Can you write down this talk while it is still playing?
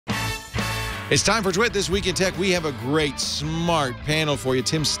It's time for Twit This Week in Tech. We have a great, smart panel for you.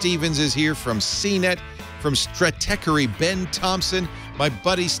 Tim Stevens is here from CNET, from Stratechery, Ben Thompson, my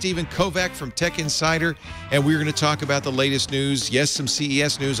buddy Stephen Kovach from Tech Insider, and we're going to talk about the latest news. Yes, some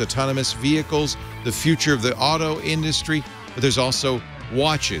CES news, autonomous vehicles, the future of the auto industry, but there's also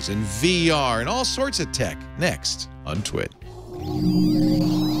watches and VR and all sorts of tech next on Twit.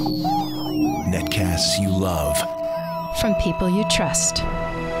 Netcasts you love. From people you trust.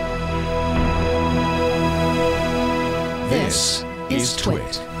 This is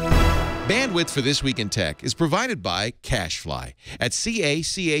Twit. Bandwidth for This Week in Tech is provided by CacheFly at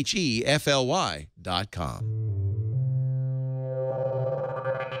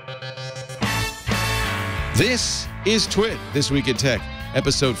CacheFly.com. This is Twit This Week in Tech,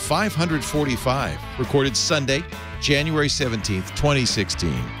 episode 545, recorded Sunday, January 17th,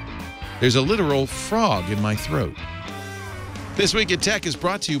 2016. There's a literal frog in my throat. This Week in Tech is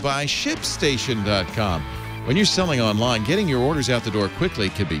brought to you by ShipStation.com. When you're selling online, getting your orders out the door quickly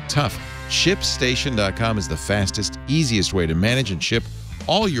can be tough. ShipStation.com is the fastest, easiest way to manage and ship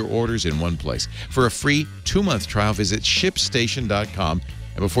all your orders in one place. For a free 2-month trial, visit ShipStation.com.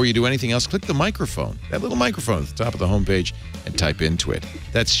 And before you do anything else, click the microphone, that little microphone at the top of the homepage, and type in Twit.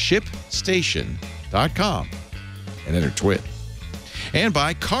 That's ShipStation.com and enter Twit. And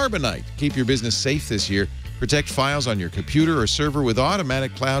by Carbonite. Keep your business safe this year. Protect files on your computer or server with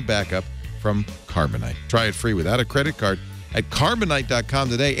automatic cloud backup from Carbonite. Try it free without a credit card at Carbonite.com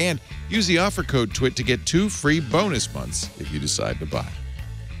today and use the offer code TWIT to get 2 free bonus months if you decide to buy.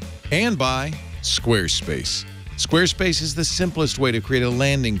 And by Squarespace. Squarespace is the simplest way to create a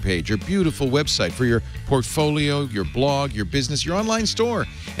landing page or beautiful website for your portfolio, your blog, your business, your online store.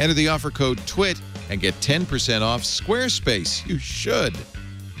 Enter the offer code TWIT and get 10% off Squarespace. You should.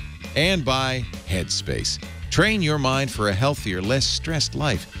 And by Headspace. Train your mind for a healthier, less stressed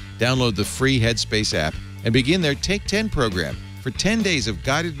life. Download the free Headspace app and begin their Take 10 program for 10 days of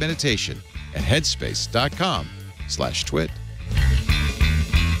guided meditation at headspace.com/twit.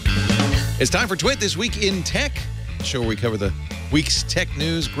 It's time for Twit This Week in Tech, the show where we cover the week's tech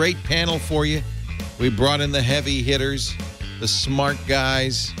news. Great panel for you. We brought in the heavy hitters, the smart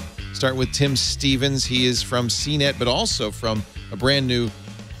guys. Start with Tim Stevens. He is from CNET, but also from a brand new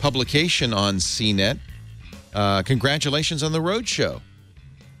publication on CNET. Congratulations on the roadshow.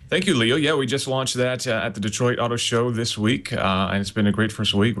 Thank you, Leo. Yeah, we just launched that at the Detroit Auto Show this week, and it's been a great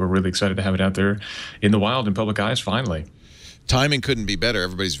first week. We're really excited to have it out there in the wild, in public eyes, finally. Timing couldn't be better.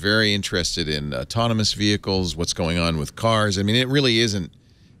 Everybody's very interested in autonomous vehicles, what's going on with cars. I mean, it really isn't,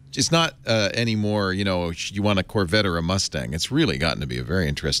 it's not anymore, you know, you want a Corvette or a Mustang. It's really gotten to be a very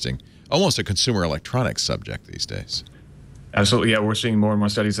interesting, almost a consumer electronics subject these days. Absolutely, yeah. We're seeing more and more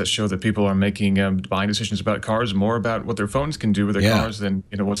studies that show that people are making buying decisions about cars more about what their phones can do with their cars than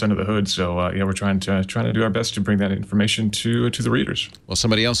what's under the hood. So yeah, we're trying to do our best to bring that information to the readers. Well,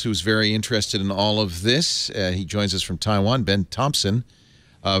 somebody else who's very interested in all of this, he joins us from Taiwan, Ben Thompson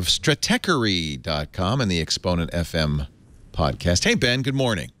of Stratechery.com and the Exponent FM podcast. Hey, Ben. Good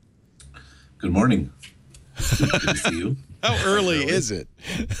morning. Good morning. Good to see you. How early is it?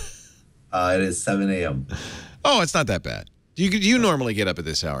 It is 7 a.m. Oh, it's not that bad. Do you normally get up at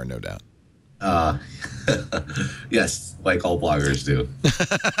this hour, no doubt? Yes, like all bloggers do.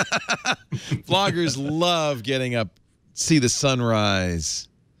 Bloggers love getting up, see the sunrise.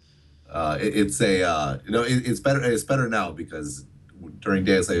 It's better. It's better now because during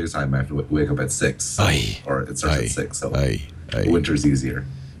daylight savings time I have to wake up at 6, or it starts at 6. So winter's easier.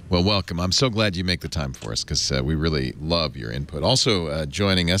 Well, welcome. I'm so glad you make the time for us because we really love your input. Also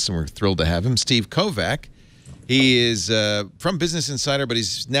joining us, and we're thrilled to have him, Steve Kovach. He is from Business Insider, but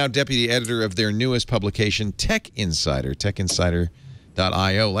he's now deputy editor of their newest publication, Tech Insider,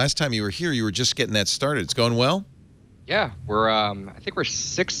 techinsider.io. Last time you were here, you were just getting that started. It's going well? Yeah, we're I think we're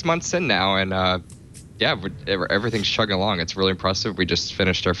 6 months in now, and yeah, everything's chugging along. It's really impressive. We just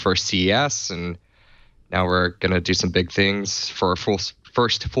finished our first CES, and now we're going to do some big things for our first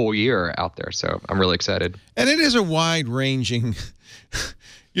full year out there. So I'm really excited. And it is a wide-ranging...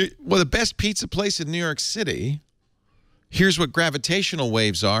 Well, the best pizza place in New York City. Here's what gravitational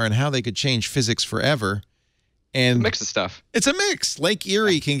waves are and how they could change physics forever. And it's a mix of stuff. It's a mix. Lake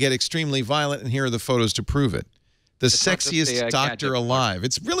Erie can get extremely violent, and here are the photos to prove it. The sexiest doctor alive.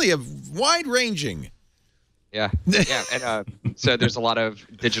 It's really a wide-ranging. Yeah, yeah, and so there's a lot of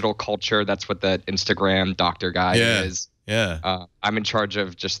digital culture. That's what the Instagram doctor guy is. Yeah. I'm in charge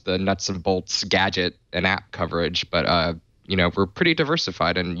of just the nuts and bolts gadget and app coverage, but you know, we're pretty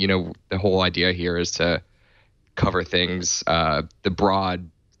diversified, and you know, the whole idea here is to cover things. The broad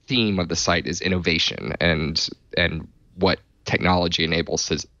theme of the site is innovation and what technology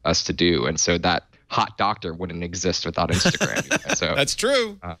enables us to do. And so that hot doctor wouldn't exist without Instagram. So that's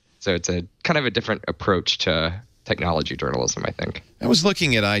true. So it's a kind of a different approach to technology journalism, I think. I was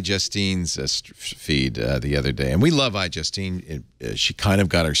looking at iJustine's feed the other day, and we love iJustine. She kind of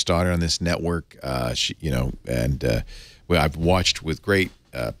got her started on this network, I've watched with great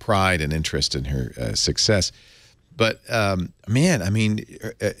pride and interest in her success. But man, I mean,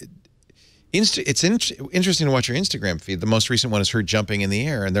 it's interesting to watch her Instagram feed. The most recent one is her jumping in the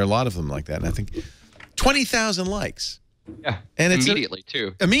air, and there are a lot of them like that. And I think 20,000 likes. Yeah, and it's immediately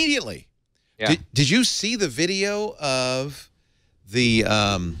too. Immediately. Yeah. Did you see the video of the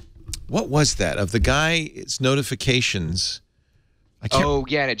what was that, of the guy's notifications?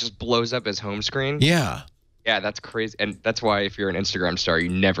 Yeah, and it just blows up his home screen. Yeah. Yeah, that's crazy. And that's why if you're an Instagram star, you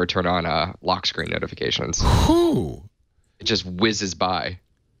never turn on lock screen notifications. Whew. It just whizzes by.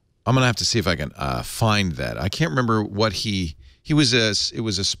 I'm going to have to see if I can find that. I can't remember what he was. It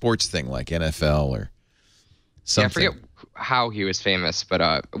was a sports thing like NFL or something. Yeah, I forget how he was famous,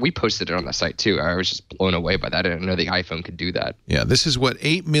 but we posted it on the site too. I was just blown away by that. I didn't know the iPhone could do that. Yeah, this is what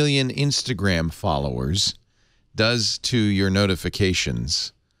 8 million Instagram followers does to your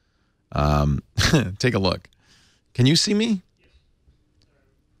notifications. Take a look. Can you see me?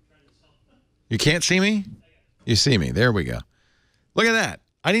 You can't see me? You see me. There we go. Look at that.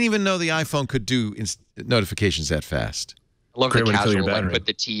 I didn't even know the iPhone could do notifications that fast. I love the casual, like, put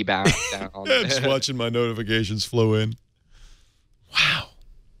the T down. Just watching my notifications flow in. Wow.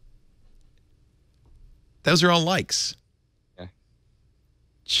 Those are all likes. Yeah.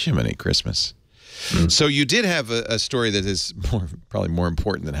 Jiminy Christmas. So you did have a story that is probably more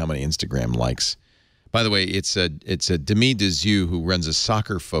important than how many Instagram likes. By the way, it's a Demi Dezu who runs a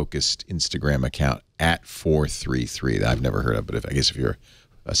soccer-focused Instagram account at 433 that I've never heard of, but I guess if you're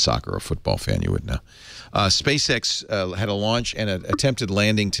a soccer or football fan, you would know. SpaceX had a launch and an attempted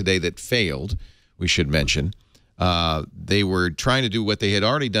landing today that failed, we should mention. They were trying to do what they had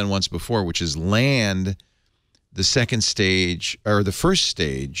already done once before, which is land the second stage, or the first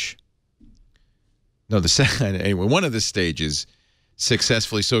stage. No, the second, anyway, one of the stages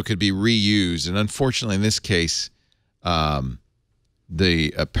successfully so it could be reused. And unfortunately, in this case,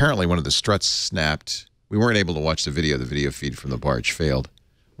 apparently one of the struts snapped. We weren't able to watch the video feed from the barge failed.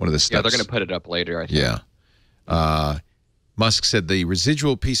 One of the struts. Yeah, they're going to put it up later, I think. Yeah. Musk said the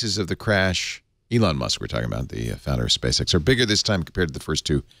residual pieces of the crash, Elon Musk, we're talking about, the founder of SpaceX, are bigger this time compared to the first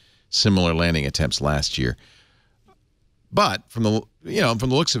two similar landing attempts last year. But from the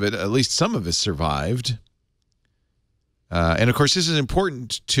looks of it, at least some of us survived. And of course, this is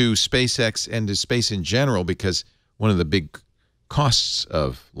important to SpaceX and to space in general because one of the big costs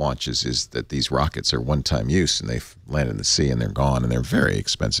of launches is that these rockets are one-time use and they've landed in the sea and they're gone and they're very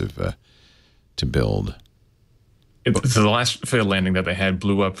expensive to build. The last failed landing that they had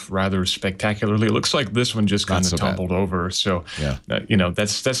blew up rather spectacularly. It looks like this one just kind of tumbled over. So, yeah.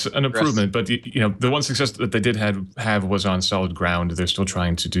 That's an improvement. But the one success that they did have was on solid ground. They're still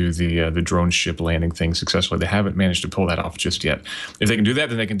trying to do the drone ship landing thing successfully. They haven't managed to pull that off just yet. If they can do that,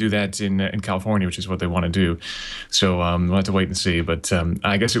 then they can do that in California, which is what they want to do. So we'll have to wait and see. But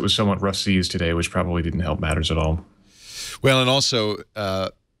I guess it was somewhat rough seas today, which probably didn't help matters at all. Well, and also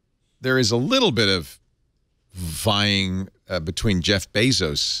there is a little bit of vying between Jeff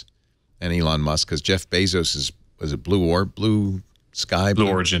Bezos and Elon Musk, because Jeff Bezos was it Blue Origin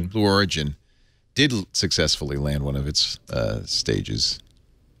did successfully land one of its stages,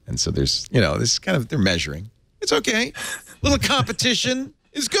 and so there's this kind of, they're measuring. It's okay, a little competition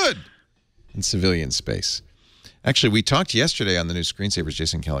is good in civilian space. Actually, we talked yesterday on the new Screensavers.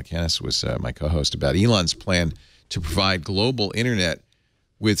 Jason Calacanis was my co-host about Elon's plan to provide global internet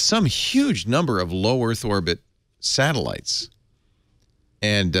with some huge number of low Earth orbit satellites.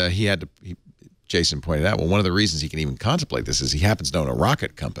 And Jason pointed out, well, one of the reasons he can even contemplate this is he happens to own a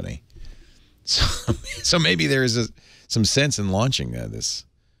rocket company. So maybe there is some sense in launching this.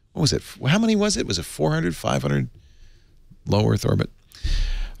 What was it? How many was it? Was it 400, 500 low Earth orbit?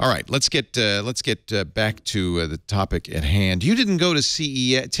 All right, let's get back to the topic at hand. You didn't go to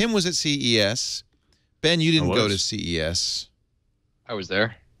CES. Tim was at CES. Ben, you didn't go to CES. I was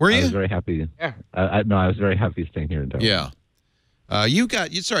there. Were you? I was very happy. Yeah. I was very happy staying here in Denver. Yeah. You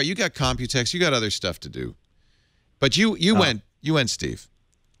got Computex. You got other stuff to do. But you went. You went, Steve.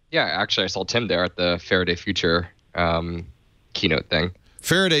 Yeah, actually, I saw Tim there at the Faraday Future keynote thing.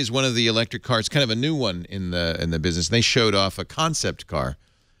 Faraday's one of the electric cars, kind of a new one in the business. And they showed off a concept car.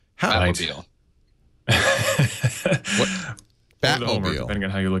 Batmobile. Batmobile, depending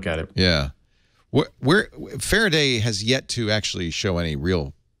on how you look at it. Yeah. Faraday has yet to actually show any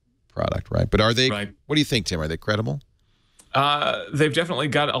real product, right? But are they? Right. What do you think, Tim? Are they credible? They've definitely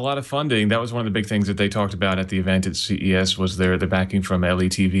got a lot of funding. That was one of the big things that they talked about at the event at CES was the backing from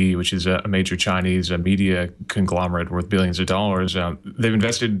LETV, which is a major Chinese media conglomerate worth billions of dollars. They've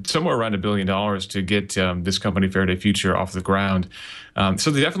invested somewhere around $1 billion to get this company, Faraday Future, off the ground. So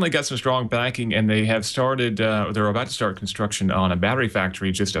they definitely got some strong backing, and they have started, they're about to start construction on a battery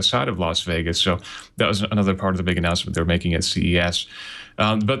factory just outside of Las Vegas. So that was another part of the big announcement they're making at CES.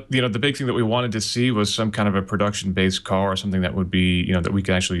 But, the big thing that we wanted to see was some kind of a production-based car, something that would be, that we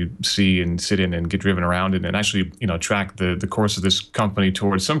could actually see and sit in and get driven around in and actually, track the course of this company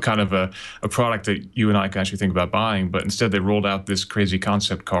towards some kind of a product that you and I can actually think about buying. But instead, they rolled out this crazy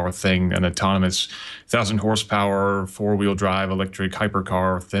concept car thing, an autonomous 1,000 horsepower, four-wheel drive electric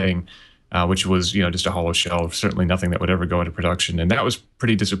hypercar thing, which was, just a hollow shell, certainly nothing that would ever go into production. And that was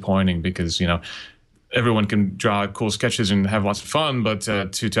pretty disappointing because, everyone can draw cool sketches and have lots of fun, but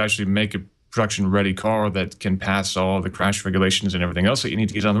to actually make a production-ready car that can pass all the crash regulations and everything else that you need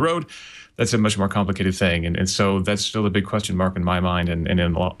to get on the road, that's a much more complicated thing. And so that's still a big question mark in my mind and in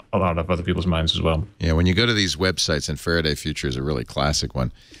a lot of other people's minds as well. Yeah, when you go to these websites, and Faraday Future is a really classic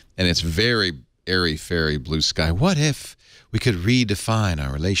one, and it's very airy-fairy blue sky. What if we could redefine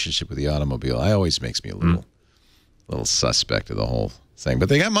our relationship with the automobile? It always makes me a little suspect of the whole thing. But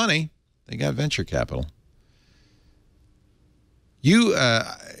they got money. They got venture capital. You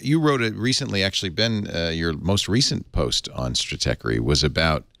wrote it recently, actually, Ben, your most recent post on Stratechery was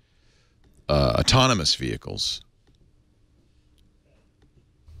about autonomous vehicles.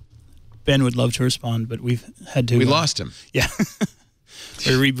 Ben would love to respond, but we've had to... We lost him. Yeah.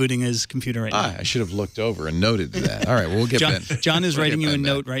 We're rebooting his computer right now. I should have looked over and noted that. All right, well, we'll get Ben. John is writing you a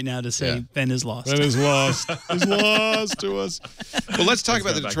note right now to say Ben is lost. Ben is lost. He's lost to us. Well, let's talk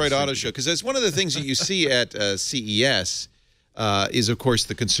about the Detroit Auto Show, because that's one of the things that you see at CES is, of course,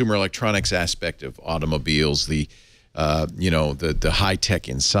 the consumer electronics aspect of automobiles, the high-tech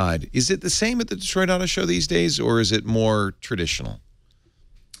inside. Is it the same at the Detroit Auto Show these days, or is it more traditional?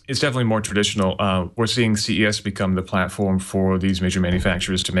 It's definitely more traditional. We're seeing CES become the platform for these major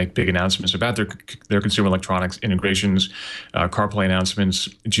manufacturers to make big announcements about their consumer electronics integrations, CarPlay announcements.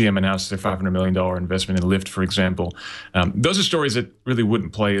 GM announced their $500 million investment in Lyft, for example. Those are stories that really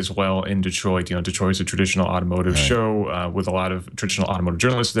wouldn't play as well in Detroit. Detroit's a traditional automotive show with a lot of traditional automotive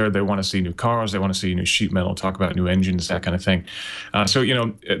journalists there. They want to see new cars. They want to see new sheet metal, talk about new engines, that kind of thing. So,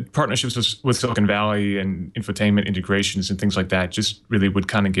 partnerships with Silicon Valley and infotainment integrations and things like that just really would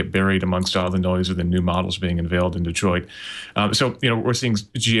kind of get buried amongst all the noise of the new models being unveiled in Detroit. So, we're seeing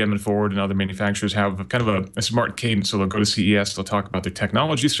GM and Ford and other manufacturers have kind of a smart cadence. So they'll go to CES, they'll talk about their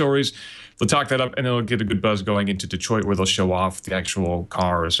technology stories, they'll talk that up, and they'll get a good buzz going into Detroit where they'll show off the actual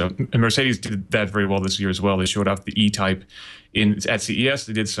cars. So, and Mercedes did that very well this year as well. They showed off the E-Type at CES.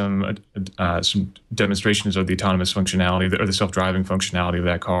 They did some demonstrations of the autonomous functionality or the self-driving functionality of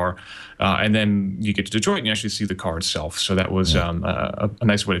that car. And then you get to Detroit and you actually see the car itself. So that was a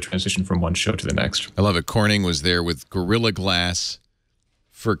nice way to transition from one show to the next. I love it. Corning was there with Gorilla Glass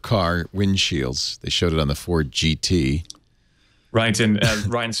for car windshields. They showed it on the Ford GT. Right, and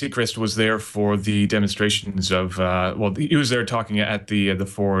Ryan Seacrest was there for the demonstrations of, he was there talking at the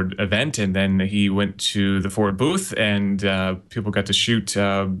Ford event, and then he went to the Ford booth, and people got to shoot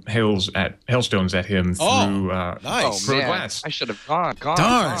hailstones at him through glass. I should have gone.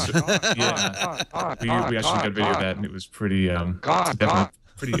 Darn. We actually got video of that, and it was pretty, definitely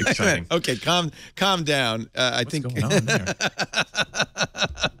pretty exciting. Okay, calm down. I think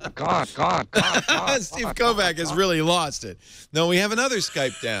Steve Kovach has really lost it. No, we have another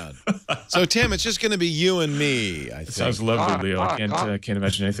Skype down. So, Tim, it's just going to be you and me, I think. Sounds lovely, Leo. I can't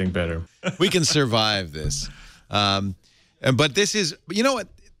imagine anything better. We can survive this. But this is, you know what?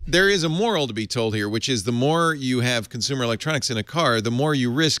 There is a moral to be told here, which is the more you have consumer electronics in a car, the more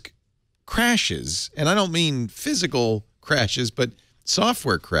you risk crashes. And I don't mean physical crashes, but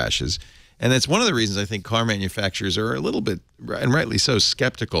software crashes. And that's one of the reasons I think car manufacturers are a little bit, and rightly so,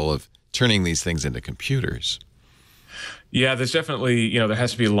 skeptical of turning these things into computers. Yeah, there's definitely, there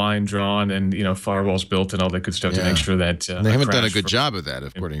has to be a line drawn and, firewalls built and all that good stuff to make sure that and they haven't done a good job of that,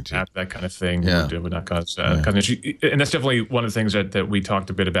 according to that kind of thing. Would not cause an issue. And that's definitely one of the things that we talked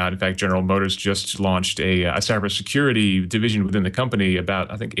a bit about. In fact, General Motors just launched a cybersecurity division within the company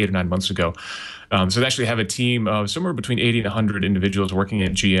about, I think, 8 or 9 months ago. So they actually have a team of somewhere between 80 and 100 individuals working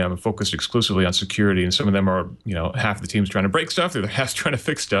at GM focused exclusively on security. And some of them are, half the team's trying to break stuff, the other half's trying to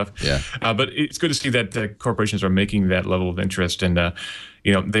fix stuff. Yeah. But it's good to see that the corporations are making that level level of interest. And,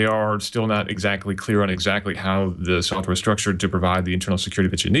 they are still not exactly clear on exactly how the software is structured to provide the internal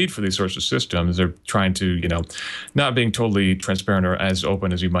security that you need for these sorts of systems. They're trying to, not being totally transparent or as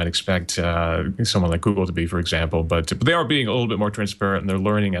open as you might expect someone like Google to be, for example. But they are being a little bit more transparent, and they're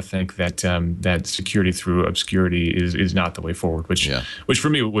learning, I think, that that security through obscurity is not the way forward, which for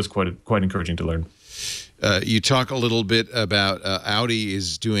me was quite encouraging to learn. You talk a little bit about Audi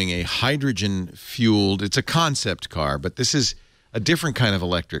is doing a hydrogen-fueled, it's a concept car, but this is a different kind of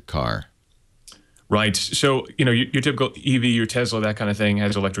electric car. Right. So, your typical EV, your Tesla, that kind of thing,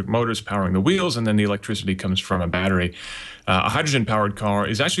 has electric motors powering the wheels, and then the electricity comes from a battery. A hydrogen-powered car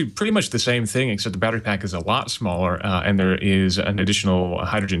is actually pretty much the same thing, except the battery pack is a lot smaller, and there is an additional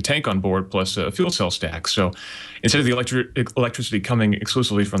hydrogen tank on board, plus a fuel cell stack. So instead of the electricity coming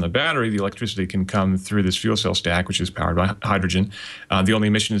exclusively from the battery, the electricity can come through this fuel cell stack, which is powered by hydrogen. The only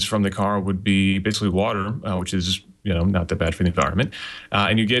emissions from the car would be basically water, which is not that bad for the environment.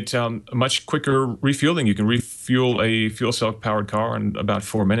 And you get much quicker refueling. You can refuel a fuel cell-powered car in about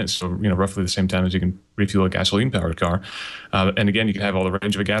 4 minutes, so roughly the same time as you can refuel a gasoline-powered car. And again, you can have all the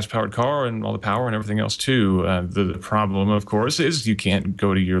range of a gas-powered car and all the power and everything else too. The problem, of course, is you can't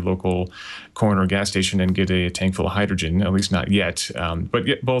go to your local corner gas station and get a tank full of hydrogen, at least not yet. But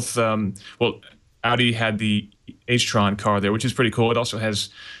yet both, Audi had the H-Tron car there, which is pretty cool. It also has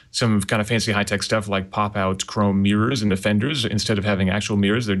some kind of fancy high-tech stuff like pop-out chrome mirrors and the fenders. Instead of having actual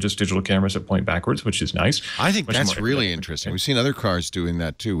mirrors, they're just digital cameras that point backwards, which is nice. I think that's really interesting. We've seen other cars doing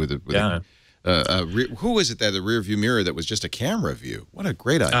that too with who was it that the rear view mirror that was just a camera view? What a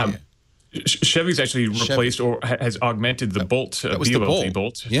great idea. Chevy's actually replaced or has augmented the Bolt, that was the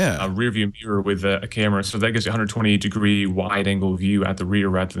Bolt, yeah, a rear view mirror with a camera. So that gives you a 120-degree wide-angle view at the rear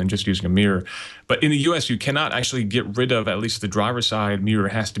rather than just using a mirror. But in the U.S., you cannot actually get rid of, at least the driver's side mirror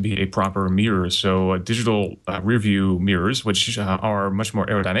has to be a proper mirror. So digital rear view mirrors, which are much more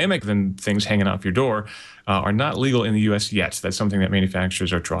aerodynamic than things hanging off your door, are not legal in the U.S. yet. That's something that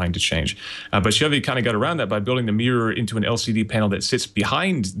manufacturers are trying to change. But Chevy kind of got around that by building the mirror into an LCD panel that sits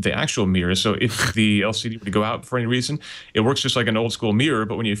behind the actual mirror. So if the LCD were to go out for any reason, it works just like an old school mirror,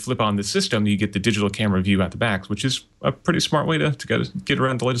 but when you flip on the system, you get the digital camera view at the back, which is a pretty smart way to get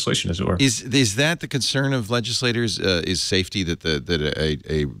around the legislation, as it were. Is that the concern of legislators, is safety, that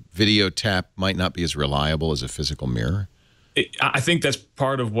a video tap might not be as reliable as a physical mirror? I think that's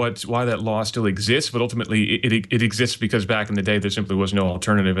part of why that law still exists, but ultimately it exists because back in the day there simply was no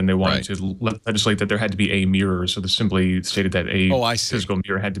alternative, and they wanted to legislate that there had to be a mirror. So they simply stated that a physical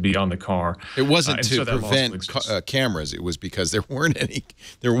mirror had to be on the car. It wasn't to prevent cameras; it was because there wasn't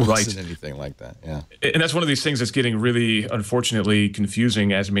anything like that. Yeah, and that's one of these things that's getting really, unfortunately,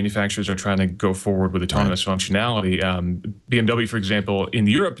 confusing as manufacturers are trying to go forward with autonomous functionality. BMW, for example, in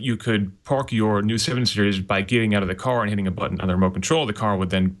Europe, you could park your new 7 Series by getting out of the car and hitting a button on the remote control. The car would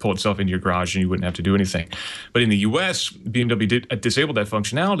then pull itself into your garage and you wouldn't have to do anything. But in the U.S., BMW did disable that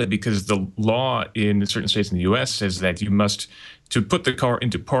functionality because the law in certain states in the U.S. says that you must, to put the car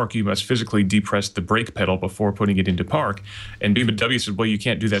into park, you must physically depress the brake pedal before putting it into park. And BMW said, well, you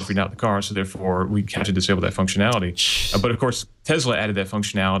can't do that if you're not in the car, so therefore we have to disable that functionality. But of course, Tesla added that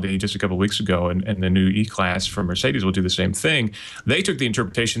functionality just a couple of weeks ago, and the new E-Class from Mercedes will do the same thing. They took the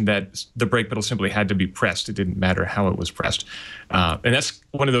interpretation that the brake pedal simply had to be pressed. It didn't matter how it was pressed. And that's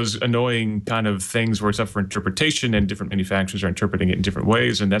one of those annoying kind of things where it's up for interpretation, and different manufacturers are interpreting it in different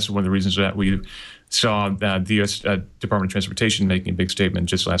ways. And that's one of the reasons that we saw the U.S. Department of Transportation making a big statement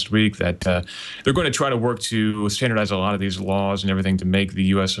just last week that they're going to try to work to standardize a lot of these laws and everything to make the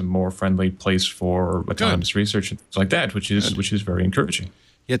U.S. a more friendly place for autonomous research and things like that, which is very encouraging.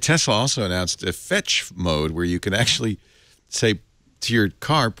 Yeah, Tesla also announced a fetch mode where you can actually say to your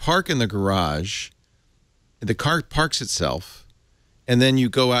car, park in the garage, the car parks itself, and then you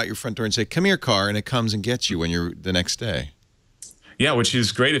go out your front door and say, come here, car, and it comes and gets you when you're the next day. Yeah, which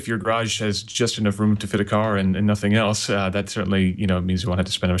is great if your garage has just enough room to fit a car and nothing else. That certainly, means you won't have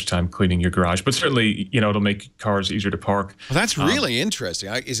to spend much time cleaning your garage. But certainly, it'll make cars easier to park. Well, that's really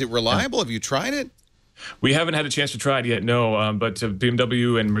interesting. Is it reliable? Have you tried it? We haven't had a chance to try it yet, no. But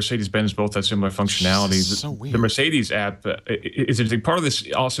BMW and Mercedes-Benz both have similar functionality. So weird. The Mercedes app is a big part of this.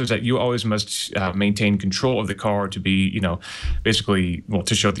 Also, is that you always must maintain control of the car to be, basically,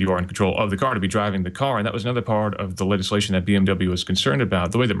 to show that you are in control of the car, to be driving the car. And that was another part of the legislation that BMW was concerned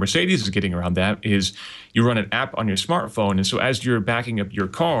about. The way that Mercedes is getting around that is you run an app on your smartphone, and so as you're backing up your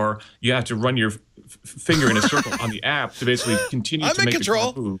car, you have to run your finger in a circle on the app to basically continue to make the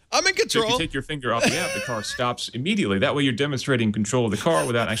car move. I'm in control. So if you take your finger off the app, the car stops immediately. That way you're demonstrating control of the car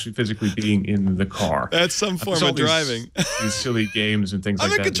without actually physically being in the car. That's some form of driving. These silly games and things like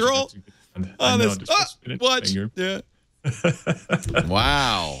that. I'm in control. What? Yeah.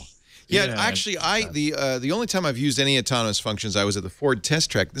 Wow. Yeah, actually, the only time I've used any autonomous functions, I was at the Ford test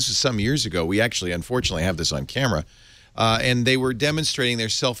track. This was some years ago. We actually, unfortunately, have this on camera. And they were demonstrating their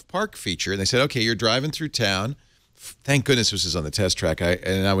self-park feature. And they said, okay, you're driving through town. Thank goodness this was on the test track.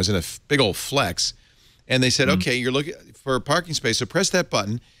 And I was in a big old flex. And they said, okay, you're looking for a parking space. So press that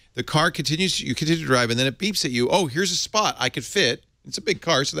button. The car continues, you continue to drive, and then it beeps at you. Oh, here's a spot I could fit. It's a big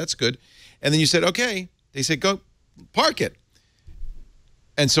car, so that's good. And then you said, okay. They said, go park it.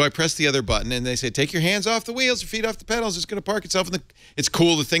 And so I pressed the other button, and they said, take your hands off the wheels, your feet off the pedals. It's going to park itself. It's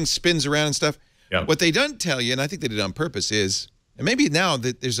cool. The thing spins around and stuff. Yep. What they don't tell you, and I think they did it on purpose, is, and maybe now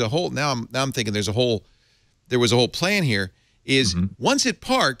that there's a whole, now I'm thinking there was a whole plan here, is once it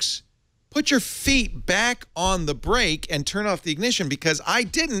parks, put your feet back on the brake and turn off the ignition, because I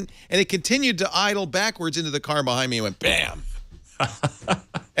didn't, and it continued to idle backwards into the car behind me and went bam.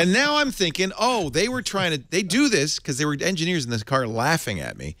 And now I'm thinking, oh, they do this because there were engineers in this car laughing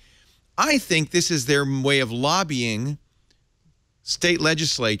at me. I think this is their way of lobbying state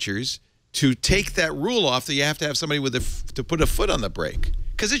legislatures to take that rule off that you have to have somebody to put a foot on the brake.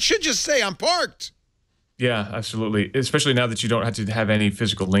 Because it should just say, I'm parked. Yeah, absolutely. Especially now that you don't have to have any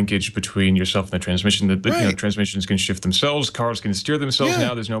physical linkage between yourself and the transmission. The transmissions can shift themselves. Cars can steer themselves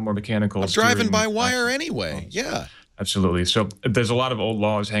now. There's no more mechanical steering. I'm driving by wire anyway. Yeah. Absolutely. So there's a lot of old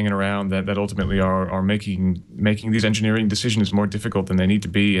laws hanging around that ultimately are making these engineering decisions more difficult than they need to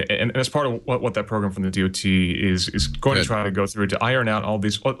be. And that's part of what that program from the DOT is going to try to go through, to iron out all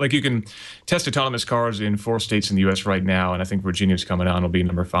these. Like, you can test autonomous cars in 4 states in the U.S. right now, and I think Virginia's coming on, will be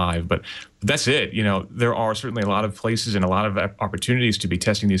number 5. But that's it. You know, there are certainly a lot of places and a lot of opportunities to be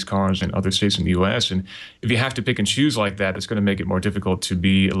testing these cars in other states in the U.S. And if you have to pick and choose like that, it's going to make it more difficult to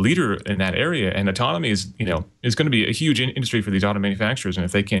be a leader in that area. And autonomy is going to be a huge industry for these auto manufacturers, and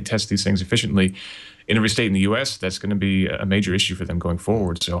if they can't test these things efficiently in every state in the U.S., that's going to be a major issue for them going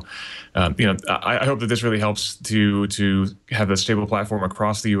forward. So, I hope that this really helps to have a stable platform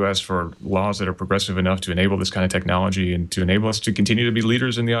across the U.S. for laws that are progressive enough to enable this kind of technology and to enable us to continue to be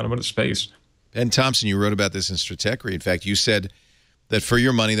leaders in the automotive space. Ben Thompson, you wrote about this in Stratechery. In fact, you said that for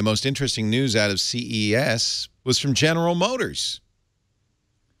your money, the most interesting news out of CES was from General Motors.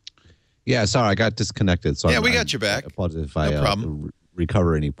 Yeah, sorry, I got disconnected. So we got you back. I apologize if I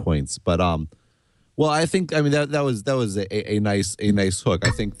recover any points, but well, I think that was a nice hook.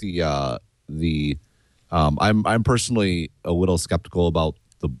 I think I'm personally a little skeptical about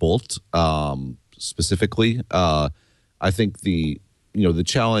the Bolt specifically. I think the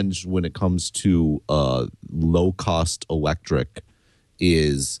challenge when it comes to low cost electric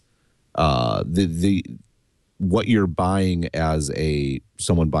is what you're buying as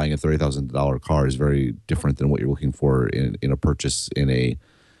someone buying a $30,000 car is very different than what you're looking for in a purchase in a,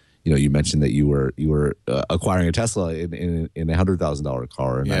 you mentioned that you were acquiring a Tesla in a $100,000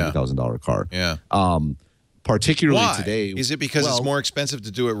 car or a $90,000 car. Yeah. Particularly Why? today. Is it because it's more expensive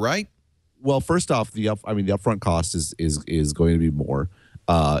to do it right? Well, first off, the upfront cost is going to be more.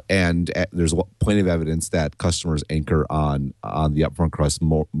 And there's plenty of evidence that customers anchor on the upfront cost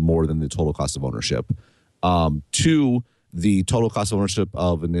more than the total cost of ownership. 2, the total cost of ownership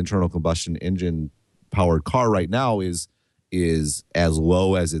of an internal combustion engine powered car right now is as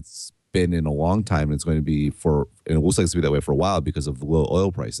low as it's been in a long time. And it's going to be and it looks like it's going to be that way for a while because of the low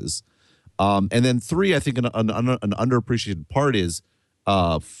oil prices. And then 3, I think an underappreciated part is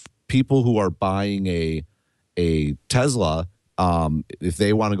people who are buying a Tesla. If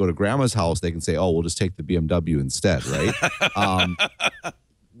they want to go to grandma's house, they can say, "Oh, we'll just take the BMW instead," right?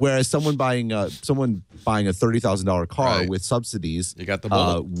 Whereas someone buying a $30,000 car with subsidies, you got the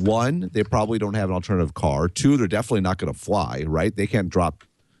bullet. 1, they probably don't have an alternative car. 2, they're definitely not going to fly, right? They can't drop,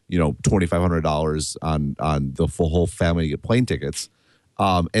 $2,500 on the whole family to get plane tickets,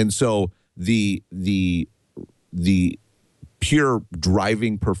 and so the pure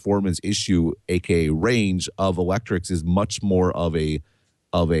driving performance issue, aka range of electrics, is much more of a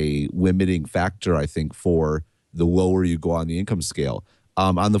limiting factor, I think, for the lower you go on the income scale.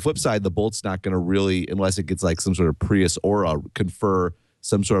 On the flip side, the Bolt's not going to really, unless it gets like some sort of Prius Aura, confer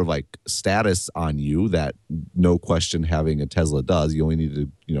some sort of like status on you that no question having a Tesla does. You only need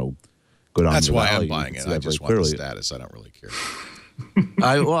to, go down. That's why I'm buying it. I just want the status. I don't really care.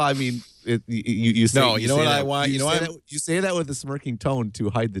 You say, no, you know what I want? You say that with a smirking tone to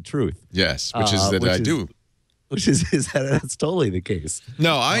hide the truth. Yes, which is that I do. Which is that's totally the case.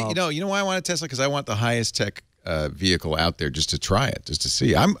 No, you know why I want a Tesla? Because I want the highest tech vehicle out there just to try it, just to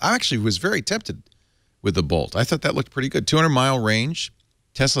see. I actually was very tempted with the Bolt. I thought that looked pretty good. 200-mile range.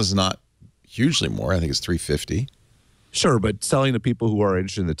 Tesla's not hugely more. I think it's 350. Sure, but selling to people who are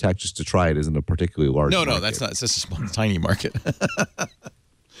interested in the tech just to try it isn't a particularly large market. No, that's not. It's just a small, tiny market.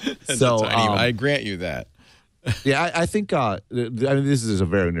 So I grant you that. Yeah, I think I mean this is a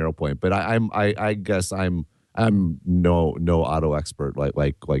very narrow point, but I guess I'm no auto expert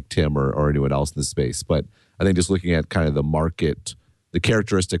like Tim or anyone else in this space, but I think just looking at kind of the market, the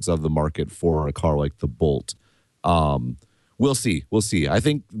characteristics of the market for a car like the Bolt, we'll see. I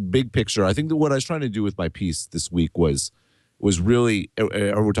think big picture. I think that what I was trying to do with my piece this week was really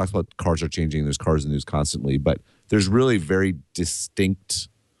everyone talks about cars are changing. There's cars in the news constantly, but there's really very distinct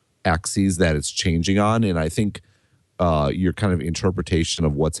axes that it's changing on, and I think your kind of interpretation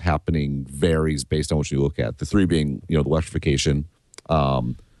of what's happening varies based on what you look at. The three being, the electrification,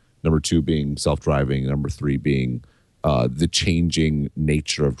 number two being self-driving, number three being the changing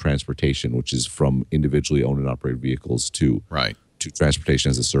nature of transportation, which is from individually owned and operated vehicles to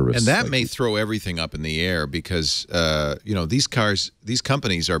transportation as a service. And that may throw everything up in the air because these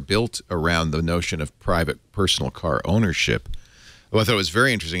companies are built around the notion of private personal car ownership. Well, I thought it was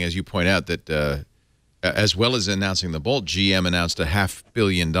very interesting, as you point out, that as well as announcing the Bolt, GM announced a $500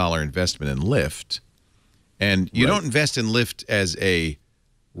 million investment in Lyft. And you don't invest in Lyft as a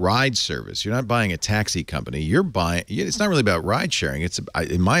ride service. You're not buying a taxi company. You're buying. It's not really about ride sharing. It's,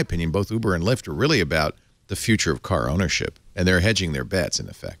 in my opinion, both Uber and Lyft are really about the future of car ownership, and they're hedging their bets in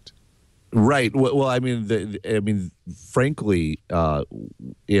effect. Right. Well, I mean, frankly,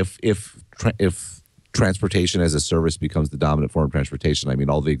 if transportation as a service becomes the dominant form of transportation, I mean,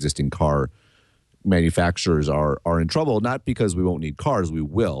 all the existing car manufacturers are in trouble, not because we won't need cars, we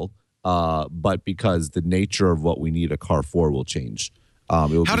will, but because the nature of what we need a car for will change. How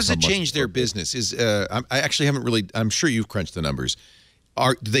does it change their business? I actually haven't really, I'm sure you've crunched the numbers.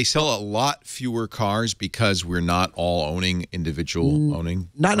 Do they sell a lot fewer cars because we're not all owning individual owning?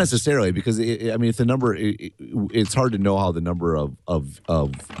 Not necessarily, because I mean, if the number, it's hard to know how the number of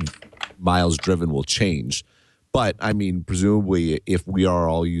miles driven will change. But I mean, presumably, if we are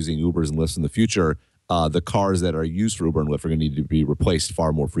all using Ubers and Lyfts in the future, the cars that are used for Uber and Lyft are going to need to be replaced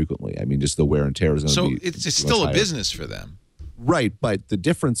far more frequently. I mean, just the wear and tear is going to be. So it's still a business for them. Right, but the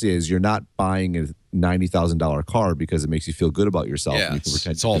difference is you're not buying a $90,000 car because it makes you feel good about yourself. Yeah, and you can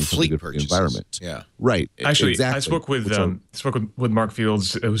pretend it's all fleet purchases. The environment. Yeah, right. Actually, exactly. I spoke with Mark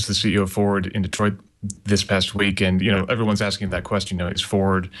Fields, who's the CEO of Ford in Detroit this past week, and everyone's asking that question. Is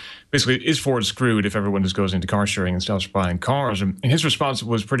Ford screwed if everyone just goes into car sharing and stops buying cars? And his response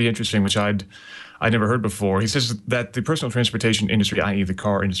was pretty interesting, which I'd never heard before. He says that the personal transportation industry, i.e. the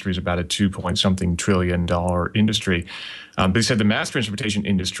car industry, is about a $2-point-something trillion industry. But he said the mass transportation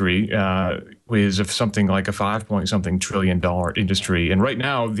industry is of something like a $5-point-something trillion industry. And right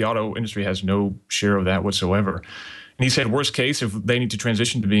now, the auto industry has no share of that whatsoever. And he said, worst case, if they need to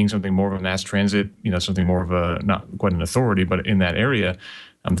transition to being something more of a mass transit, something more of a, not quite an authority, but in that area,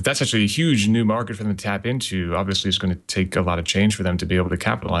 that's actually a huge new market for them to tap into. Obviously, it's going to take a lot of change for them to be able to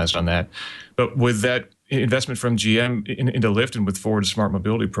capitalize on that. But with that investment from GM into Lyft and with Ford's smart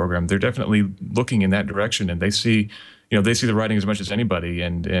mobility program, they're definitely looking in that direction, and they see the writing as much as anybody.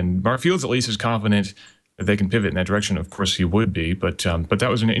 And Mark Fields at least is confident that they can pivot in that direction. Of course, he would be, but that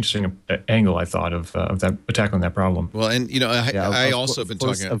was an interesting angle, I thought, of that tackling that problem. Well, and I also have been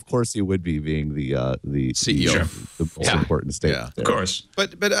talking. Of course, he would be being the CEO, the most important state. Yeah, of course.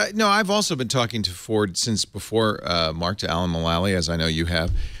 But no, I've also been talking to Ford since before Mark, to Alan Mullally, as I know you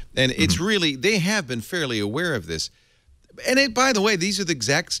have, and it's really they have been fairly aware of this. And by the way, these are the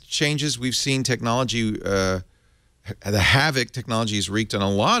exact changes we've seen technology. The havoc technology has wreaked on a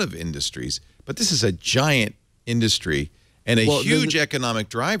lot of industries. But this is a giant industry and a huge economic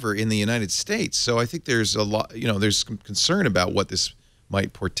driver in the United States. So I think there's a lot, there's some concern about what this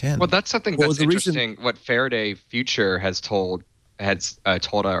might portend. Well, that's something that's interesting. What Faraday Future has told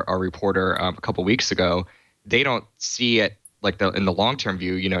our reporter a couple weeks ago. They don't see it like in the long-term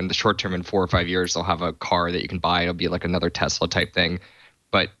view. In the short term, in 4 or 5 years, they'll have a car that you can buy. It'll be like another Tesla type thing.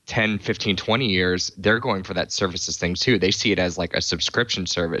 But 10, 15, 20 years, they're going for that services thing too. They see it as like a subscription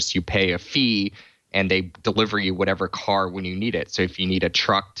service. You pay a fee and they deliver you whatever car when you need it. So if you need a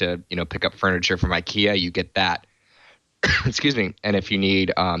truck to, pick up furniture from IKEA, you get that. Excuse me. And if you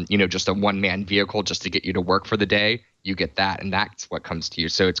need, just a one-man vehicle just to get you to work for the day, you get that. And that's what comes to you.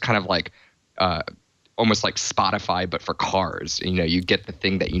 So it's kind of like almost like Spotify, but for cars. You get the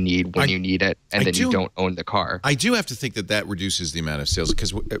thing that you need when you need it, and then you don't own the car. I do have to think that reduces the amount of sales,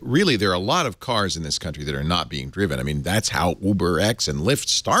 because really there are a lot of cars in this country that are not being driven. I mean, that's how Uber X and Lyft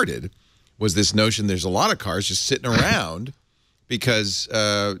started, was this notion there's a lot of cars just sitting around because,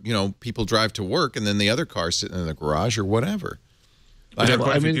 people drive to work and then the other car's sitting in the garage or whatever.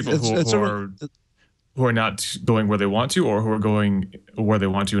 who are not going where they want to, or who are going where they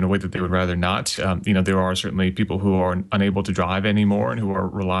want to in a way that they would rather not. There are certainly people who are unable to drive anymore and who are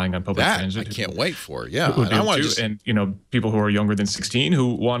relying on public transit. I can't wait for. Yeah, and I want to. And people who are younger than 16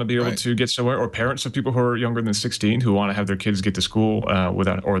 who want to be able to get somewhere, or parents of people who are younger than 16 who want to have their kids get to school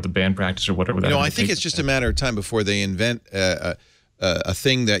without, or the band practice or whatever. I think it's just a matter of time before they invent a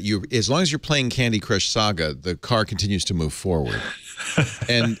thing that as long as you're playing Candy Crush Saga, the car continues to move forward.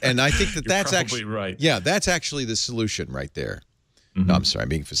 and I think that's actually right. Yeah, that's actually the solution right there. No, I'm sorry, I'm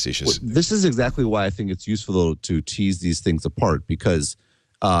being facetious. Well, this is exactly why I think it's useful though, to tease these things apart, because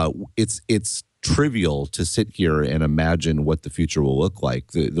it's trivial to sit here and imagine what the future will look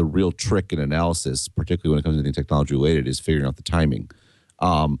like. The real trick in analysis, particularly when it comes to anything technology related, is figuring out the timing.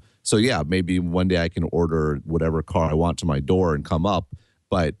 So yeah, maybe one day I can order whatever car I want to my door and come up,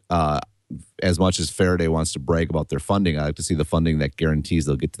 but as much as Faraday wants to brag about their funding, I like to see the funding that guarantees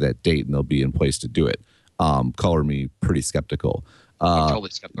they'll get to that date and they'll be in place to do it. Color me pretty skeptical. I'm totally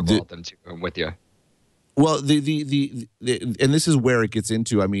skeptical of them too. I'm with you. Well, and this is where it gets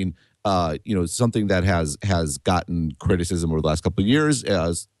into. I mean, something that has gotten criticism over the last couple of years,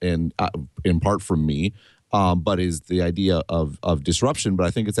 in part from me, but is the idea of disruption. But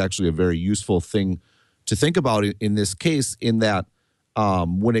I think it's actually a very useful thing to think about in this case, in that.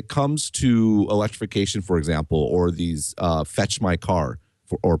 When it comes to electrification, for example, or these fetch my car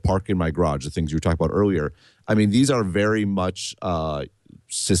or park in my garage, the things you were talking about earlier, I mean, these are very much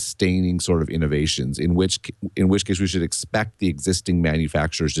sustaining sort of innovations, in which case we should expect the existing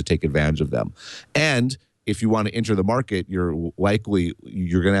manufacturers to take advantage of them. And if you want to enter the market, you're going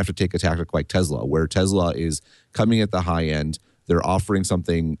to have to take a tactic like Tesla, where Tesla is coming at the high end. They're offering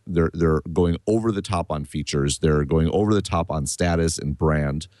something, they're going over the top on features, they're going over the top on status and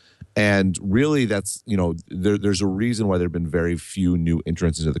brand. And really that's, there's a reason why there have been very few new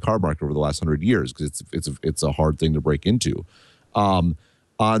entrants into the car market over the last 100 years, because it's a hard thing to break into. On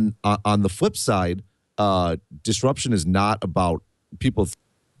the flip side, disruption is not about, people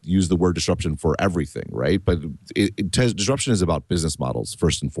use the word disruption for everything, right? But disruption is about business models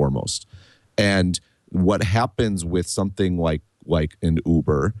first and foremost. And what happens with something like an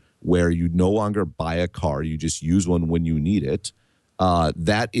Uber, where you no longer buy a car, you just use one when you need it,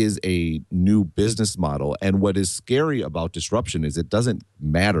 that is a new business model. And what is scary about disruption is it doesn't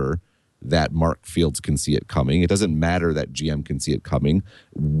matter that Mark Fields can see it coming. It doesn't matter that GM can see it coming.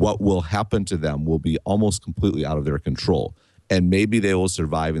 What will happen to them will be almost completely out of their control. And maybe they will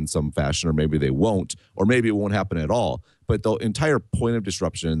survive in some fashion, or maybe they won't, or maybe it won't happen at all. But the entire point of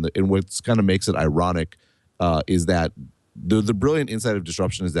disruption, and what kind of makes it ironic, is that the brilliant insight of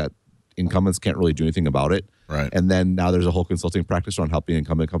disruption is that incumbents can't really do anything about it. Right. And then now there's a whole consulting practice around helping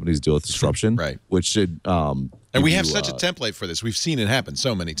incumbent companies deal with disruption. Right. Which should and we have such a template for this. We've seen it happen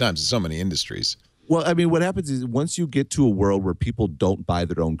so many times in so many industries. Well, I mean, what happens is once you get to a world where people don't buy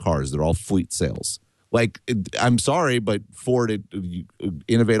their own cars, they're all fleet sales. Like, I'm sorry, but Ford, you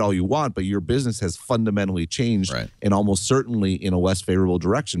innovate all you want, but your business has fundamentally changed, and almost certainly in a less favorable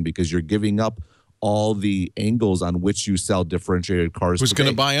direction, because you're giving up all the angles on which you sell differentiated cars. Who's going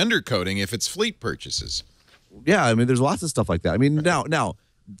to buy undercoating if it's fleet purchases? Yeah, I mean, there's lots of stuff like that. I mean, now,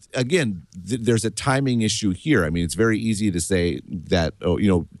 again, there's a timing issue here. I mean, it's very easy to say that,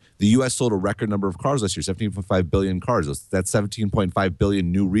 the U.S. sold a record number of cars last year, 17.5 billion cars. That's 17.5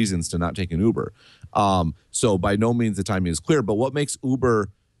 billion new reasons to not take an Uber. So by no means the timing is clear. But what makes Uber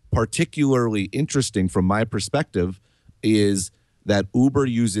particularly interesting from my perspective is that Uber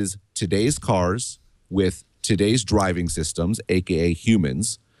uses today's cars with today's driving systems, aka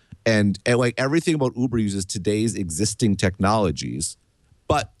humans, and like everything about Uber uses today's existing technologies,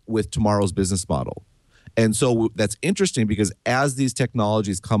 but with tomorrow's business model. And so that's interesting, because as these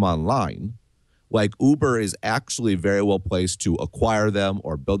technologies come online, like Uber is actually very well placed to acquire them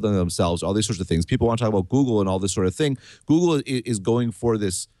or build them themselves, all these sorts of things. People want to talk about Google and all this sort of thing. Google is going for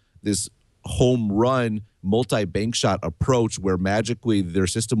this home run multi-bank shot approach where magically their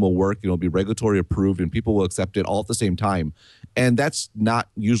system will work, it'll be regulatory approved, and people will accept it all at the same time. And that's not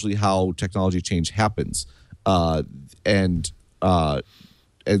usually how technology change happens. And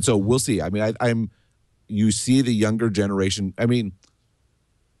so we'll see. I mean, you see the younger generation. I mean,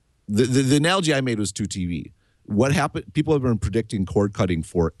 the analogy I made was to TV. What happened? People have been predicting cord cutting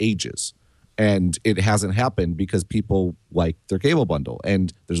for ages, and it hasn't happened because people like their cable bundle.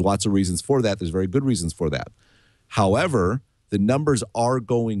 And there's lots of reasons for that. There's very good reasons for that. However, the numbers are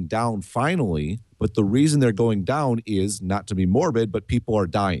going down finally, but the reason they're going down is, not to be morbid, but people are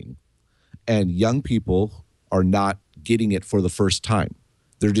dying. And young people are not getting it for the first time.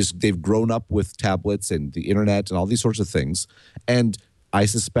 They've grown up with tablets and the internet and all these sorts of things. And I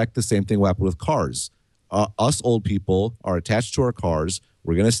suspect the same thing will happen with cars. us old people are attached to our cars.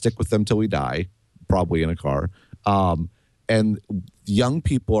 We're going to stick with them till we die, probably in a car. And young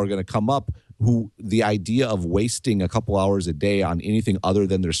people are going to come up who the idea of wasting a couple hours a day on anything other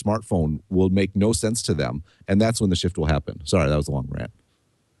than their smartphone will make no sense to them. And that's when the shift will happen. Sorry, that was a long rant.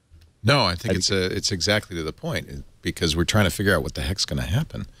 No, I think it's exactly to the point, because we're trying to figure out what the heck's going to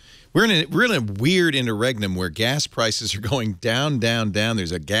happen. We're in a weird interregnum where gas prices are going down, down, down.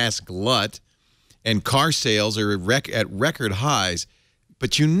 There's a gas glut, and car sales are at record highs.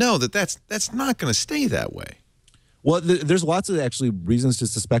 But you know that's not going to stay that way. Well, there's lots of actually reasons to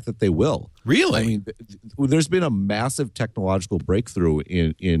suspect that they will. Really? I mean, there's been a massive technological breakthrough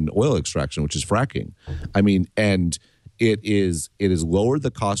in oil extraction, which is fracking. I mean, and it is lowered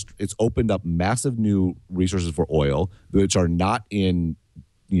the cost. It's opened up massive new resources for oil, which are not in,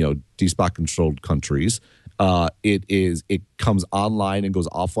 DSPOT controlled countries. It comes online and goes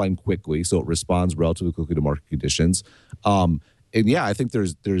offline quickly, so it responds relatively quickly to market conditions. And yeah, I think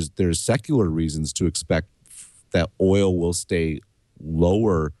there's secular reasons to expect that oil will stay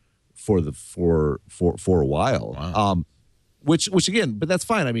lower for a while. Wow. Which again, but that's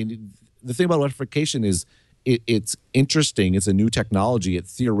fine. I mean, the thing about electrification is it's interesting. It's a new technology. It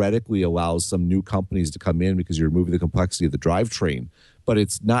theoretically allows some new companies to come in because you're removing the complexity of the drivetrain, but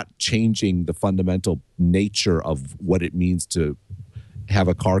it's not changing the fundamental nature of what it means to have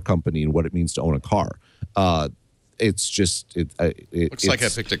a car company and what it means to own a car. It's just looks like I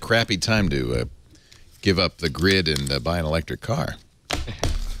picked a crappy time to give up the grid and buy an electric car.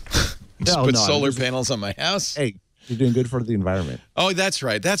 Put solar panels on my house. Hey, you're doing good for the environment. Oh, that's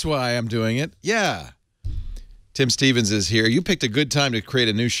right. That's why I'm doing it. Yeah. Tim Stevens is here. You picked a good time to create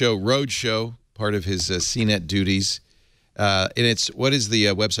a new show, Road Show, part of his CNET duties. And what is the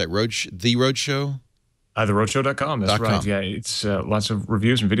website? The Road Show? TheRoadshow.com. That's right. Yeah, it's lots of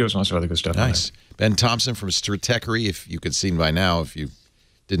reviews and videos and lots of other good stuff. Nice. Ben Thompson from Stratechery. If you could see by now, if you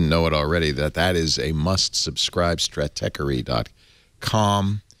didn't know it already, that is a must-subscribe,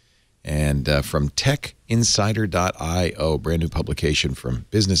 stratechery.com. And from techinsider.io, brand new publication from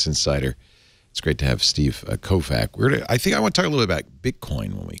Business Insider. It's great to have Steve Kovach. I think I want to talk a little bit about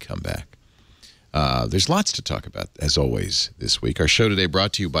Bitcoin when we come back. There's lots to talk about, as always, this week. Our show today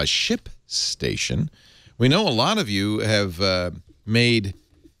brought to you by ShipStation. We know a lot of you have made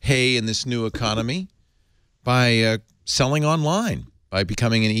hay in this new economy by selling online, by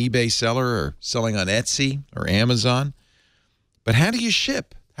becoming an eBay seller or selling on Etsy or Amazon. But how do you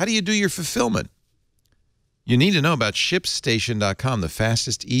ship? How do you do your fulfillment? You need to know about ShipStation.com, the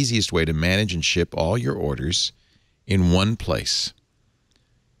fastest, easiest way to manage and ship all your orders in one place.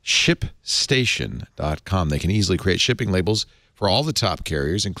 ShipStation.com. They can easily create shipping labels for all the top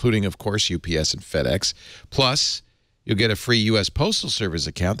carriers, including, of course, UPS and FedEx. Plus, you'll get a free U.S. Postal Service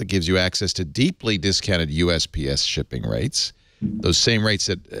account that gives you access to deeply discounted USPS shipping rates. Those same rates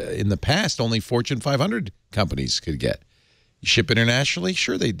that in the past only Fortune 500 companies could get. You ship internationally?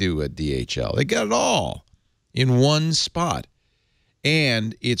 Sure they do at DHL. They got it all in one spot.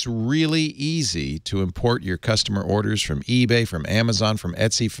 And it's really easy to import your customer orders from eBay, from Amazon, from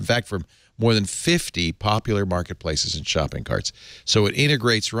Etsy, in fact, from more than 50 popular marketplaces and shopping carts. So it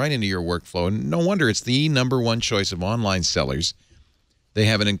integrates right into your workflow. And no wonder it's the #1 choice of online sellers. They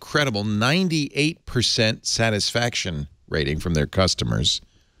have an incredible 98% satisfaction rating from their customers.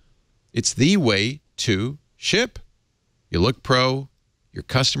 It's the way to ship. You look pro, your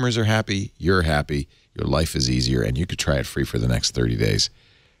customers are happy, you're happy, your life is easier, and you could try it free for the next 30 days.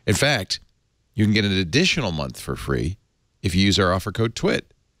 In fact, you can get an additional month for free if you use our offer code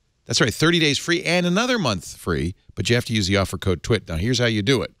TWIT. That's right, 30 days free and another month free, but you have to use the offer code TWIT. Now, here's how you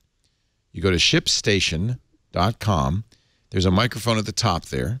do it. You go to ShipStation.com. There's a microphone at the top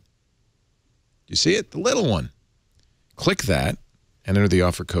there. You see it? The little one. Click that and enter the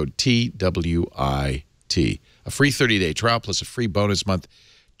offer code TWIT. A free 30-day trial plus a free bonus month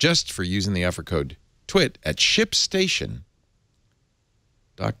just for using the offer code TWIT at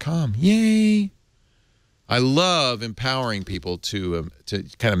ShipStation.com. Yay! I love empowering people to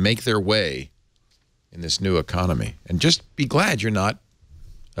kind of make their way in this new economy. And just be glad you're not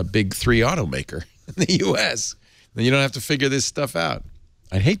a big 3 automaker in the U.S. Then you don't have to figure this stuff out.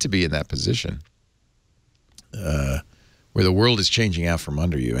 I'd hate to be in that position where the world is changing out from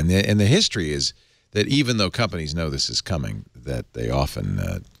under you. And the history is that even though companies know this is coming, that they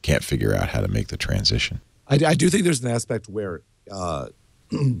often can't figure out how to make the transition. I do think there's an aspect where, I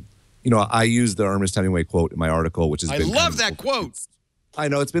use the Ernest Hemingway quote in my article, which is I love that quote. I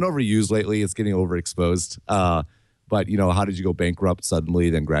know it's been overused lately. It's getting overexposed. But how did you go bankrupt suddenly,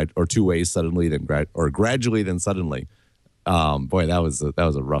 then or 2 ways suddenly, then or gradually, then suddenly? Boy, that was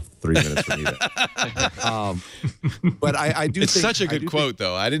a rough 3 minutes for me. But I do. It's such a good quote,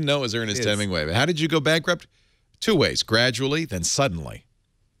 though. I didn't know it was Ernest Hemingway. But how did you go bankrupt? 2 ways: gradually, then suddenly.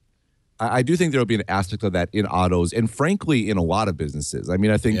 I do think there will be an aspect of that in autos, and frankly, in a lot of businesses. I mean,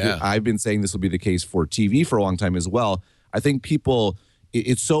 I think I've been saying this will be the case for TV for a long time as well. I think people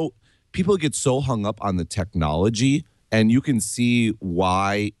get so hung up on the technology, and you can see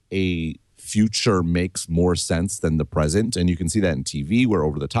why a future makes more sense than the present. And you can see that in TV, where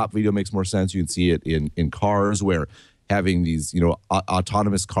over-the-top video makes more sense. You can see it in cars, where having these,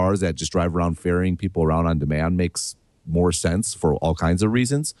 autonomous cars that just drive around ferrying people around on demand makes more sense for all kinds of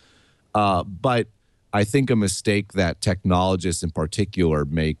reasons. But I think a mistake that technologists in particular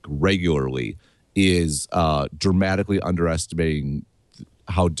make regularly is dramatically underestimating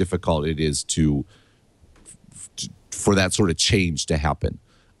how difficult it is for that sort of change to happen.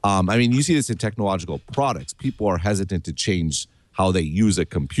 I mean, you see this in technological products. People are hesitant to change how they use a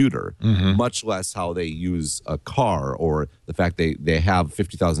computer, much less how they use a car, or the fact they have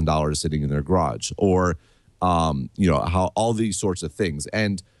 $50,000 sitting in their garage, or how all these sorts of things.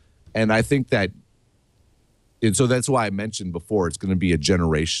 And I think that, and so that's why I mentioned before, it's going to be a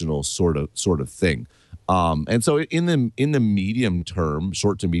generational sort of thing. And so in the medium term,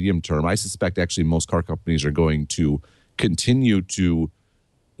 short to medium term, I suspect actually most car companies are going to continue to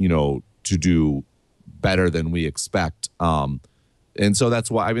do better than we expect. And so that's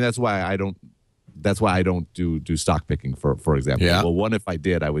why I don't do stock picking, for example. Yeah. Well, one, if I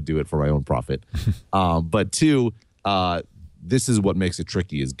did, I would do it for my own profit. But two, this is what makes it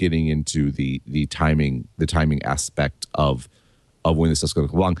tricky, is getting into the timing aspect of when this stuff's going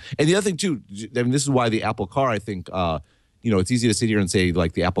to come along. And the other thing too, I mean, this is why the Apple car, I think, it's easy to sit here and say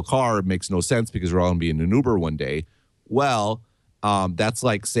like the Apple car makes no sense because we're all going to be in an Uber one day. Well, that's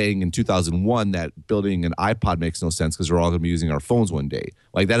like saying in 2001 that building an iPod makes no sense because we're all going to be using our phones one day.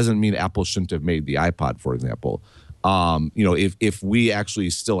 Like, that doesn't mean Apple shouldn't have made the iPod, for example. If we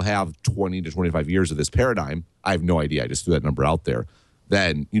actually still have 20 to 25 years of this paradigm, I have no idea, I just threw that number out there,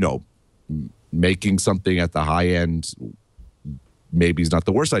 then, making something at the high end maybe is not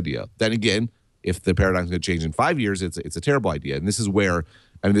the worst idea. Then again, if the paradigm's going to change in 5 years, it's a terrible idea. And this is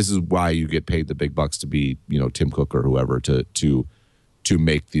why you get paid the big bucks to be, Tim Cook or whoever to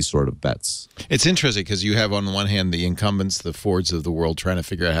make these sort of bets. It's interesting because you have on the one hand the incumbents, the Fords of the world, trying to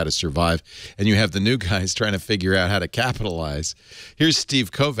figure out how to survive, and you have the new guys trying to figure out how to capitalize. Here's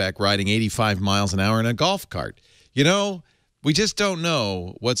Steve Kovach riding 85 miles an hour in a golf cart. We just don't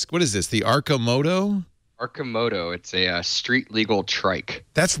know what is this? The Arcomoto? Arcomoto. It's a street legal trike.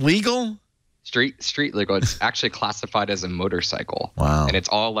 That's legal? Street legal. It's actually classified as a motorcycle. Wow. And it's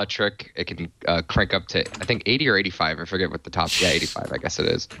all electric. It can crank up to, I think, 80 or 85. I forget what the top. Yeah, 85, I guess it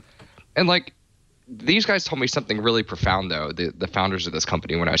is. And like, these guys told me something really profound, though. The founders of this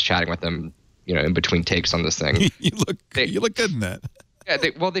company, when I was chatting with them, in between takes on this thing. you look good in that. Yeah.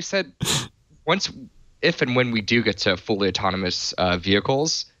 They said if and when we do get to fully autonomous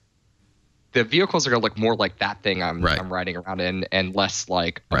vehicles, the vehicles are going to look more like that thing I'm riding around in, and less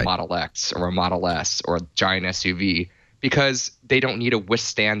like a Model X or a Model S or a giant SUV, because they don't need to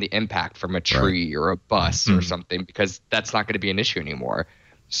withstand the impact from a tree or a bus or something, because that's not going to be an issue anymore.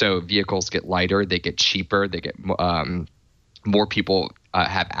 So vehicles get lighter, they get cheaper, they get more people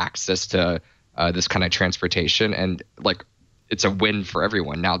have access to this kind of transportation, and like, it's a win for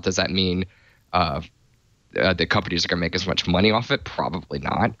everyone. Now, does that mean the companies are going to make as much money off it? Probably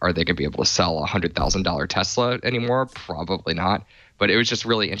not. Are they going to be able to sell a $100,000 Tesla anymore? Probably not. But it was just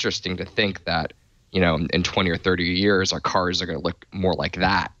really interesting to think that, in 20 or 30 years, our cars are going to look more like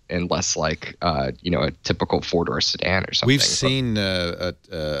that and less like, a typical Ford or a sedan or something. We've seen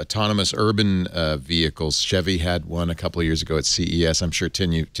autonomous urban vehicles. Chevy had one a couple of years ago at CES. I'm sure,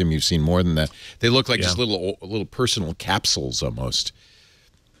 Tim, you've seen more than that. They look like just little personal capsules almost.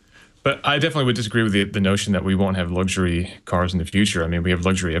 But I definitely would disagree with the notion that we won't have luxury cars in the future. I mean, we have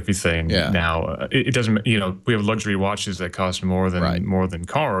luxury everything now. It doesn't, we have luxury watches that cost more than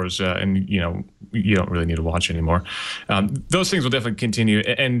cars, and you don't really need a watch anymore. Those things will definitely continue.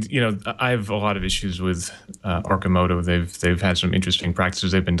 And I have a lot of issues with Arcomoto. They've had some interesting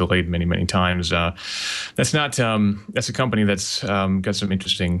practices. They've been delayed many times. That's a company that's got some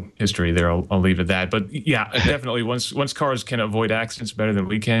interesting history there. I'll leave it at that. But yeah, definitely once cars can avoid accidents better than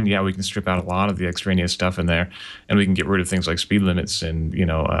we can, we can strip out a lot of the extraneous stuff in there, and we can get rid of things like speed limits and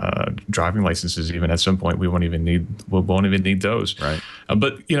driving licenses. Even at some point, we won't even need those. Right.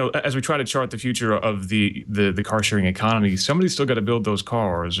 But as we try to chart the future of the car sharing economy, somebody's still got to build those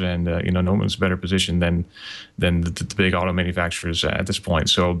cars, and no one's better positioned than the big auto manufacturers at this point.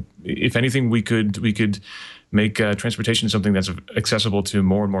 So if anything, we could make transportation something that's accessible to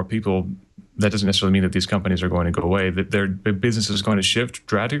more and more people, that doesn't necessarily mean that these companies are going to go away. That their business is going to shift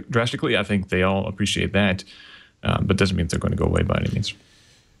drastically. I think they all appreciate that, but doesn't mean they're going to go away by any means.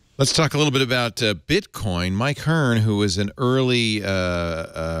 Let's talk a little bit about Bitcoin. Mike Hearn, who was an early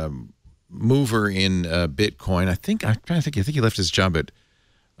mover in Bitcoin, I think he left his job at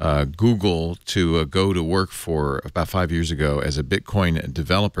Google to go to work for about 5 years ago as a Bitcoin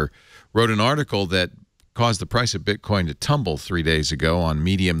developer, wrote an article that caused the price of Bitcoin to tumble 3 days ago on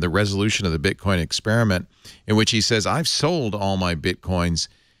Medium, The Resolution of the Bitcoin Experiment, in which he says, I've sold all my Bitcoins,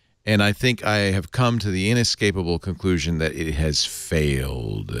 and I think I have come to the inescapable conclusion that it has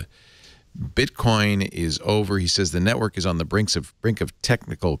failed. Bitcoin is over. He says the network is on the brink of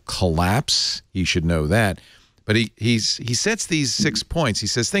technical collapse. He should know that. But he sets these 6 points. He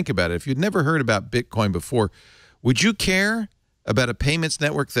says, think about it. If you'd never heard about Bitcoin before, would you care about a payments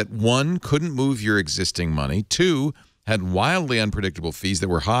network that, 1, couldn't move your existing money, 2, had wildly unpredictable fees that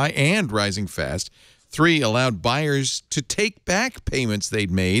were high and rising fast, 3, allowed buyers to take back payments they'd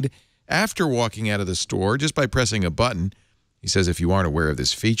made after walking out of the store just by pressing a button? He says if you aren't aware of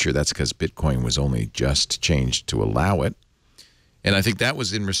this feature, that's because Bitcoin was only just changed to allow it. And I think that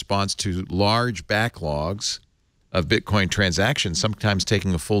was in response to large backlogs of Bitcoin transactions, sometimes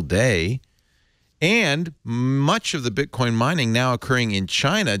taking a full day, and much of the Bitcoin mining now occurring in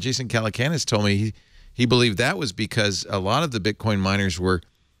China. Jason Calacanis told me he believed that was because a lot of the Bitcoin miners were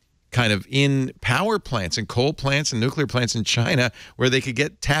kind of in power plants and coal plants and nuclear plants in China where they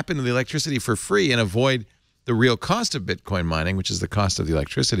could tap into the electricity for free and avoid the real cost of Bitcoin mining, which is the cost of the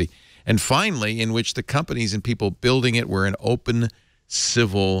electricity. And finally, in which the companies and people building it were in open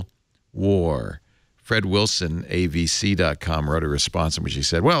civil war. Fred Wilson, avc.com, wrote a response in which he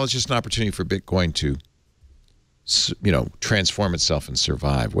said, well, it's just an opportunity for Bitcoin to, transform itself and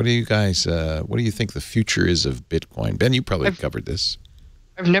survive. What do you guys, what do you think the future is of Bitcoin? Ben, you probably covered this.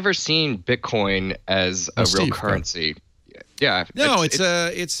 I've never seen Bitcoin as a real currency. Yeah. No, it's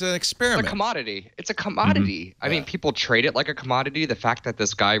an experiment. It's a commodity. It's a commodity. I mean, people trade it like a commodity. The fact that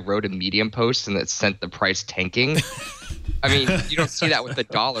this guy wrote a Medium post and that sent the price tanking. I mean, you don't see that with the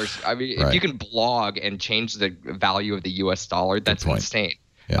dollars. I mean, if you can blog and change the value of the U.S. dollar, that's insane.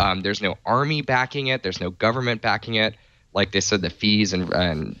 Yeah. There's no army backing it. There's no government backing it. Like they said, the fees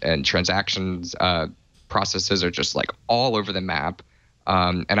and transactions processes are just like all over the map.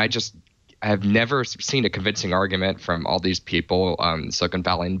 And I have never seen a convincing argument from all these people in Silicon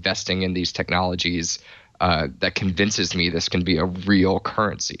Valley investing in these technologies that convinces me this can be a real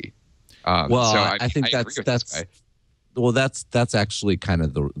currency. I think that's actually kind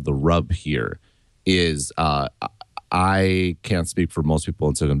of the rub here is I can't speak for most people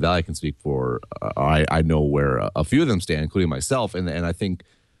in Silicon Valley. I can speak for I know where a few of them stand, including myself, and I think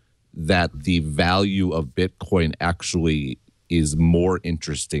that the value of Bitcoin actually is more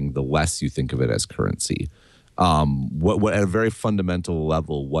interesting the less you think of it as currency. What at a very fundamental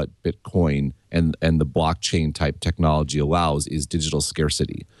level, what Bitcoin and the blockchain type technology allows is digital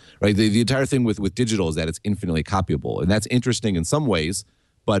scarcity, right? The entire thing with digital is that it's infinitely copyable, and that's interesting in some ways,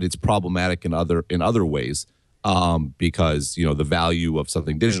 but it's problematic in other ways because the value of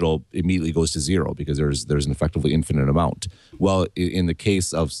something digital immediately goes to zero because there's an effectively infinite amount. Well, in the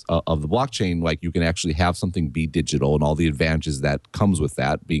case of the blockchain, like you can actually have something be digital and all the advantages that comes with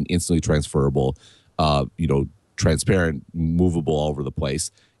that, being instantly transferable, transparent, movable all over the place,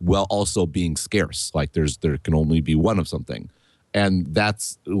 while also being scarce. Like there can only be one of something. And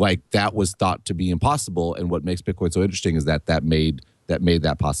that was thought to be impossible. And what makes Bitcoin so interesting is that made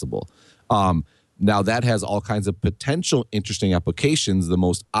that possible. Now that has all kinds of potential interesting applications, the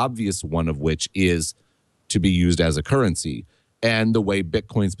most obvious one of which is to be used as a currency. And the way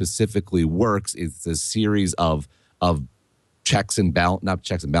Bitcoin specifically works is a series of checks and not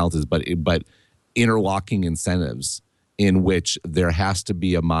checks and balances, but interlocking incentives in which there has to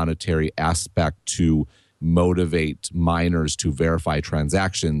be a monetary aspect to motivate miners to verify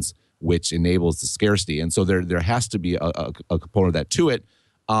transactions, which enables the scarcity. And so there has to be a component of that to it.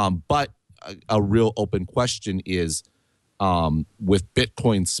 But a real open question is, with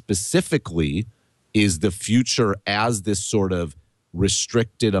Bitcoin specifically, is the future as this sort of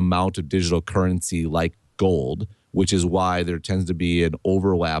restricted amount of digital currency like gold, which is why there tends to be an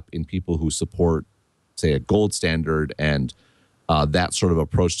overlap in people who support, say, a gold standard and that sort of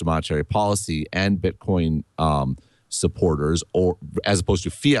approach to monetary policy, and Bitcoin supporters, or as opposed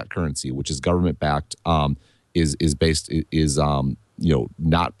to fiat currency, which is government backed, is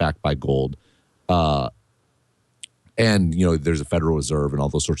not backed by gold. And, there's a Federal Reserve and all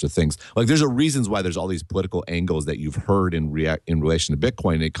those sorts of things. Like, there's reasons why there's all these political angles that you've heard in relation to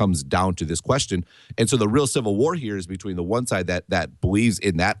Bitcoin. And it comes down to this question. And so the real civil war here is between the one side that believes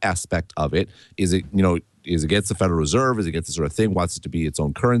in that aspect of it. Is it against the Federal Reserve? Is it against the sort of thing, wants it to be its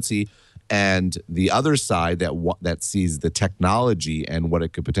own currency? And the other side that sees the technology and what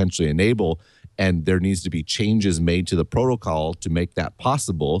it could potentially enable, and there needs to be changes made to the protocol to make that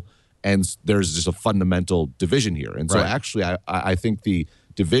possible. And there's just a fundamental division here. And so actually, I think the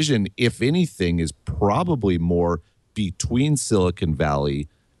division, if anything, is probably more between Silicon Valley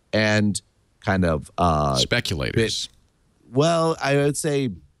and kind of speculators. I would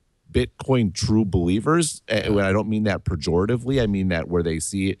say Bitcoin true believers. And I don't mean that pejoratively. I mean that where they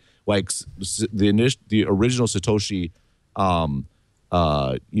see it, like the original Satoshi,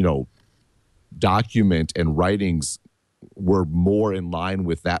 document and writings were more in line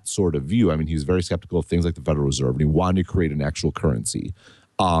with that sort of view. I mean, he was very skeptical of things like the Federal Reserve, and he wanted to create an actual currency.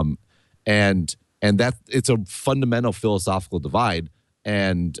 And that it's a fundamental philosophical divide.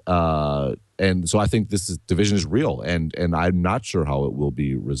 And so I think this division is real, and I'm not sure how it will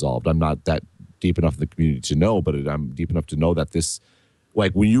be resolved. I'm not that deep enough in the community to know, but I'm deep enough to know that this,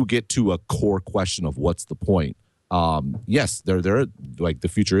 like, when you get to a core question of what's the point, yes, there like the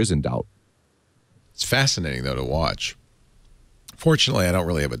future is in doubt. It's fascinating though to watch. Fortunately, I don't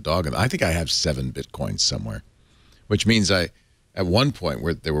really have a dog in it. I think I have 7 Bitcoins somewhere, which means at one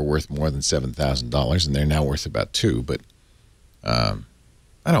point they were worth more than $7,000, and they're now worth about $2,000. But I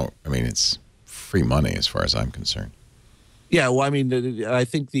mean, it's free money as far as I'm concerned. Yeah, well, I mean, I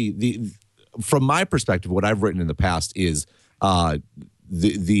think the from my perspective, what I've written in the past is to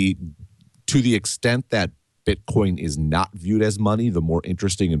the extent that Bitcoin is not viewed as money, the more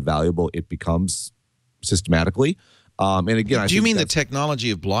interesting and valuable it becomes systematically. And again, do you mean the technology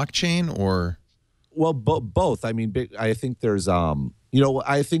of blockchain, or? Well, both. I mean, I think there's, I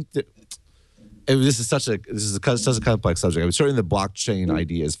think that this is such a complex subject. I mean, certainly the blockchain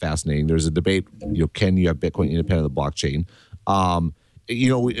idea is fascinating. There's a debate, can you have Bitcoin independent of the blockchain?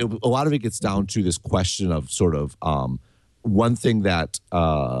 A lot of it gets down to this question of sort of one thing that,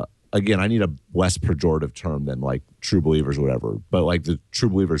 again, I need a less pejorative term than like true believers or whatever, but like the true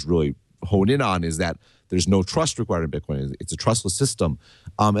believers really hone in on is that there's no trust required in Bitcoin. It's a trustless system.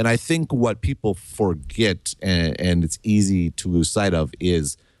 And I think what people forget, and it's easy to lose sight of,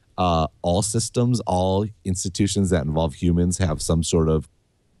 is all systems, all institutions that involve humans have some sort of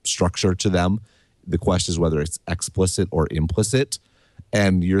structure to them. The question is whether it's explicit or implicit.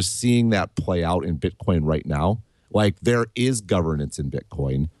 And you're seeing that play out in Bitcoin right now. Like, there is governance in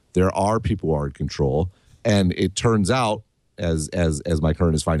Bitcoin. There are people who are in control. And it turns out, as my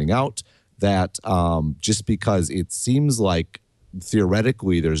current is finding out, that just because it seems like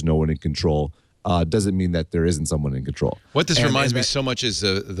theoretically there's no one in control doesn't mean that there isn't someone in control. What this reminds me so much is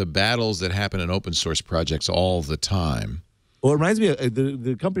the battles that happen in open source projects all the time. Well, it reminds me of,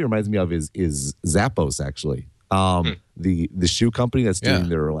 the company reminds me of is Zappos, actually. The shoe company that's doing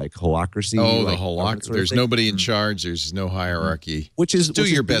their like holacracy. Oh, the holacracy. There's nobody in charge. There's no hierarchy. Which is do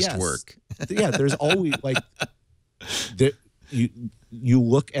your best work. Yeah, there's always like you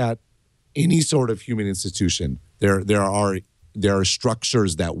look at any sort of human institution. There are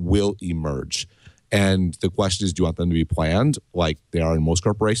structures that will emerge, and the question is, do you want them to be planned like they are in most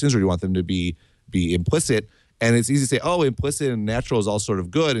corporations, or do you want them to be implicit? And it's easy to say, oh, implicit and natural is all sort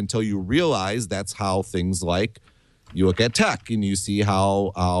of good, until you realize that's how things like, you look at tech and you see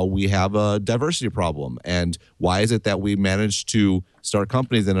how we have a diversity problem. And why is it that we managed to start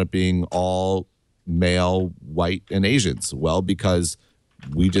companies that end up being all male, white, and Asians? Well, because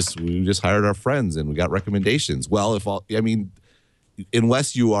we just hired our friends and we got recommendations. Well,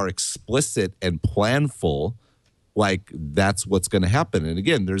 unless you are explicit and planful, like, that's what's going to happen. And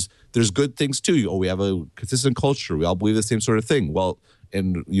again, there's good things too. Oh, we have a consistent culture. We all believe the same sort of thing. Well,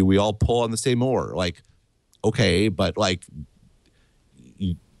 and we all pull on the same oar. Like, okay, but like,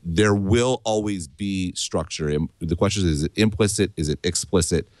 there will always be structure. And the question is it implicit? Is it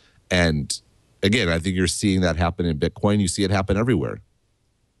explicit? And again, I think you're seeing that happen in Bitcoin. You see it happen everywhere.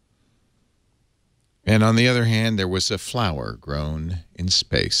 And on the other hand, there was a flower grown in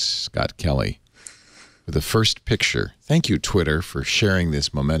space. Scott Kelly with the first picture. Thank you, Twitter, for sharing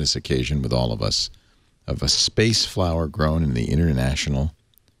this momentous occasion with all of us, of a space flower grown in the International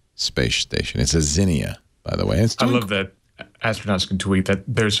Space Station. It's a zinnia, by the way. I love that astronauts can tweet that.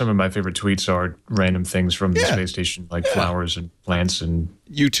 There's some of my favorite tweets are random things from the space station, like flowers and plants and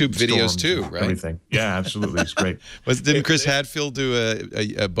YouTube videos too, right? Everything. Yeah, absolutely. It's great. Didn't Chris Hadfield do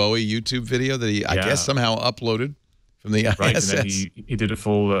a Bowie YouTube video that he, I guess, somehow uploaded from the ISS. Right, and then he did a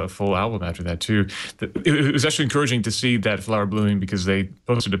full album after that too. It was actually encouraging to see that flower blooming because they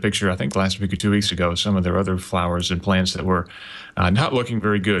posted a picture, I think last week or 2 weeks ago, of some of their other flowers and plants that were not looking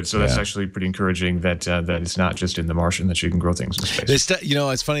very good. So that's actually pretty encouraging that that it's not just in the Martian that you can grow things in space.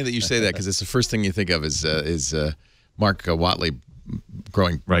 It's funny that you say that because it's the first thing you think of is Mark Watley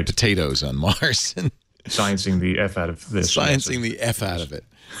growing potatoes on Mars and sciencing the F out of this. Sciencing the F out of it.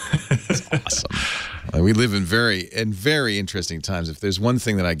 It's awesome. We live in very interesting times. If there's one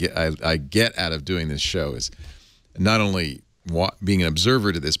thing that I get out of doing this show is not only being an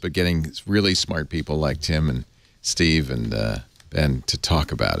observer to this, but getting really smart people like Tim and Steve and Ben to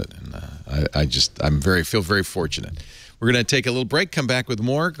talk about it. And I feel very fortunate. We're going to take a little break. Come back with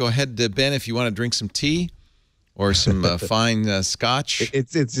more. Go ahead, Ben, if you want to drink some tea or some fine scotch.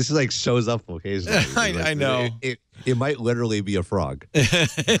 It's just like shows up occasionally. I know. It might literally be a frog.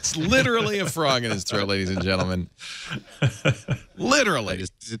 It's literally a frog in his throat, ladies and gentlemen. Literally.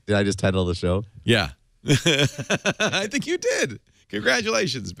 Did I just title the show? Yeah. I think you did.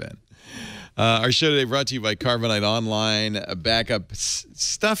 Congratulations, Ben. Our show today brought to you by Carbonite Online Backup.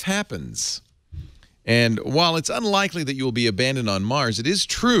 Stuff happens. And while it's unlikely that you will be abandoned on Mars, it is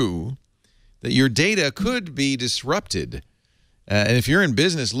true that your data could be disrupted. And if you're in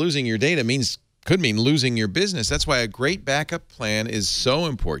business, losing your data could mean losing your business. That's why a great backup plan is so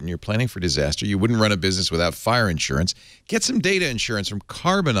important. You're planning for disaster. You wouldn't run a business without fire insurance. Get some data insurance from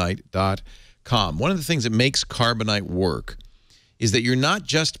Carbonite.com. One of the things that makes Carbonite work is that you're not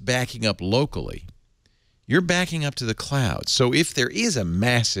just backing up locally. You're backing up to the cloud. So if there is a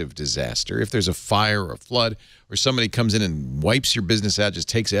massive disaster, if there's a fire or a flood, or somebody comes in and wipes your business out, just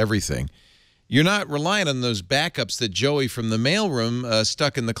takes everything, you're not relying on those backups that Joey from the mailroom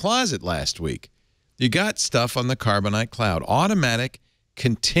stuck in the closet last week. You got stuff on the Carbonite cloud. Automatic,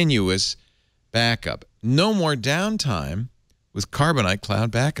 continuous backup. No more downtime with Carbonite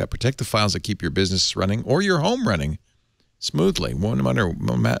Cloud Backup. Protect the files that keep your business running or your home running smoothly. No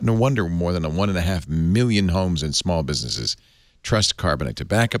wonder more than 1.5 million homes and small businesses trust Carbonite to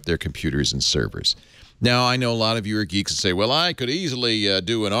back up their computers and servers. Now, I know a lot of you are geeks and say, well, I could easily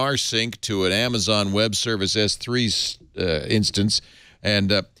do an rsync to an Amazon Web Service S3 instance.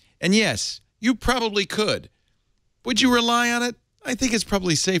 And yes, you probably could. Would you rely on it? I think it's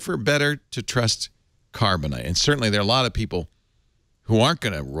probably safer, better to trust Carbonite. And certainly there are a lot of people who aren't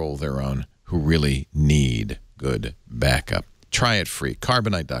going to roll their own who really need good backup. Try it free.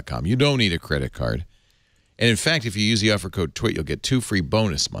 Carbonite.com. You don't need a credit card. And in fact, if you use the offer code TWIT, you'll get 2 free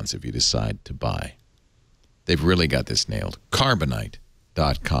bonus months if you decide to buy. They've really got this nailed.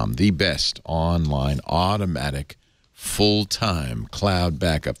 Carbonite.com, the best online, automatic, full-time cloud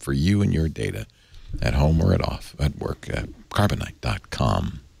backup for you and your data at home or at work.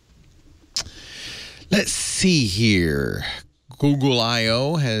 Carbonite.com. Let's see here. Google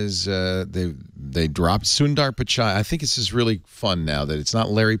I.O. has, they dropped Sundar Pichai. I think this is really fun now that it's not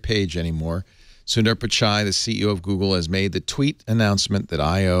Larry Page anymore. Sundar Pichai, the CEO of Google, has made the tweet announcement that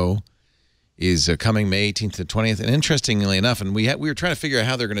I.O. is coming May 18th to 20th. And interestingly enough, and we were trying to figure out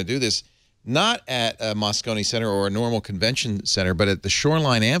how they're going to do this, not at a Moscone Center or a normal convention center, but at the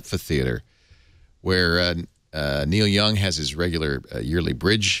Shoreline Amphitheater, where Neil Young has his regular yearly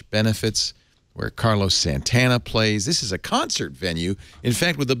bridge benefits, where Carlos Santana plays. This is a concert venue, in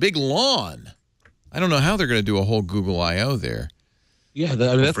fact, with a big lawn. I don't know how they're going to do a whole Google I.O. there. Yeah,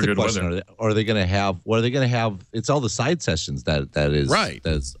 that's the question. Are they going to have? What are they going to have? It's all the side sessions that is right.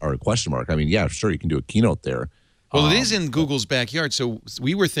 That's our question mark. I mean, yeah, sure, you can do a keynote there. Well, it is in Google's backyard, so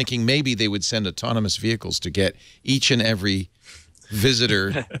we were thinking maybe they would send autonomous vehicles to get each and every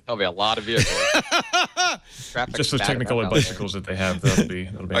visitor. There'll be a lot of vehicles. Just those Technicolor bicycles that they have. That'll be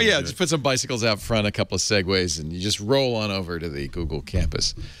oh yeah, just put some bicycles out front, a couple of Segways, and you just roll on over to the Google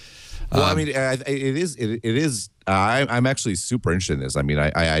campus. Well, I mean, it is. I'm actually super interested in this. I mean,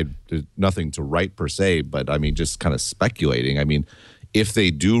 I there's nothing to write per se, but I mean, just kind of speculating. I mean, if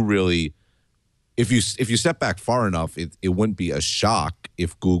they do really, if you step back far enough, it wouldn't be a shock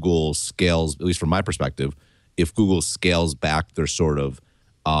if Google scales, at least from my perspective, if Google scales back their sort of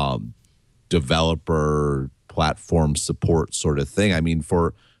developer platform support sort of thing. I mean,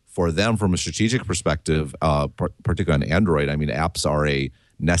 for them, from a strategic perspective, particularly on Android, I mean, apps are a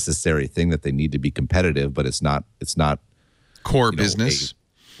necessary thing that they need to be competitive, but it's not core business,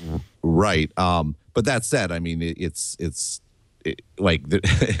 right? But that said, I mean, it's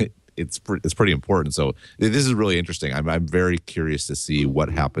pretty important. So this is really interesting. I'm very curious to see what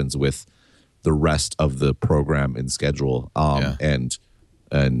happens with the rest of the program and schedule, and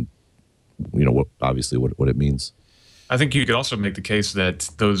you know what it means. I think you could also make the case that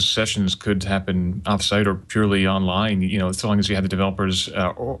those sessions could happen offsite or purely online, as long as you have the developers,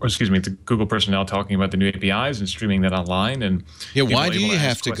 or excuse me, the Google personnel talking about the new APIs and streaming that online. And why do you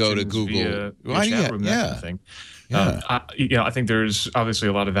have to go to Google? Why do you have, that kind of thing. I think there's obviously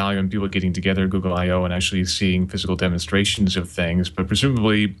a lot of value in people getting together, Google I/O, and actually seeing physical demonstrations of things. But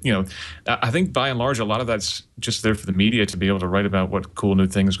presumably, I think by and large, a lot of that's just there for the media to be able to write about what cool new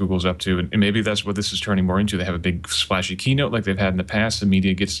things Google's up to. And maybe that's what this is turning more into. They have a big splashy keynote like they've had in the past. The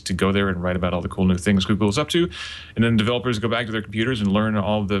media gets to go there and write about all the cool new things Google's up to. And then developers go back to their computers and learn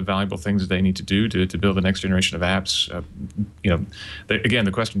all the valuable things that they need to do to build the next generation of apps. Again,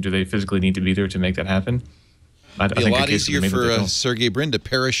 the question, do they physically need to be there to make that happen? It'd be a lot easier for Sergey Brin to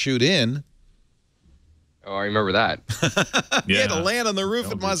parachute in. Oh, I remember that. He had to land on the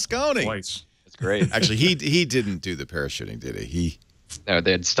roof at Moscone. Twice. That's great. Actually, he didn't do the parachuting, did he? No,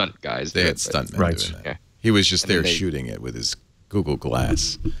 they had stunt guys. They had stuntmen doing that. Yeah. He was just there shooting it with his Google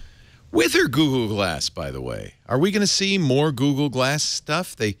Glass. With her Google Glass, by the way. Are we going to see more Google Glass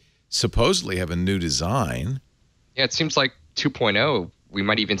stuff? They supposedly have a new design. Yeah, it seems like 2.0. We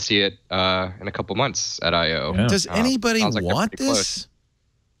might even see it in a couple months at I/O. Yeah. Does anybody want this? Close.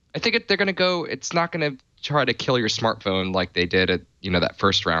 I think they're going to go. It's not going to try to kill your smartphone like they did at that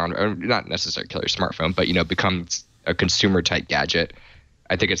first round, or not necessarily kill your smartphone, but becomes a consumer type gadget.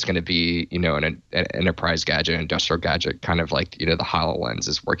 I think it's going to be an enterprise gadget, industrial gadget, kind of like the HoloLens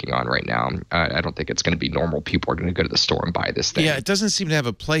is working on right now. I don't think it's going to be normal. People are going to go to the store and buy this thing. Yeah, it doesn't seem to have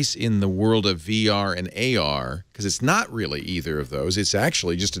a place in the world of VR and AR because it's not really either of those. It's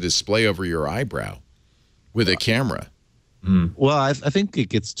actually just a display over your eyebrow with a camera. Mm. Well, I think it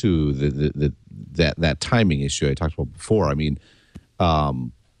gets to that timing issue I talked about before. I mean,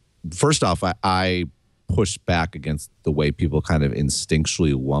 first off, I push back against the way people kind of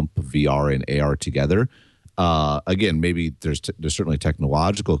instinctually lump VR and AR together. Again, maybe there's certainly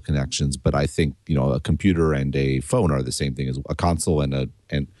technological connections, but I think a computer and a phone are the same thing as a console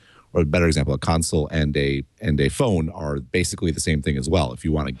or a better example, a console and a phone are basically the same thing as well. If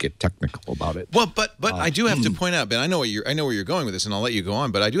you want to get technical about it. Well, but I do have to point out, Ben. I know where you're going with this, and I'll let you go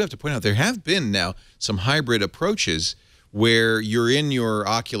on. But I do have to point out there have been now some hybrid approaches where you're in your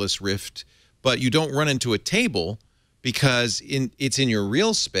Oculus Rift, but you don't run into a table because it's in your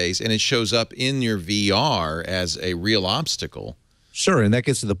real space and it shows up in your VR as a real obstacle. Sure, and that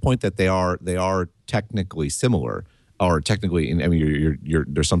gets to the point that they are technically similar, or technically, I mean,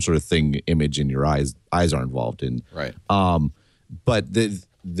 there's some sort of image in your eyes are involved in. Right. But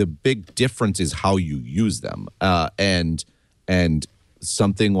the big difference is how you use them, and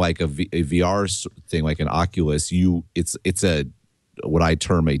something like a VR thing like an Oculus, it's a what I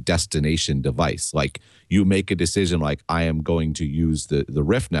term a destination device. Like you make a decision like I am going to use the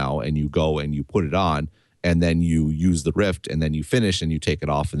Rift now, and you go and you put it on, and then you use the Rift, and then you finish and you take it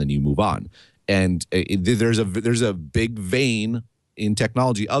off, and then you move on. And there's a big vein in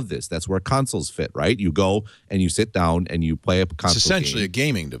technology of this. That's where consoles fit, right? You go and you sit down and you play a console. It's essentially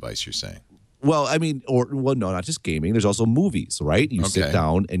game. A gaming device, you're saying. Well, I mean, no, not just gaming. There's also movies, right? You sit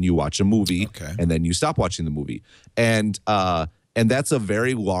down and you watch a movie, and then you stop watching the movie, and that's a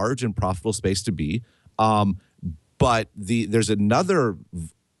very large and profitable space to be. But there's another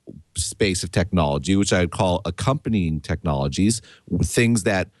space of technology, which I'd call accompanying technologies, things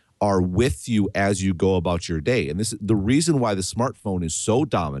that are with you as you go about your day. And this, the reason why the smartphone is so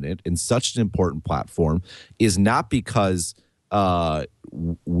dominant and such an important platform is not because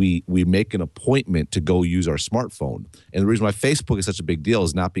we make an appointment to go use our smartphone. And the reason why Facebook is such a big deal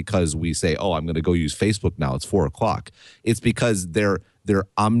is not because we say, oh, I'm going to go use Facebook now, it's 4 o'clock. It's because they're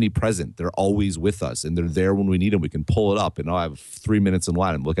omnipresent. They're always with us, and they're there when we need them. We can pull it up, and I have 3 minutes in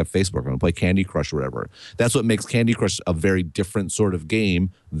line and look at Facebook. I'm going to play Candy Crush or whatever. That's what makes Candy Crush a very different sort of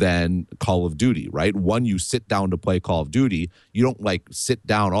game than Call of Duty, right? One, you sit down to play Call of Duty. You don't like sit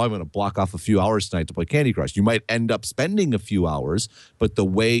down, oh, I'm going to block off a few hours tonight to play Candy Crush. You might end up spending a few hours, but the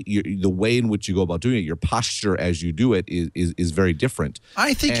way in which you go about doing it, your posture as you do it is very different.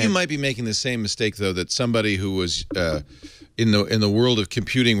 I think you might be making the same mistake, though, that somebody who was in the world of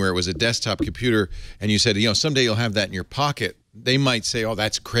computing, where it was a desktop computer, and you said, someday you'll have that in your pocket. They might say, "Oh,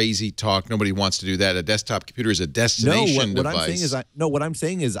 that's crazy talk. Nobody wants to do that. A desktop computer is a destination device." What I'm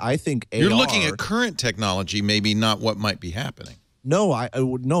saying is, I think AR, you're looking at current technology, maybe not what might be happening. No,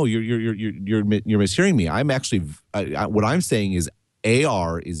 you're mishearing me. I'm actually what I'm saying is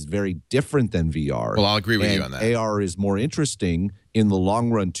AR is very different than VR. Well, I'll agree with you on that. AR is more interesting in the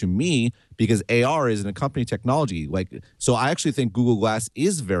long run to me because AR is an accompanying technology. So I actually think Google Glass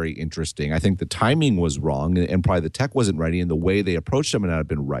is very interesting. I think the timing was wrong and probably the tech wasn't ready, and the way they approached them may not have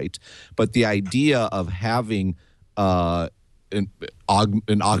been right. But the idea of having an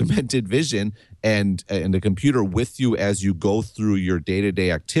augmented vision and a computer with you as you go through your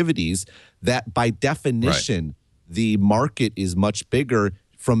day-to-day activities, that by definition, the market is much bigger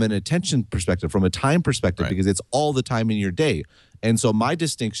from an attention perspective, from a time perspective, because it's all the time in your day. And so my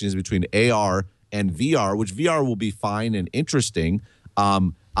distinction is between AR and VR, which VR will be fine and interesting.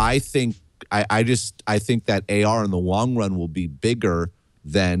 I think that AR in the long run will be bigger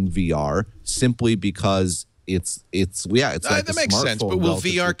than VR simply because it's like that makes sense. But will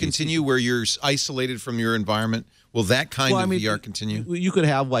VR continue where you're isolated from your environment? Will that kind of VR continue? You could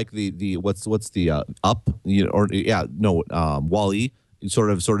have like the what's the up, Wall-E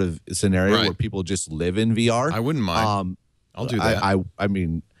sort of scenario where people just live in VR. I wouldn't mind. I'll do that. I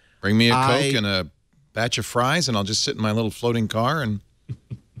mean, bring me a Coke and a batch of fries, and I'll just sit in my little floating car. And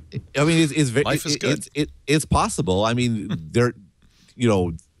I mean, life is good. It's possible. I mean,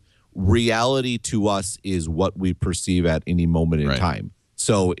 reality to us is what we perceive at any moment in time.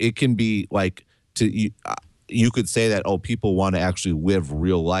 So it can be like you could say that, people want to actually live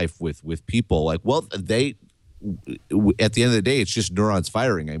real life with people. Like, well, at the end of the day, it's just neurons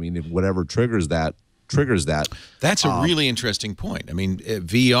firing. I mean, if whatever triggers that. That's a really interesting point. I mean,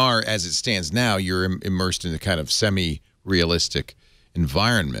 VR as it stands now, you're immersed in a kind of semi-realistic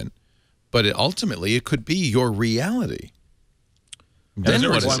environment, but ultimately it could be your reality. Then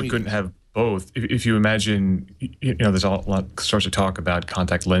we couldn't have both. If you imagine, there's a lot starts to talk about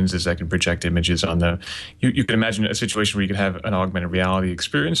contact lenses that can project images on the. You can imagine a situation where you could have an augmented reality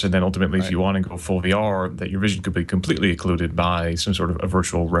experience, and then ultimately, if you want to go full VR, that your vision could be completely occluded by some sort of a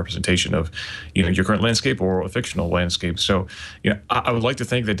virtual representation of, your current landscape or a fictional landscape. So, I would like to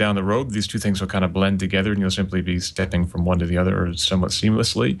think that down the road, these two things will kind of blend together, and you'll simply be stepping from one to the other somewhat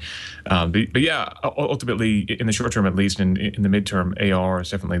seamlessly. But yeah, ultimately, in the short term at least, and in the midterm, AR is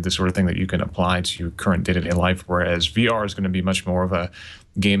definitely the sort of thing that you can apply to your current day-to-day life, whereas VR is going to be much more of a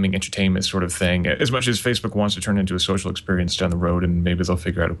gaming entertainment sort of thing, as much as Facebook wants to turn into a social experience down the road, and maybe they'll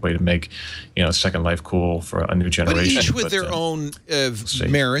figure out a way to make Second Life cool for a new generation. But each with their own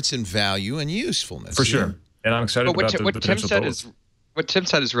merits and value and usefulness. For sure. And I'm excited about the potential both. What Tim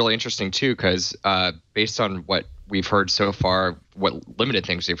said is really interesting too, because based on what we've heard so far, what limited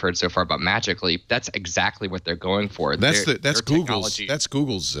things we've heard so far about Magic Leap, that's exactly what they're going for. That's Google's. That's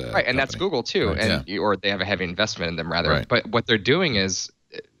Google's right, and company. that's Google too, or they have a heavy investment in them rather. Right. But what they're doing is,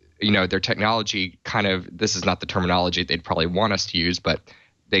 their technology kind of. This is not the terminology they'd probably want us to use, but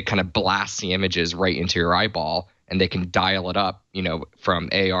they kind of blast the images right into your eyeball. And they can dial it up, from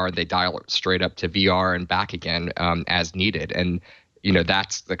AR, they dial it straight up to VR and back again as needed. And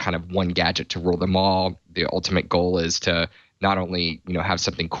that's the kind of one gadget to rule them all. The ultimate goal is to not only, have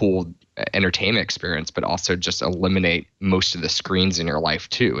something cool entertainment experience, but also just eliminate most of the screens in your life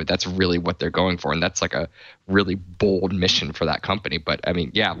too. That's really what they're going for. And that's like a really bold mission for that company. But I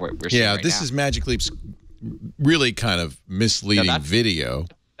mean, we're seeing right this now. Is Magic Leap's really kind of misleading video.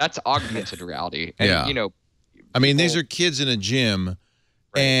 That's augmented reality. And, I mean, these are kids in a gym,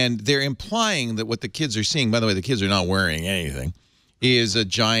 and they're implying that what the kids are seeing, by the way, the kids are not wearing anything, is a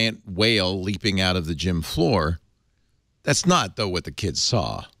giant whale leaping out of the gym floor. That's not, though, what the kids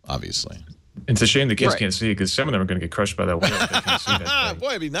saw, obviously. It's a shame the kids can't see it, because some of them are going to get crushed by that whale if they can't see that thing. Boy,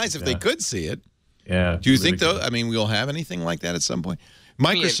 it'd be nice if they could see it. Yeah. Do you think, though, I mean, we'll have anything like that at some point?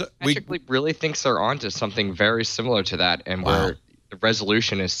 Microsoft Magic Leap really thinks they're onto something very similar to that, and where the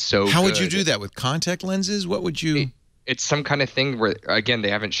resolution is so good. How would you do that? With contact lenses? What would you... It's some kind of thing where, again, they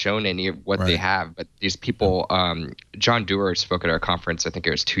haven't shown any of what they have, but these people, John Doerr spoke at our conference, I think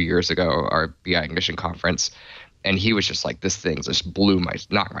it was 2 years ago, our BI Ignition conference, and he was just like, this thing just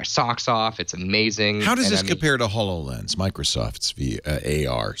knocked my socks off. It's amazing. How does this compare to HoloLens, Microsoft's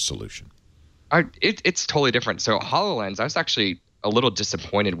AR solution? It's totally different. So HoloLens, I was actually a little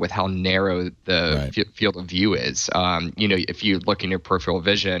disappointed with how narrow the field of view is. If you look in your peripheral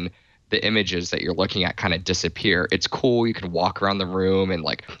vision, the images that you're looking at kind of disappear. It's cool. You can walk around the room and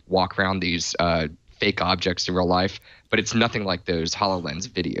like walk around these fake objects in real life, but it's nothing like those HoloLens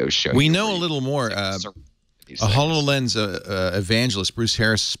videos show. We know a little more. A HoloLens evangelist, Bruce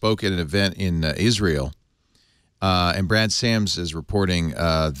Harris, spoke at an event in Israel, and Brad Sams is reporting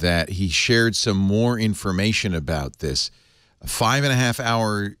that he shared some more information about this. A 5.5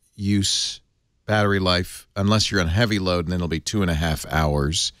 hour use battery life, unless you're on heavy load, and then it'll be 2.5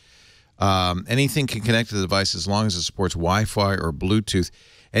 hours. Anything can connect to the device as long as it supports Wi-Fi or Bluetooth.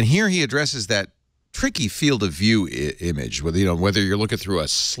 And here he addresses that tricky field of view image, whether you're looking through a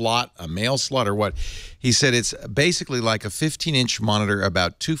slot, a mail slot, or what. He said it's basically like a 15-inch monitor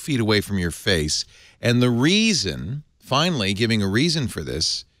about 2 feet away from your face. And the reason, finally giving a reason for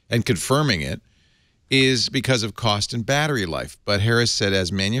this and confirming it, is because of cost and battery life. But Harris said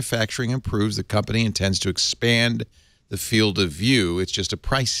as manufacturing improves, the company intends to expand the field of view. It's just a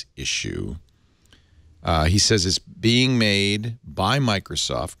price issue. He says it's being made by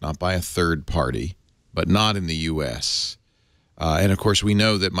Microsoft, not by a third party, but not in the U.S. And, of course, we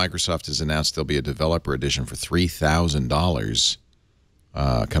know that Microsoft has announced there'll be a developer edition for $3,000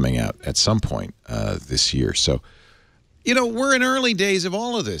 coming out at some point this year. So, you know, we're in early days of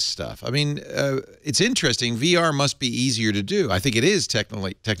all of this stuff. I mean, it's interesting. VR must be easier to do. I think it is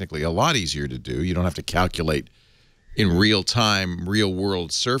technically a lot easier to do. You don't have to calculate in real time, real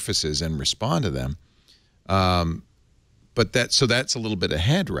world surfaces and respond to them. But that's a little bit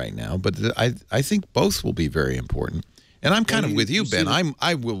ahead right now. But I think both will be very important. And I'm kind of with you, Ben.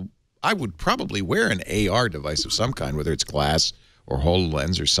 I would probably wear an AR device of some kind, whether it's glass or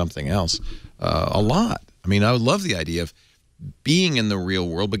HoloLens or something else, a lot. I mean, I would love the idea of being in the real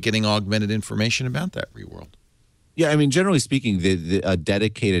world, but getting augmented information about that real world. Yeah, I mean, generally speaking, a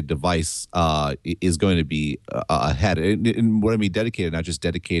dedicated device is going to be ahead. And what I mean dedicated, not just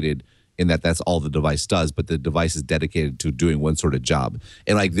dedicated in that that's all the device does, but the device is dedicated to doing one sort of job.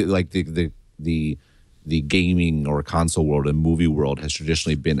 And the gaming or console world and movie world has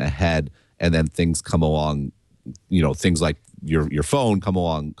traditionally been ahead, and then things come along, you know, things like your phone come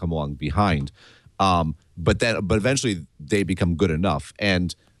along behind. But eventually they become good enough.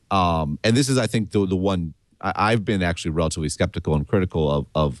 And this is, I think, the one I've been actually relatively skeptical and critical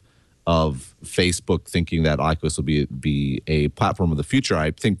of Facebook thinking that Oculus will be a platform of the future. I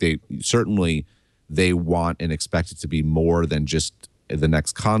think they want and expect it to be more than just the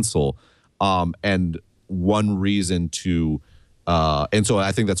next console. And one reason to and so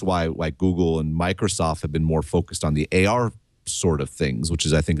I think that's why like Google and Microsoft have been more focused on the AR sort of things, which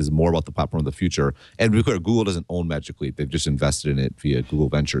is I think is more about the platform of the future. And to be clear, Google doesn't own Magic Leap; they've just invested in it via Google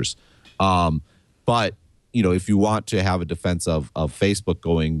Ventures. But you know, if you want to have a defense of Facebook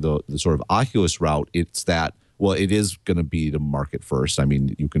going the sort of Oculus route, it's that, well, it is going to be the market first. I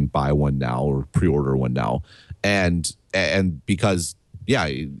mean, you can buy one now or pre-order one now, and because yeah,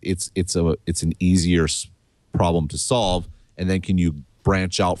 it's an easier problem to solve, and then can you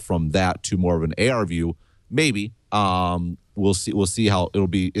branch out from that to more of an AR view? Maybe. We'll see how it'll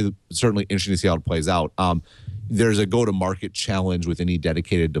be. It's certainly interesting to see how it plays out. There's a go-to-market challenge with any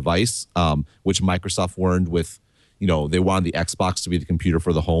dedicated device, which Microsoft learned with, you know, they wanted the Xbox to be the computer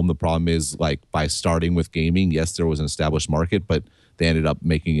for the home. The problem is, like, by starting with gaming, yes, there was an established market, but they ended up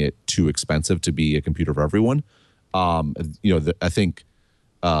making it too expensive to be a computer for everyone. You know, I think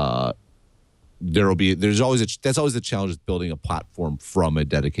that's always the challenge with building a platform from a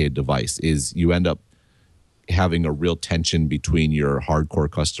dedicated device is you end up having a real tension between your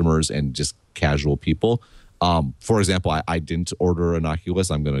hardcore customers and just casual people. For example, I didn't order an Oculus.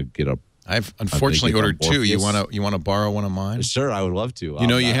 I'm going to get a. I've unfortunately ordered two. You want to borrow one of mine? Sure, I would love to. You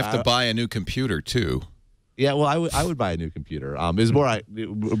know, you have to buy a new computer too. Yeah, well, I would buy a new computer. It's more I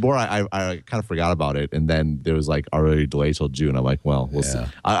kind of forgot about it, and then there was like already delayed till June. I'm like, well, we'll see.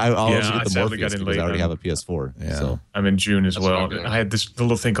 I'll also get the Morpheus because I already have a PS4. Yeah, so. I'm in June as well. I had this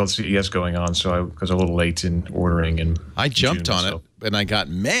little thing called CES going on, so I was a little late in ordering. And I jumped on it, and I got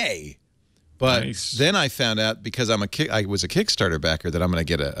May. But then I found out, because I was a Kickstarter backer, that I'm going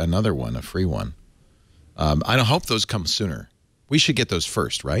to get another one, a free one. I don't hope those come sooner. We should get those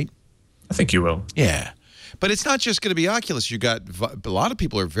first, right? I think you will. Yeah. But it's not just going to be Oculus. You got a lot of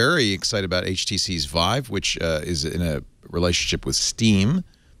people are very excited about HTC's Vive, which is in a relationship with Steam.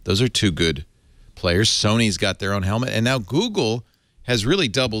 Those are two good players. Sony's got their own helmet. And now Google has really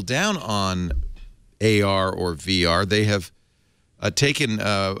doubled down on AR or VR. They have taken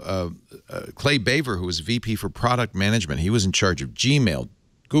Clay Baver, who was VP for product management. He was in charge of Gmail,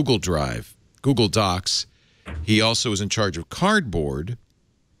 Google Drive, Google Docs. He also was in charge of Cardboard.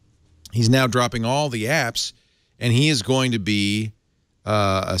 He's now dropping all the apps, and he is going to be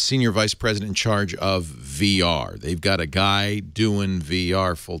a senior vice president in charge of VR. They've got a guy doing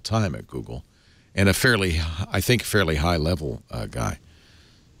VR full-time at Google, and I think fairly high-level guy.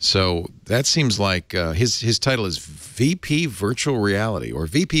 So that seems like his title is VP Virtual Reality or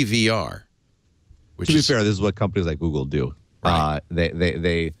VP VR. To be fair, this is what companies like Google do. Right.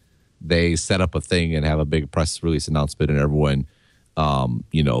 They set up a thing and have a big press release announcement, and everyone,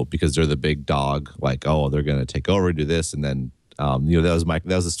 you know, because they're the big dog, like, oh, they're going to take over and do this, and then you know, that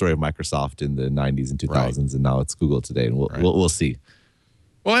was the story of Microsoft in the 90s and 2000s, right. And now it's Google today, and we'll see.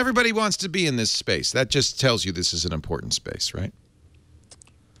 Well, everybody wants to be in this space. That just tells you this is an important space, right?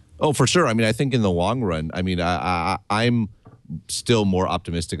 Oh, for sure. I mean, I think in the long run, I mean, I'm still more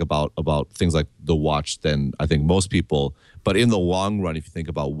optimistic about things like the watch than I think most people. But in the long run, if you think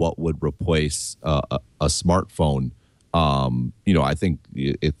about what would replace a smartphone, I think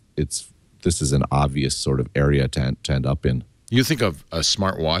this is an obvious sort of area to end up in. You think of a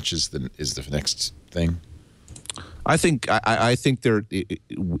smartwatch is the next thing? I think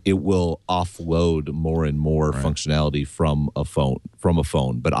it will offload more and more functionality from a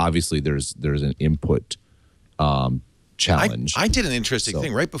phone, but obviously there's an input challenge. I did an interesting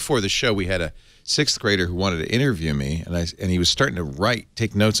thing right before the show. We had a 6th grader who wanted to interview me, and he was starting to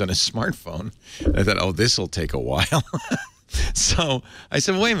take notes on his smartphone. And I thought, oh, this will take a while. So I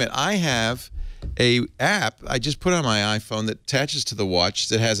said, wait a minute, I have a app I just put on my iPhone that attaches to the watch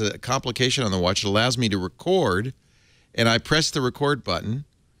that has a complication on the watch. It allows me to record, and I press the record button.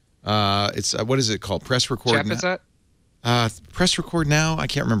 It's what is it called? Press record. Jeff, is that? Press record now. I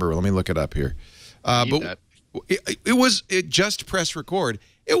can't remember. Let me look it up here. But it just press record.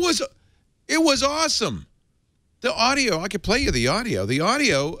 It was awesome. The audio. I could play you the audio. The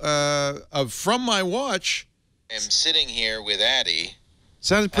audio from my watch. I am sitting here with Addie.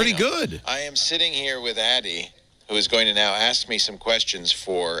 Sounded pretty good. I am sitting here with Addie, who is going to now ask me some questions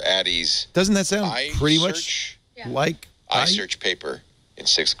for Addie's. Doesn't that sound pretty much like iSearch paper in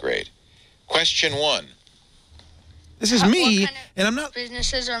 6th grade? Question 1. This is me, and I'm not.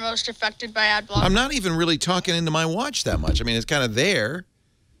 Businesses are most affected by ad blocking. I'm not even really talking into my watch that much. I mean, it's kind of there.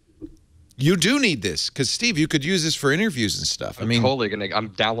 You do need this because Steve, you could use this for interviews and stuff. I'm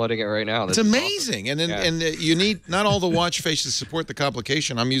downloading it right now. It's amazing, awesome. And you need not all the watch faces support the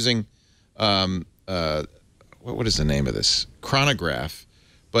complication. I'm using, what is the name of this? Chronograph,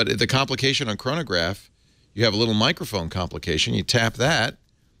 but the complication on Chronograph, you have a little microphone complication. You tap that,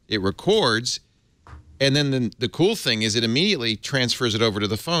 it records, and then the cool thing is it immediately transfers it over to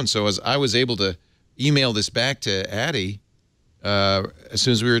the phone. So as I was able to email this back to Addie as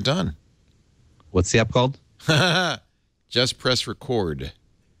soon as we were done. What's the app called? Just press record.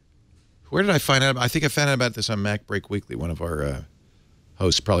 Where did I find out? I think I found out about this on Mac Break Weekly. One of our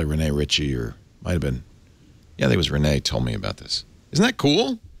hosts, probably Renee Ritchie, or might have been. Yeah, I think it was Renee told me about this. Isn't that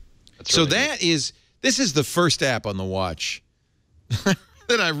cool? That's really this is the first app on the watch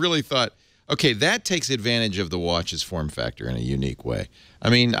that I really thought, okay, that takes advantage of the watch's form factor in a unique way. I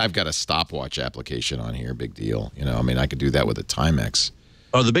mean, I've got a stopwatch application on here, big deal. I mean, I could do that with a Timex.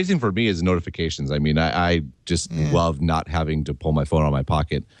 Oh, the big thing for me is notifications. I mean, I just love not having to pull my phone out of my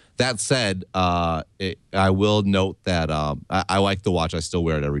pocket. That said, I will note that I like the watch. I still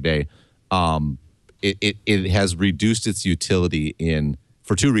wear it every day. It has reduced its utility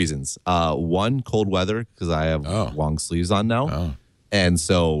for 2 reasons. One, cold weather, because I have long sleeves on now. And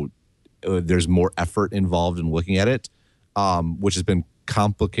so there's more effort involved in looking at it, which has been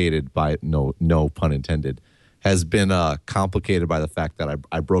complicated by, no pun intended, has been complicated by the fact that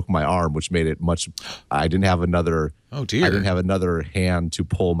I broke my arm, which made it I didn't have another. Oh dear! I didn't have another hand to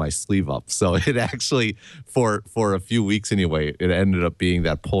pull my sleeve up, so it actually, for a few weeks anyway, it ended up being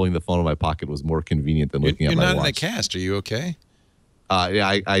that pulling the phone in my pocket was more convenient than looking at my watch. You're not in a cast. Are you okay?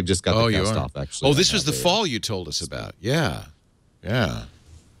 Yeah, I just got the cast off actually. Oh, this was the fall you told us about. Yeah.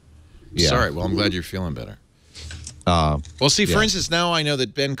 Sorry. Well, I'm glad you're feeling better. Well, see, for instance, now I know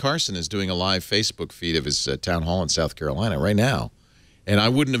that Ben Carson is doing a live Facebook feed of his town hall in South Carolina right now, and I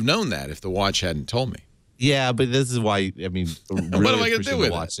wouldn't have known that if the watch hadn't told me. Yeah, but this is why, I mean, really what am I going to do with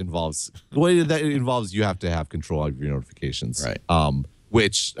the watch involves you have to have control of your notifications, right?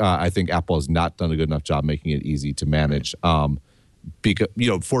 Which I think Apple has not done a good enough job making it easy to manage. Because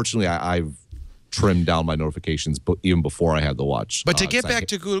fortunately, I've trimmed down my notifications, but even before I had the watch. But to get back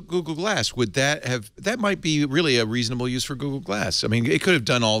to Google Glass, would that might be really a reasonable use for Google Glass? I mean, it could have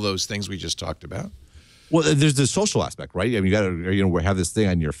done all those things we just talked about. Well, there's the social aspect, right? I mean, you got to have this thing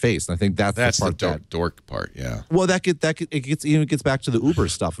on your face, and I think that's the dork part. Yeah. Well, it gets back to the Uber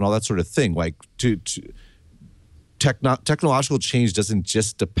stuff and all that sort of thing. Like technological change doesn't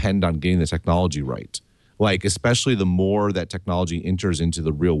just depend on getting the technology right. Like, especially the more that technology enters into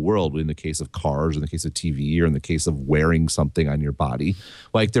the real world, in the case of cars, in the case of TV, or in the case of wearing something on your body,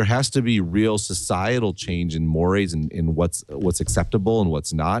 like there has to be real societal change in mores and in what's acceptable and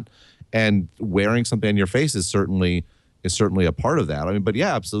what's not. And wearing something on your face is certainly a part of that. I mean, but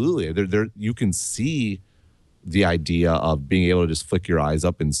yeah, absolutely. There you can see the idea of being able to just flick your eyes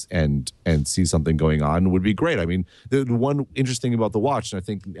up and see something going on would be great. I mean, the one interesting about the watch, and I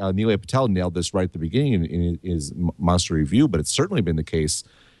think Nilay Patel nailed this right at the beginning in his Monster Review, but it's certainly been the case,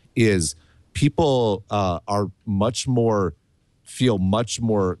 is people feel much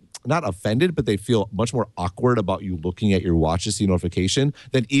more not offended, but they feel much more awkward about you looking at your watch to see notification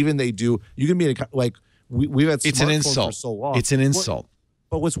than even they do. You can be like we've had It's an smartphones insult. for so long. It's an insult.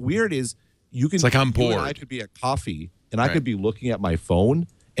 But what's weird is you can. It's like I'm you bored. and I could be at coffee, and I could be looking at my phone,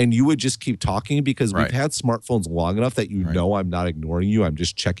 and you would just keep talking because we've had smartphones long enough that you know I'm not ignoring you. I'm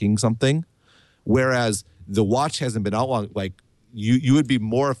just checking something. Whereas the watch hasn't been out long. Like you would be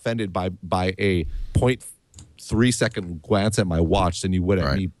more offended by a 0.3 second glance at my watch than you would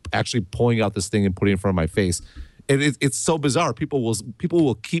at me actually pulling out this thing and putting it in front of my face. And it's so bizarre. People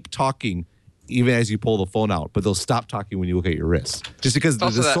will keep talking even as you pull the phone out, but they'll stop talking when you look at your wrist. Just because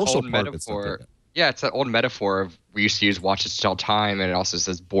the social part of it's not there. Yeah, it's that old metaphor of we used to use watches to tell time, and it also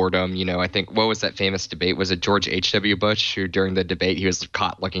says boredom. You know, I think, what was that famous debate? Was it George H.W. Bush who, during the debate, he was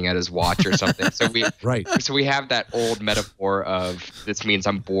caught looking at his watch or something? So we So we have that old metaphor of this means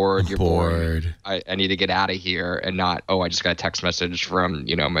I'm bored. You're bored. I need to get out of here, and not I just got a text message from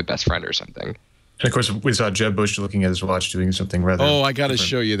my best friend or something. And of course, we saw Jeb Bush looking at his watch doing something rather. Oh, I got to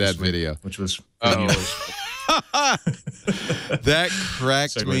show you that video, which was. That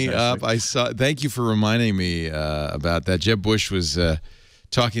cracked me up. I saw. Thank you for reminding me about that. Jeb Bush was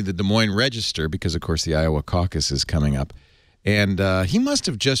talking to the Des Moines Register because, of course, the Iowa caucus is coming up, and he must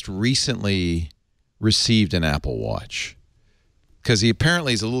have just recently received an Apple Watch because he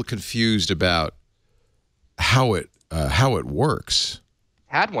apparently is a little confused about how it works.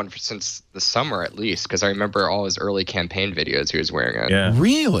 Had one since the summer at least, because I remember all his early campaign videos he was wearing it. Yeah.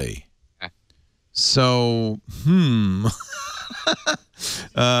 Really? Yeah. So, in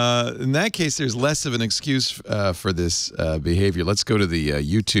that case, there's less of an excuse for this behavior. Let's go to the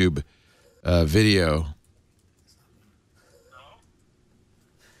YouTube video.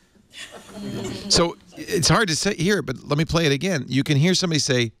 So it's hard to hear, but let me play it again. You can hear somebody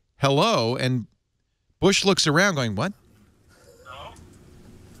say hello, and Bush looks around going, what?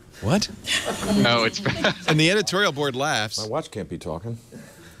 What? No, it's and the editorial board laughs. My watch can't be talking.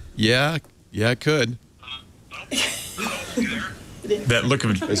 Yeah, it could. That look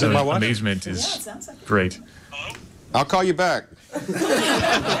of amazement is great. I'll call you back.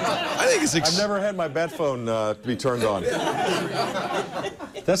 I think it's. I've never had my bat phone be turned on.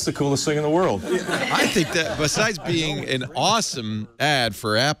 That's the coolest thing in the world. I think that besides being an awesome ad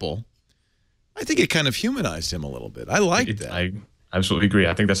for Apple, I think it kind of humanized him a little bit. I liked that. I absolutely agree.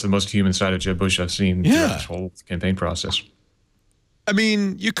 I think that's the most human side of Jeb Bush I've seen throughout this whole campaign process. I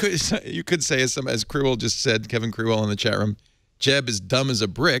mean, you could say, as Krewell just said, Kevin Krewell in the chat room, Jeb is dumb as a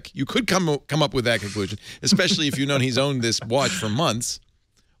brick. You could come up with that conclusion, especially if you've known he's owned this watch for months.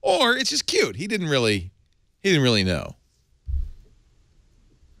 Or it's just cute. He didn't really know.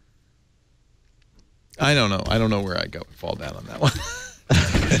 I don't know. I don't know where I fall down on that one.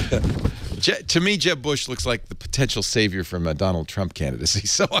 To me, Jeb Bush looks like the potential savior from a Donald Trump candidacy,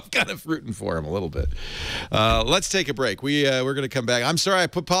 so I'm kind of rooting for him a little bit. Let's take a break. We're going to come back. I'm sorry I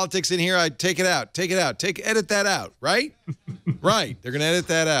put politics in here. I take it out. Take it out. Edit that out. Right? Right. They're going to edit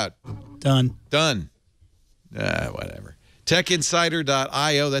that out. Done. Whatever.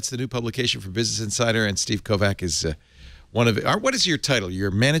 TechInsider.io. That's the new publication for Business Insider, and Steve Kovach is one of it. What is your title?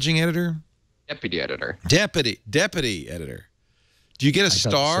 You're managing editor? Deputy editor. Deputy editor. Do you get a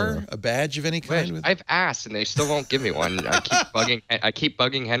star, a badge of any kind? I've asked, and they still won't give me one. I keep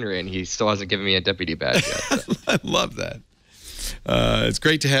bugging Henry, and he still hasn't given me a deputy badge yet. So. I love that. It's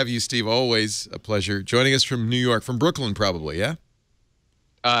great to have you, Steve. Always a pleasure. Joining us from New York, from Brooklyn, probably, yeah?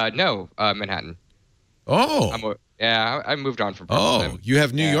 No, Manhattan. Oh. I moved on from Brooklyn. Oh, you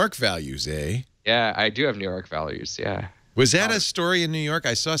have New York values, eh? Yeah, I do have New York values, yeah. Was that a story in New York?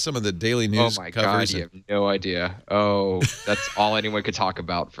 I saw some of the Daily News covers. Oh, my God, you have no idea. Oh, that's all anyone could talk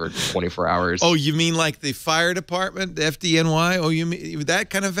about for 24 hours. Oh, you mean like the fire department, the FDNY? Oh, you mean that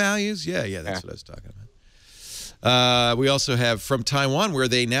kind of values? Yeah, that's what I was talking about. We also have from Taiwan, where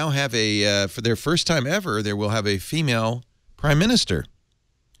they now have for their first time ever, they will have a female prime minister.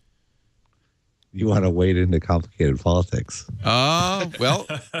 You want to wade into complicated politics? Well,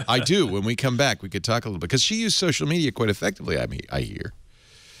 I do. When we come back, we could talk a little bit because she used social media quite effectively. I hear.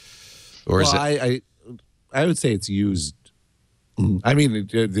 Or is it? I would say it's used. I mean,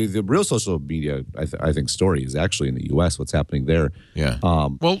 the real social media, I think, story is actually in the U.S. What's happening there? Yeah.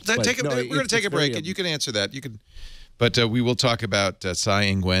 Well, we're going to take a break, and you can answer that. You can, but we will talk about Tsai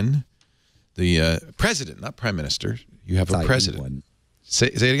Ing-wen, the president, not prime minister. You have a president. Say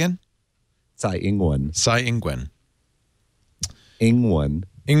it again. Tsai Ing-wen. Tsai Ing-wen. Ing-wen.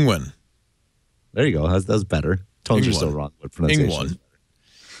 Ing-wen. There you go. That's better. Tones are still wrong, but pronunciation. Ing-wen.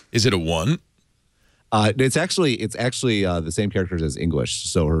 Is it a one? It's actually the same characters as English.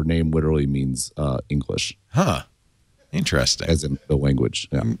 So her name literally means English. Huh. Interesting. As in the language.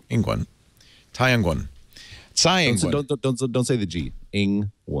 Yeah. Ing-wen. Tsai Ing-wen. Tsai Ing-wen. Don't say the G.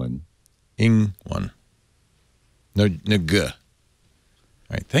 Ing-wen. Ing-wen. No G. All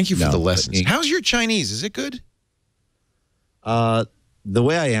right. Thank you for the lessons. How's your Chinese? Is it good? The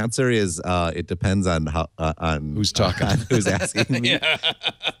way I answer is it depends on who's talking, who's asking me. Yeah.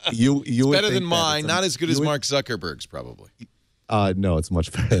 You it's better than mine. Not as good as Mark Zuckerberg's, probably. No, it's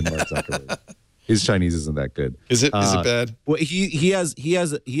much better than Mark Zuckerberg. His Chinese isn't that good. Is it bad? Well, he has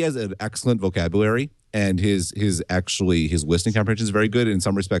an excellent vocabulary, and his listening comprehension is very good. In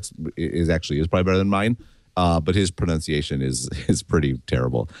some respects, is probably better than mine. But his pronunciation is pretty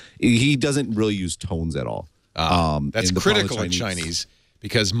terrible. He doesn't really use tones at all. That's critical in Chinese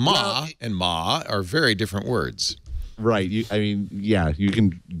because and ma are very different words. Right. You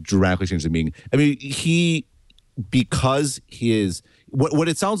can dramatically change the meaning. I mean, because what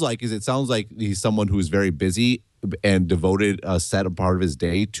it sounds like is he's someone who is very busy and devoted a set part of his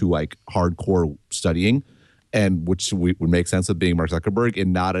day to like hardcore studying, and which would make sense of being Mark Zuckerberg,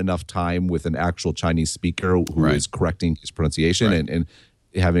 and not enough time with an actual Chinese speaker who is correcting his pronunciation and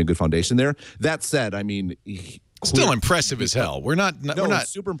having a good foundation there. That said, I mean, still impressive as hell. We're not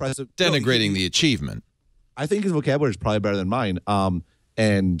super impressive. Denigrating the achievement. I think his vocabulary is probably better than mine.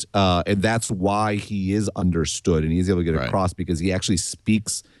 And that's why he is understood and he's able to get across, because he actually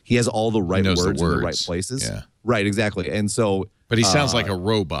speaks. He has all the right words in the right places. Yeah. Right, exactly. And so, but he sounds like a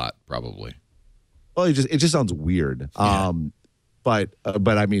robot, probably. Well, it just sounds weird. Yeah. But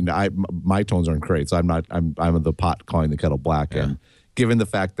I mean, my tones aren't great, so I'm the pot calling the kettle black. Yeah. And given the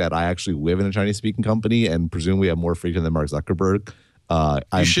fact that I actually live in a Chinese speaking company and presumably have more freedom than Mark Zuckerberg,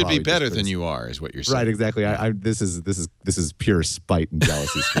 you should be better than you are, is what you're saying. Right, exactly. This is pure spite and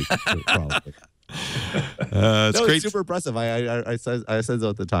jealousy speaking. Probably. It's great. It's super impressive. I said so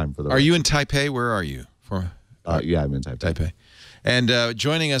at the time. Are you in Taipei? Where are you? Yeah, I'm in Taipei. And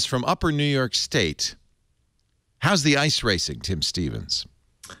joining us from Upper New York State, how's the ice racing, Tim Stevens?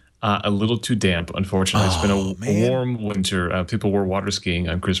 A little too damp, unfortunately. It's been a warm winter. People were water skiing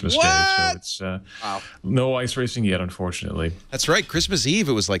on Christmas Day, so it's no ice racing yet, unfortunately. That's right. Christmas Eve,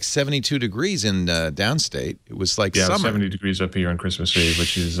 it was like 72 degrees in downstate. It was like summer. 70 degrees up here on Christmas Eve,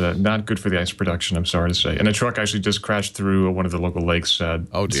 which is not good for the ice production, I'm sorry to say. And a truck actually just crashed through one of the local lakes.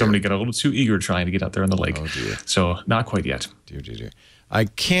 Somebody got a little too eager trying to get out there on the lake. Oh, dear. So not quite yet. Dear. I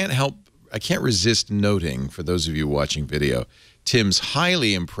can't resist noting, for those of you watching video, Tim's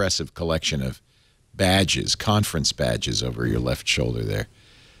highly impressive collection of badges, conference badges over your left shoulder there.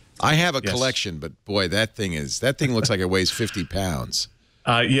 I have a collection, but boy, that thing looks like it weighs 50 pounds.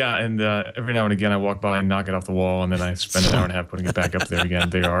 Yeah, and every now and again I walk by and knock it off the wall, and then I spend an hour and a half putting it back up there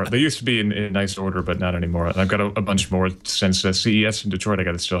again. They used to be in nice order, but not anymore. And I've got a bunch more since CES in Detroit. I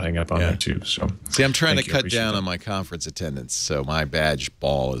got to still hang up on there too. So see, I'm trying to cut down on my conference attendance, so my badge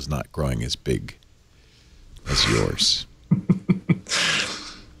ball is not growing as big as yours.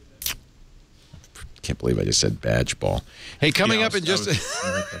 Can't believe I just said badge ball. Hey, coming up in just a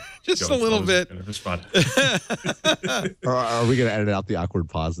little bit. Are we going to edit out the awkward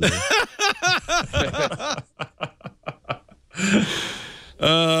pause there?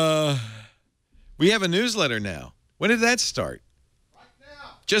 We have a newsletter now. When did that start? Right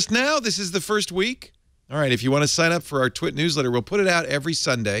now. Just now? This is the first week? All right, if you want to sign up for our Twit newsletter, we'll put it out every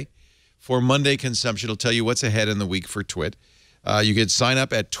Sunday for Monday consumption. It'll tell you what's ahead in the week for Twit. You can sign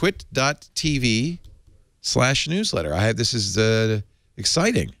up at twit.tv/newsletter. This is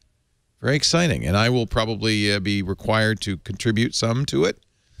exciting, very exciting, and I will probably be required to contribute some to it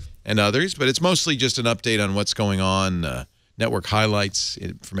and others, but it's mostly just an update on what's going on, network highlights,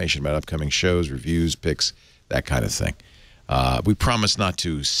 information about upcoming shows, reviews, picks, that kind of thing. We promise not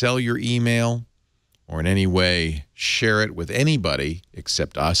to sell your email or in any way share it with anybody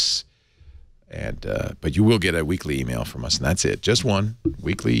except us. But you will get a weekly email from us, and that's it. Just one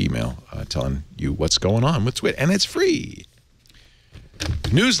weekly email telling you what's going on with Twit, and it's free.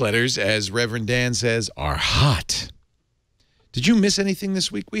 Newsletters, as Reverend Dan says, are hot. Did you miss anything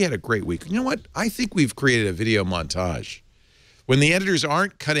this week? We had a great week. You know what? I think we've created a video montage. When the editors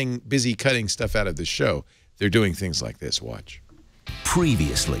aren't busy cutting stuff out of the show, they're doing things like this. Watch.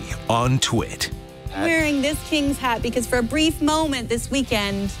 Previously on Twit. I'm wearing this King's hat because for a brief moment this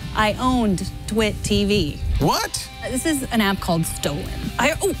weekend, I owned Twit TV. What? This is an app called Stolen.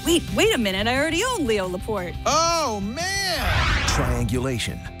 Wait a minute. I already own Leo Laporte. Oh, man.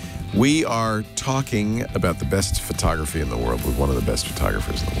 Triangulation. We are talking about the best photography in the world with one of the best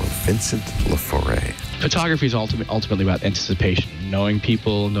photographers in the world, Vincent Laforêt. Photography is ultimately about anticipation, knowing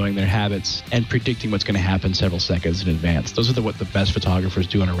people, knowing their habits, and predicting what's going to happen several seconds in advance. Those are what the best photographers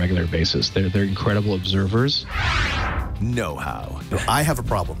do on a regular basis. They're incredible observers. know-how. I have a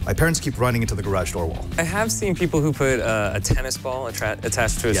problem. My parents keep running into the garage door wall. I have seen people who put a tennis ball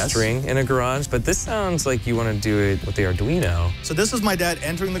attached to a string in a garage, but this sounds like you want to do it with the Arduino. So this is my dad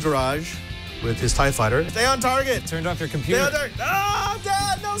entering the garage with his TIE Fighter. Stay on target. Turned off your computer. Stay on target. Oh,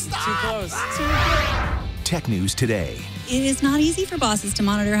 Dad, no, stop. Too close. Too close. Tech News Today. It is not easy for bosses to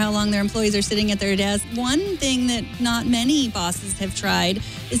monitor how long their employees are sitting at their desk. One thing that not many bosses have tried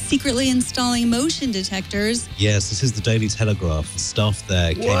is secretly installing motion detectors. Yes, this is the Daily Telegraph. Staff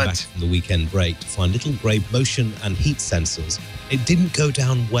there came back from the weekend break to find little grey motion and heat sensors. It didn't go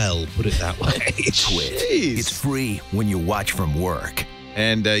down well, put it that way. Twit. It's free when you watch from work.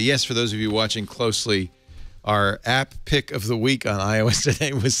 And yes, for those of you watching closely, our app pick of the week on iOS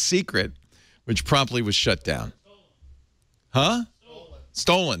today was Secret, which promptly was shut down. Huh?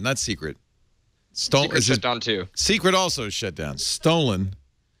 Stolen, not Secret. Secret shut down too. Secret also shut down. Stolen.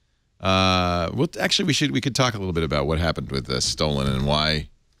 Well, actually, we could talk a little bit about what happened with Stolen and why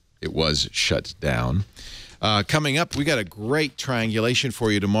it was shut down. Coming up, we got a great triangulation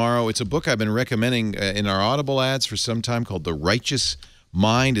for you tomorrow. It's a book I've been recommending in our Audible ads for some time called The Righteous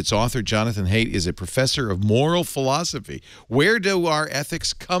Mind. Its author, Jonathan Haidt, is a professor of moral philosophy. Where do our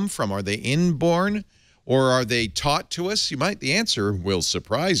ethics come from? Are they inborn or are they taught to us? The answer will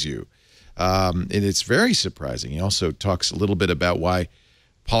surprise you. And it's very surprising. He also talks a little bit about why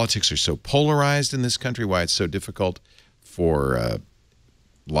politics are so polarized in this country, why it's so difficult for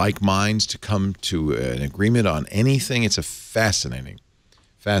like minds to come to an agreement on anything. It's a fascinating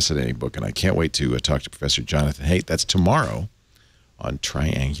book, and I can't wait to talk to Professor Jonathan Haidt. That's tomorrow on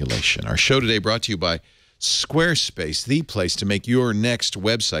Triangulation. Our show today brought to you by Squarespace, the place to make your next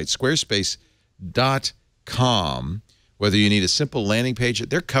website. Squarespace.com. Whether you need a simple landing page,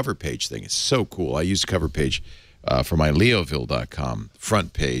 their cover page thing is so cool. I use the cover page for my Leoville.com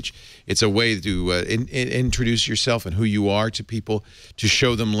front page. It's a way to introduce yourself and who you are to people, to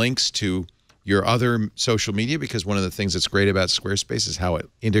show them links to your other social media, because one of the things that's great about Squarespace is how it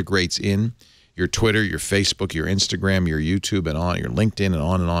integrates in your Twitter, your Facebook, your Instagram, your YouTube, and on your LinkedIn, and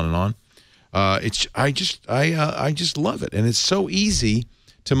on and on and on. I just love it, and it's so easy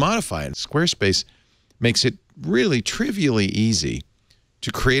to modify it. Squarespace makes it really trivially easy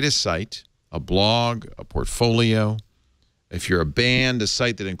to create a site, a blog, a portfolio. If you're a band, a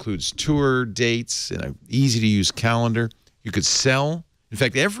site that includes tour dates and an easy-to-use calendar. You could sell. In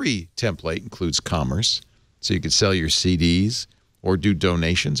fact, every template includes commerce, so you could sell your CDs or do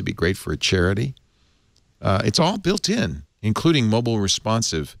donations. It'd be great for a charity. It's all built in, including mobile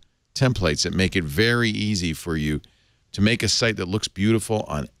responsive templates that make it very easy for you to make a site that looks beautiful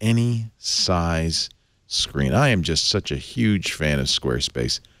on any size screen. I am just such a huge fan of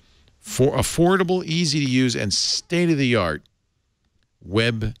Squarespace. For affordable, easy to use, and state-of-the-art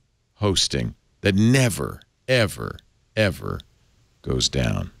web hosting that never, ever, ever goes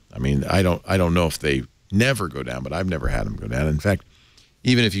down. I mean, I don't know if they never go down, but I've never had them go down. In fact,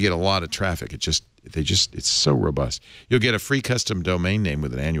 even if you get a lot of traffic, it's so robust. You'll get a free custom domain name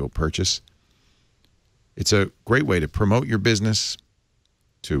with an annual purchase. It's a great way to promote your business,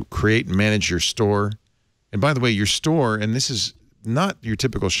 to create and manage your store. And by the way, your store, and this is not your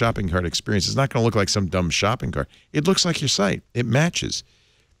typical shopping cart experience. It's not going to look like some dumb shopping cart. It looks like your site. It matches.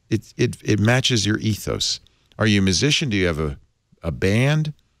 It matches your ethos. Are you a musician? Do you have a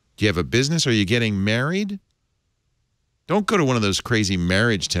band? Do you have a business? Are you getting married? Don't go to one of those crazy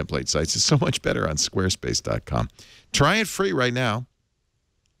marriage template sites. It's so much better on Squarespace.com. Try it free right now.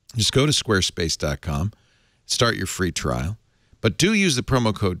 Just go to Squarespace.com. Start your free trial. But do use the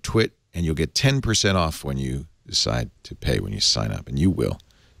promo code TWIT, and you'll get 10% off when you decide to pay, when you sign up, and you will.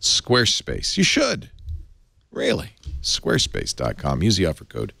 Squarespace. You should. Really. Squarespace.com. Use the offer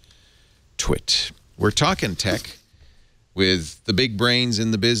code TWIT. We're talking tech with the big brains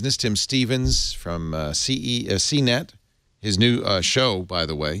in the business, Tim Stevens from CNET. His new show, by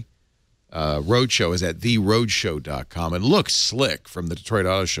the way, Roadshow, is at theroadshow.com. It looks slick from the Detroit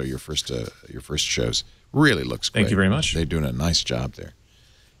Auto Show, your first shows. Really looks great. Thank you very much. They're doing a nice job there.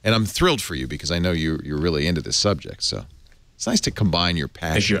 And I'm thrilled for you because I know you're really into this subject. So it's nice to combine your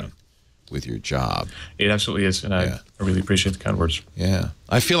passion with your job. It absolutely is, and I really appreciate the kind words. Yeah.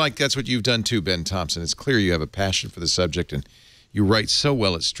 I feel like that's what you've done too, Ben Thompson. It's clear you have a passion for the subject, and you write so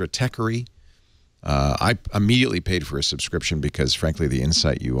well at Stratechery. I immediately paid for a subscription because, frankly, the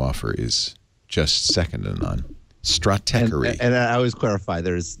insight you offer is just second to none. Stratechery. And I always clarify,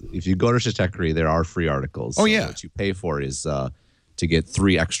 if you go to Stratechery, there are free articles. Oh, yeah. What you pay for is to get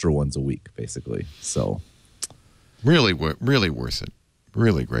 3 extra ones a week, basically. So really worth it.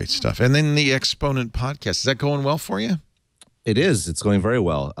 Really great stuff. And then the Exponent podcast, is that going well for you? It is. It's going very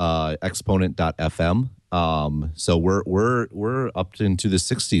well. Exponent.fm So we're up into the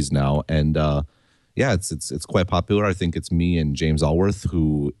 60s now, and yeah, it's quite popular. I think it's me and James Allworth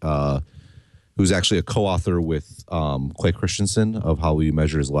who's actually a co-author with Clay Christensen of How We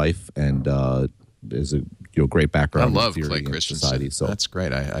Measure His Life, and is a great background. I love Clay Christensen. Society, so that's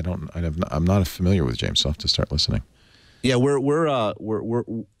great. I'm not familiar with James, so I'll have to start listening. Yeah,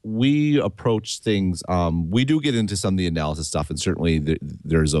 we approach things. We do get into some of the analysis stuff, and certainly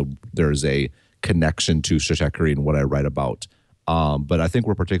there's a connection to Shashakari and what I write about. But I think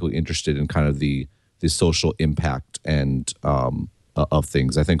we're particularly interested in kind of the social impact and of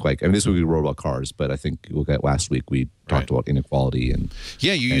things. I think this week we wrote about cars, but I think look at last week we talked about inequality and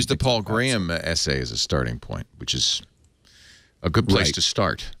you used the Paul Graham essay as a starting point, which is a good place to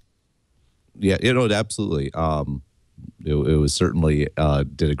start. Yeah, absolutely. It was certainly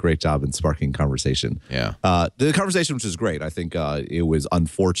did a great job in sparking conversation. Yeah, the conversation, which is great. I think it was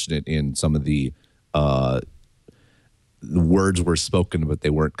unfortunate in some of the words were spoken, but they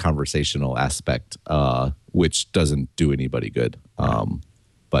weren't conversational aspect, which doesn't do anybody good.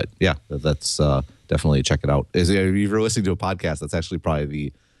 But yeah, that's definitely check it out. If you're listening to a podcast, that's actually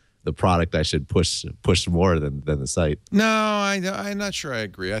probably the product I should push more than the site. No, I'm not sure I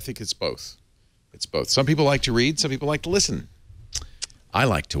agree. I think it's both. It's both. Some people like to read. Some people like to listen. I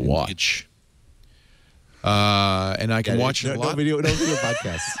like to watch. And I can watch a lot. No video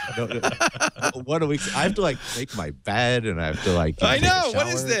podcasts. 1 week. I have to make my bed, and I have to I know. What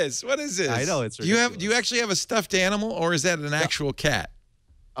is this? What is this? I know it's ridiculous. Do you actually have a stuffed animal, or is that an actual cat?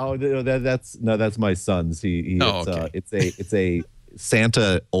 Oh no, that's my son's. Okay. It's a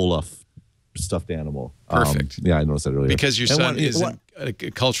Santa Olaf stuffed animal. Perfect. Yeah, I noticed that earlier. Because your son isn't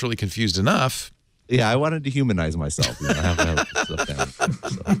culturally confused enough. Yeah, I wanted to humanize myself. I have to have stuff down.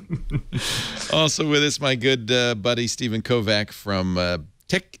 Also with us, my good buddy Stephen Kovach from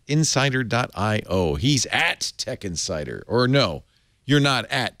TechInsider.io. He's at Tech Insider. Or no, you're not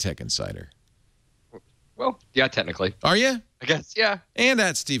at Tech Insider. Well, yeah, technically. Are you? I guess, yeah. And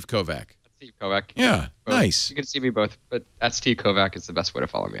at Steve Kovach. Steve Kovach. Yeah, both. Nice. You can see me both, but at Steve Kovach is the best way to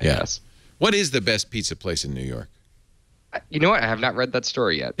follow me, I guess. What is the best pizza place in New York? You know what? I have not read that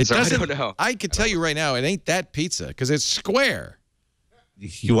story yet. I don't know. I could tell you right now, it ain't that pizza because it's square.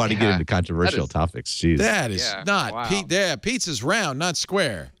 You want to get into controversial topics. Jeez. That is not. Wow. Pizza's round, not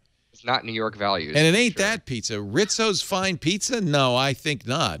square. It's not New York values. And it ain't that pizza. Rizzo's Fine Pizza? No, I think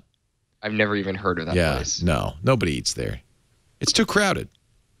not. I've never even heard of that place. No, nobody eats there. It's too crowded.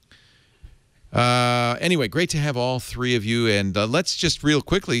 Anyway, great to have all three of you. And let's just real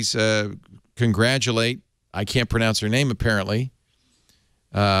quickly congratulate, I can't pronounce her name apparently,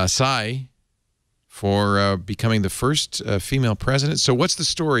 Tsai, for becoming the first female president. So what's the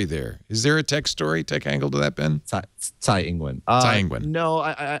story there? Is there a tech angle to that, Ben? Tsai Ing-wen. Tsai Ing-wen. No,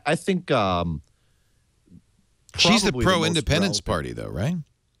 I think she's the pro-independence party, though, right?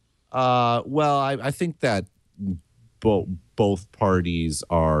 Well, I think that both parties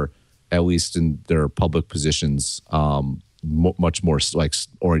are, at least in their public positions, much more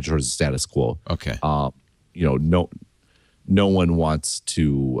oriented towards the status quo. Okay. No one wants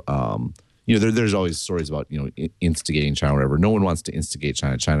to. There's always stories about instigating China or whatever. No one wants to instigate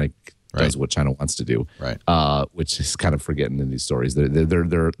China. China does what China wants to do. Right. Which is kind of forgotten in these stories.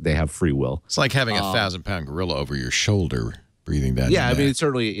 They have free will. It's like having a 1,000-pound gorilla over your shoulder, breathing down. Yeah, I mean,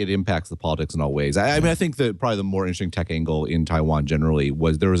 it impacts the politics in all ways. I mean, I think that probably the more interesting tech angle in Taiwan generally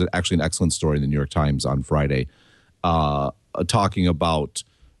was there was actually an excellent story in the New York Times on Friday, talking about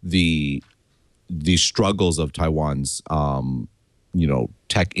the struggles of Taiwan's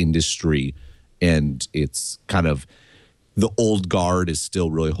tech industry, and it's kind of the old guard is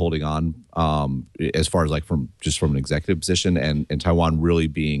still really holding on as far as from an executive position, and Taiwan really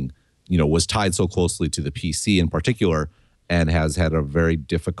being was tied so closely to the PC in particular, and has had a very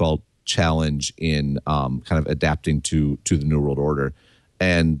difficult challenge in kind of adapting to the New World Order.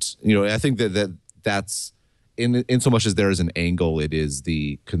 And I think that's in so much as there is an angle, it is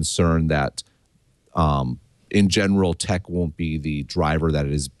the concern that in general tech won't be the driver that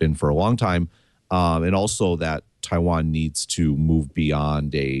it has been for a long time, and also that Taiwan needs to move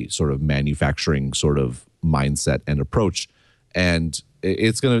beyond a sort of manufacturing sort of mindset and approach. And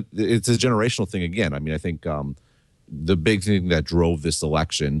it's a generational thing again. I mean, I think the big thing that drove this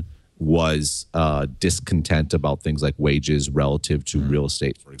election was discontent about things like wages relative to real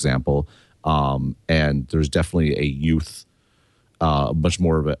estate, for example. And there's definitely a youth, much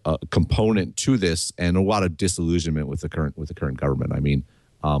more of a component to this, and a lot of disillusionment with the current government. I mean,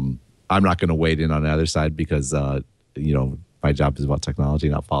 I'm not going to wade in on the other side because my job is about technology,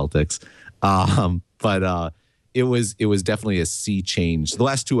 not politics. But it was definitely a sea change. The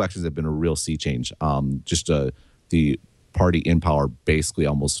last 2 elections have been a real sea change. The party in power basically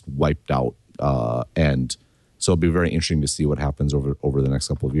almost wiped out, and so it'll be very interesting to see what happens over the next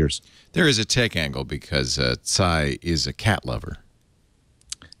couple of years. There is a tech angle because Tsai is a cat lover.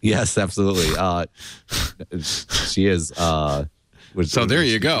 Yes, absolutely. She is. So there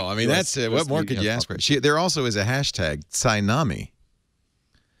you go. I mean, that's what more could you ask for? There also is a hashtag Tsainami.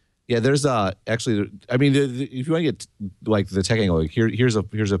 Yeah, there's actually. I mean, if you want to get like the tech angle, like here's a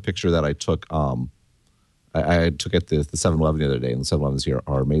picture that I took. I took at the 7-Eleven the other day, and the 7-Elevens here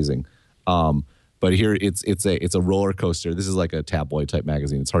are amazing. But here it's a roller coaster. This is like a tabloid type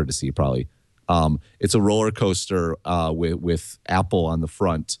magazine. It's hard to see probably. It's a roller coaster with Apple on the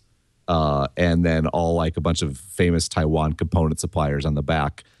front, and then all like a bunch of famous Taiwan component suppliers on the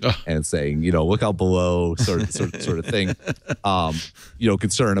back, and saying, look out below, sort of thing.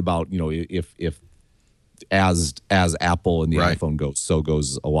 Concern about if as Apple and the iPhone goes, so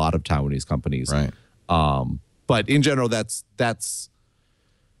goes a lot of Taiwanese companies. Right. But in general, that's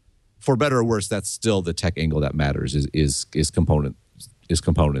for better or worse, that's still the tech angle that matters is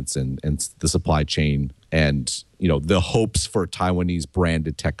components and the supply chain, and the hopes for Taiwanese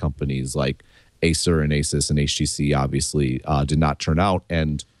branded tech companies like Acer and Asus and HTC obviously did not turn out,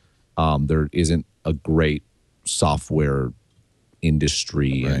 and there isn't a great software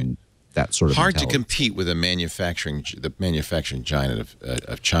industry and that sort of hard mentality. to compete with the manufacturing giant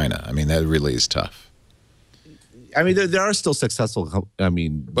of China. I mean, that really is tough. I mean, there are still successful.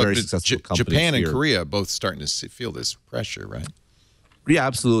 Very successful companies. Japan and here. Korea both starting to feel this pressure, right? Yeah,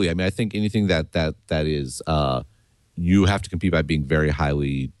 absolutely. I mean, I think anything that is, you have to compete by being very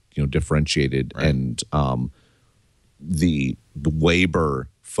highly, differentiated, and the labor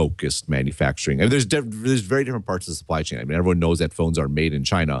focused manufacturing. I mean, there's very different parts of the supply chain. I mean, everyone knows that phones are made in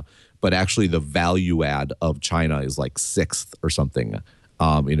China, but actually the value add of China is like 6th or something.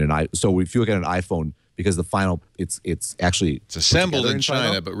 So if you look at an iPhone, because the final it's assembled in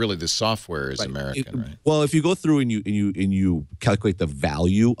China, but really the software is American, right? Well, if you go through and you calculate the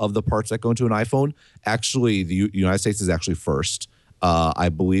value of the parts that go into an iPhone, actually the United States is actually first. I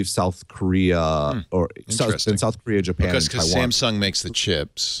believe South Korea South Korea, Japan, because and Taiwan. Samsung makes the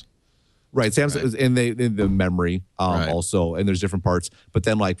chips. Right, Samsung in the memory also, and there's different parts. But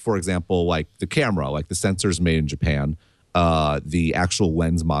then, like for example, like the camera, like the sensors made in Japan, the actual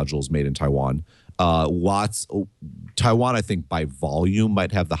lens modules made in Taiwan. Taiwan, I think by volume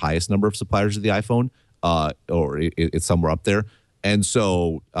might have the highest number of suppliers of the iPhone, or it's somewhere up there. And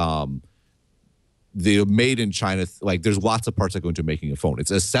so the made in China, like there's lots of parts that go into making a phone. It's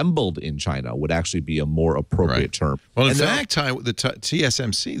assembled in China would actually be a more appropriate term. Well, in fact, the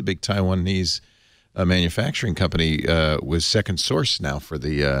TSMC, the big Taiwanese manufacturing company, was second source now for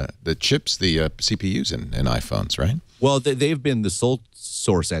the chips, the CPUs in iPhones, right? Well, they've been the sole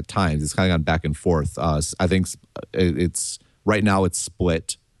source at times. It's kind of gone back and forth. I think it's right now it's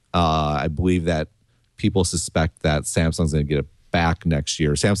split. I believe that people suspect that Samsung's going to get it back next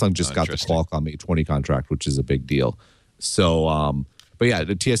year. Samsung just got the Qualcomm 820 contract, which is a big deal. So, but yeah,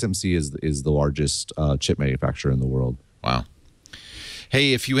 the TSMC is the largest chip manufacturer in the world. Wow.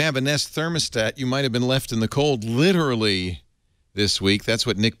 Hey, if you have a Nest thermostat, you might have been left in the cold literally this week. That's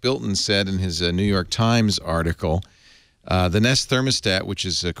what Nick Bilton said in his New York Times article. The Nest thermostat, which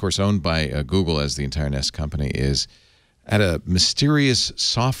is, of course, owned by Google as the entire Nest company, is at a mysterious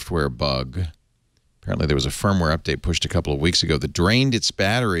software bug. Apparently, there was a firmware update pushed a couple of weeks ago that drained its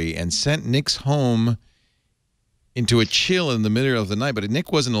battery and sent Nick's home into a chill in the middle of the night. But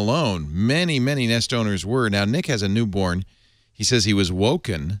Nick wasn't alone. Many, many Nest owners were. Now, Nick has a newborn. He says he was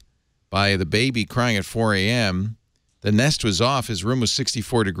woken by the baby crying at 4 a.m. The Nest was off. His room was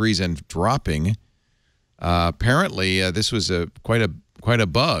 64 degrees and dropping. Apparently, this was quite a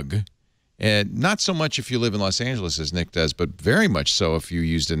bug. And not so much if you live in Los Angeles, as Nick does, but very much so if you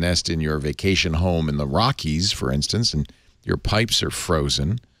used a Nest in your vacation home in the Rockies, for instance, and your pipes are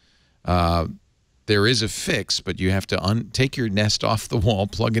frozen. There is a fix, but you have to take your Nest off the wall,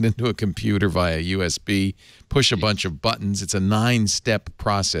 plug it into a computer via USB, push a bunch of buttons. It's a 9-step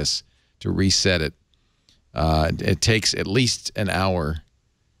process to reset it. It takes at least an hour.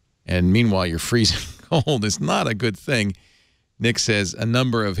 And meanwhile, you're freezing cold. It's not a good thing. Nick says a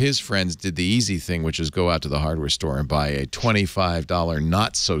number of his friends did the easy thing, which is go out to the hardware store and buy a $25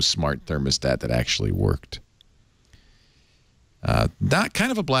 not-so-smart thermostat that actually worked. Not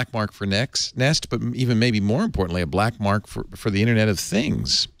kind of a black mark for Nest, but even maybe more importantly, a black mark for the Internet of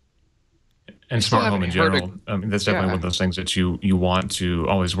Things. And smart home in general. I mean, that's definitely one of those things that you want to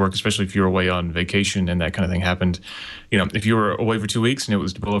always work, especially if you're away on vacation and that kind of thing happened. You know, if you were away for 2 weeks and it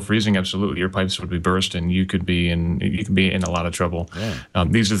was below freezing, absolutely, your pipes would be burst and you could be in a lot of trouble. Yeah.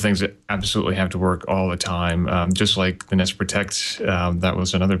 These are the things that absolutely have to work all the time. Just like the Nest Protect, that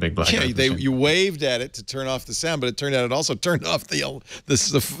was another big blackout. Yeah, you waved at it to turn off the sound, but it turned out it also turned off the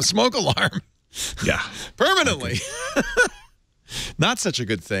smoke alarm. Yeah, permanently. Not such a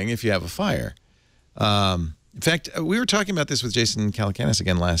good thing if you have a fire. In fact, we were talking about this with Jason Calacanis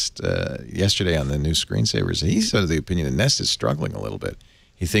again yesterday on the new Screensavers. He's of the opinion that Nest is struggling a little bit.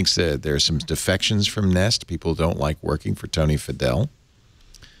 He thinks that there are some defections from Nest. People don't like working for Tony Fadell,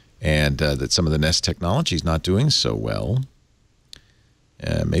 and that some of the Nest technology is not doing so well.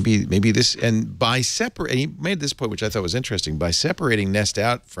 Maybe this, and by separate, he made this point, which I thought was interesting, by separating Nest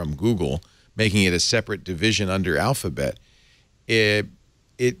out from Google, making it a separate division under Alphabet,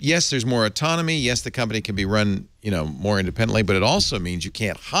 yes, there's more autonomy. Yes, the company can be run, more independently, but it also means you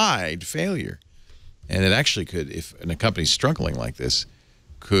can't hide failure. And it actually could, if a company's struggling like this,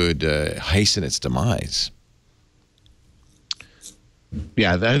 could hasten its demise.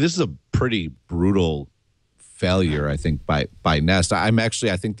 Yeah, this is a pretty brutal failure, I think, by Nest. I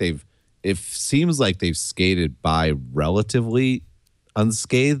think it seems like they've skated by relatively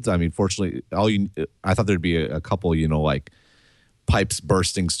unscathed. I mean, fortunately, I thought there'd be a couple, like pipes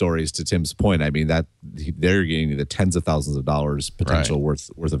bursting stories, to Tim's point. I mean, that they're getting the tens of thousands of dollars potential worth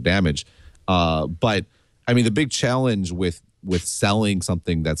of damage. But I mean, the big challenge with selling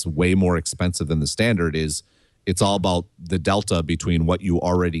something that's way more expensive than the standard is it's all about the delta between what you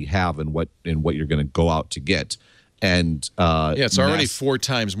already have and what you're going to go out to get. And it's already Nest, 4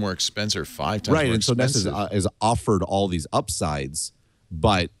 times more expensive, 5 times more expensive. And so Nest is offered all these upsides.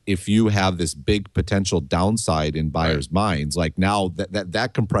 But if you have this big potential downside in buyers' minds, like now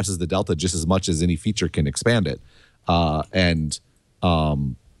that compresses the delta just as much as any feature can expand it.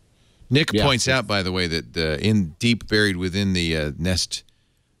 Nick points out, by the way, that deep buried within the Nest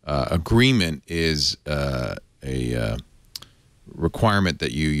agreement is a requirement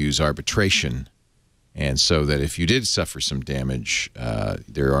that you use arbitration. And so that if you did suffer some damage,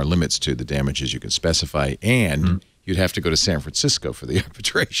 there are limits to the damages you can specify, and you'd have to go to San Francisco for the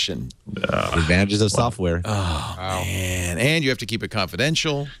arbitration. Advantages of software. Oh, man. And you have to keep it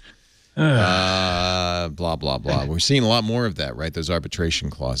confidential. Blah, blah, blah. We're seeing a lot more of that, right? Those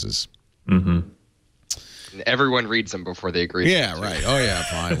arbitration clauses. Mm-hmm. And everyone reads them before they agree. Yeah, right. Oh, yeah,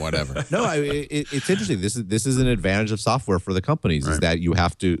 fine, whatever. No, it's interesting. This is an advantage of software for the companies, is that you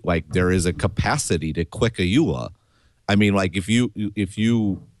have to, there is a capacity to click a EULA. I mean, if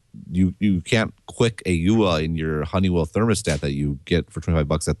you can't click a EULA in your Honeywell thermostat that you get for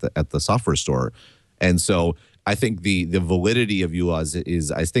 $25 at the software store. And so I think the validity of EULAs is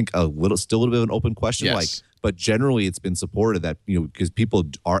I think still a little bit of an open question. Yes. But generally it's been supported that, because people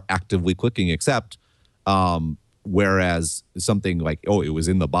are actively clicking accept, whereas something like, it was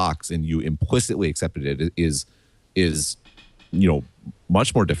in the box and you implicitly accepted it is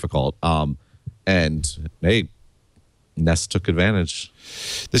much more difficult. And hey, Nest took advantage.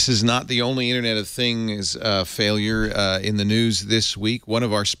 This is not the only Internet of Things failure in the news this week. One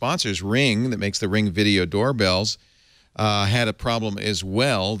of our sponsors, Ring, that makes the Ring video doorbells, had a problem as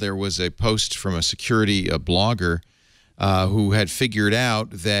well. There was a post from a security blogger who had figured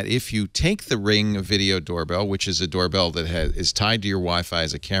out that if you take the Ring video doorbell, which is a doorbell that is tied to your Wi-Fi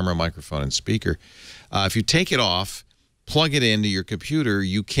as a camera, microphone, and speaker, if you take it off, plug it into your computer,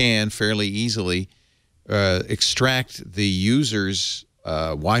 you can fairly easily extract the user's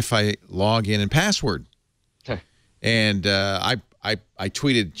Wi-Fi login and password. And I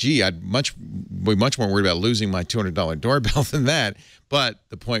tweeted, gee, I'd be much more worried about losing my $200 doorbell than that. But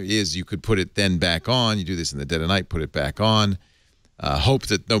the point is, you could put it then back on. You do this in the dead of night, put it back on, hope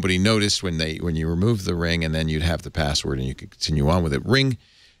that nobody noticed when you remove the Ring, and then you'd have the password and you could continue on with it. Ring,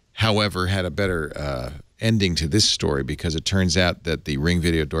 however, had a better ending to this story, because it turns out that the Ring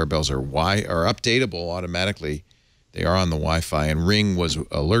video doorbells are updatable automatically. They are on the Wi-Fi, and Ring was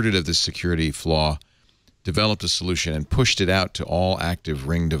alerted of this security flaw, developed a solution, and pushed it out to all active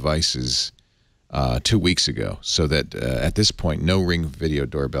Ring devices 2 weeks ago, so that at this point, no Ring video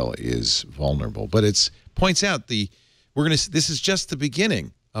doorbell is vulnerable. But it points out this is just the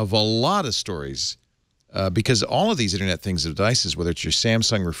beginning of a lot of stories, because all of these Internet Things devices, whether it's your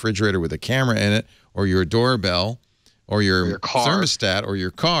Samsung refrigerator with a camera in it, or your doorbell, or your thermostat, or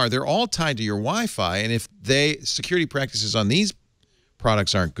your car, they're all tied to your Wi-Fi. And if security practices on these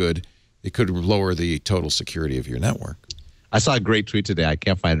products aren't good, it could lower the total security of your network. I saw a great tweet today. I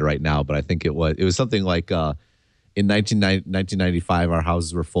can't find it right now, but I think it was something like in 1995, our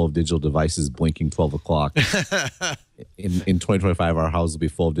houses were full of digital devices blinking 12 o'clock. In 2025, our house will be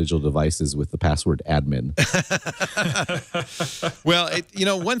full of digital devices with the password admin. Well,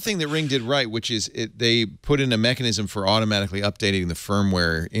 one thing that Ring did right, which is they put in a mechanism for automatically updating the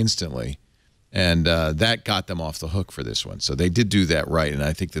firmware instantly. And that got them off the hook for this one. So they did do that right, and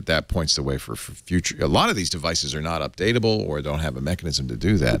I think that points the way for future. A lot of these devices are not updatable or don't have a mechanism to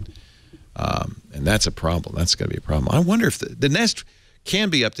do that. And that's a problem. That's going to be a problem. I wonder if the Nest can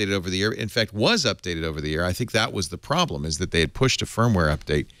be updated over the air. In fact, was updated over the air. I think that was the problem, is that they had pushed a firmware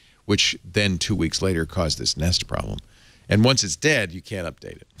update, which then 2 weeks later caused this Nest problem. And once it's dead, you can't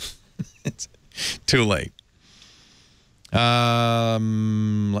update it. It's too late.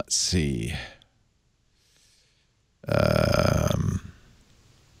 Let's see.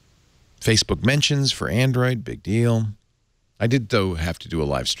 Facebook mentions for Android, big deal. I did, though, have to do a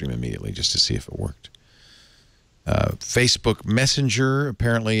live stream immediately just to see if it worked. Facebook Messenger,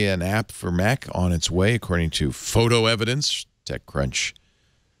 apparently an app for Mac on its way, according to photo evidence TechCrunch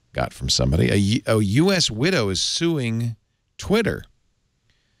got from somebody. A U.S. widow is suing Twitter,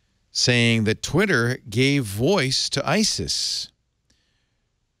 saying that Twitter gave voice to ISIS.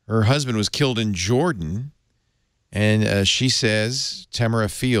 Her husband was killed in Jordan, and she says, Tamara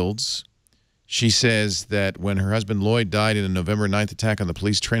Fields, she says that when her husband Lloyd died in a November 9th attack on the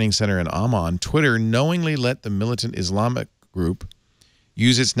police training center in Amman, Twitter knowingly let the militant Islamic group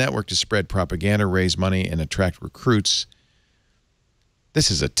use its network to spread propaganda, raise money, and attract recruits.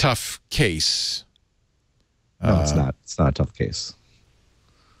 This is a tough case. No, it's not. It's not a tough case.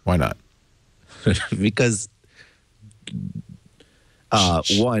 Why not? Because,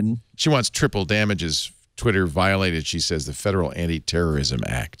 one... She wants triple damages. Twitter violated, she says, the Federal Anti-Terrorism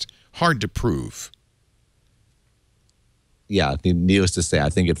Act. Hard to prove. Yeah, needless to say, I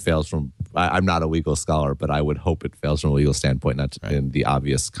think it fails from... I'm not a legal scholar, but I would hope it fails from a legal standpoint, not in the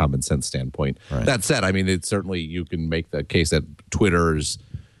obvious common sense standpoint. Right. That said, I mean, it's certainly, you can make the case that Twitter's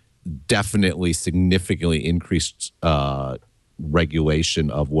definitely significantly increased regulation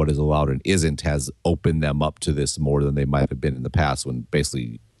of what is allowed and isn't has opened them up to this more than they might have been in the past, when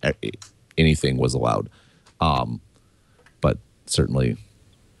basically anything was allowed. But certainly...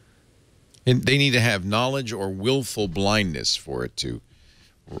 And they need to have knowledge or willful blindness for it to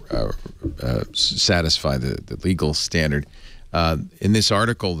satisfy the legal standard. In this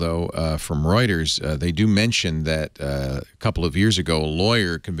article, though, from Reuters, they do mention that a couple of years ago, a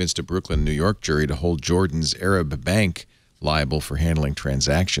lawyer convinced a Brooklyn, New York jury to hold Jordan's Arab bank liable for handling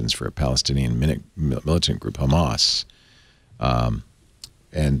transactions for a Palestinian militant group, Hamas.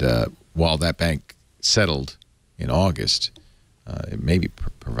 While that bank settled in August, it maybe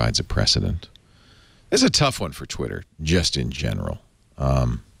provides a precedent. It's a tough one for Twitter, just in general. I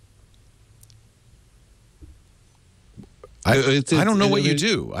don't know what you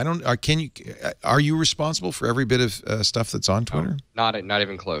do. I don't. Are you responsible for every bit of stuff that's on Twitter? Not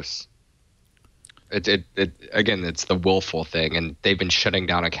even close. Again, it's the willful thing, and they've been shutting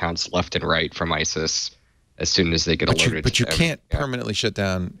down accounts left and right from ISIS as soon as they get alerted. But you can't permanently shut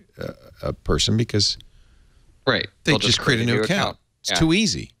down a person because they just create a new account. It's too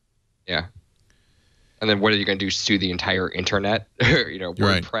easy. Yeah. And then what are you going to do? Sue the entire internet,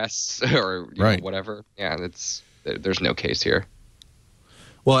 WordPress or whatever? Yeah, there's no case here.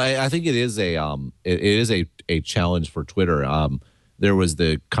 Well, I think it is a challenge for Twitter. There was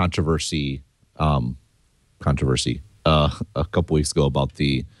the controversy a couple weeks ago about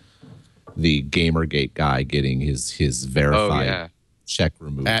the Gamergate guy getting his verified check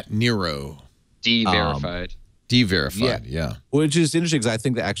removed at Nero. De-verified. De-verified, yeah. Which is interesting because I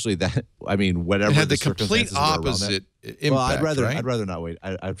think that actually whatever it had the complete opposite impact. Well, I'd rather not wait.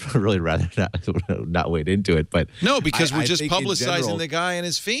 I'd really rather not wade into it. But no, because we're just publicizing the guy in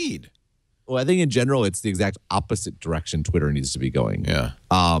his feed. Well, I think in general it's the exact opposite direction Twitter needs to be going. Yeah.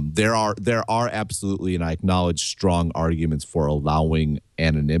 There are absolutely, and I acknowledge, strong arguments for allowing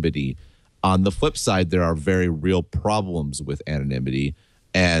anonymity. On the flip side, there are very real problems with anonymity,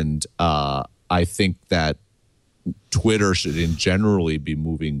 and I think that Twitter should in generally be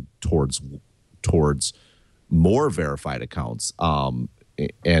moving towards more verified accounts, and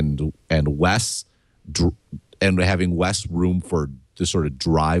less and having less room for the sort of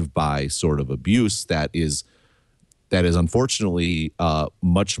drive-by sort of abuse that is unfortunately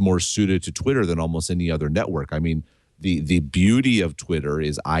much more suited to Twitter than almost any other network. I mean, the beauty of Twitter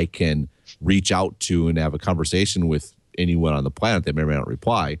is I can reach out to and have a conversation with anyone on the planet. They may or may not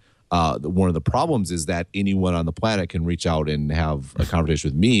reply. One of the problems is that anyone on the planet can reach out and have a conversation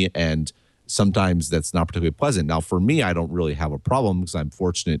with me, and sometimes that's not particularly pleasant. Now, for me, I don't really have a problem because I'm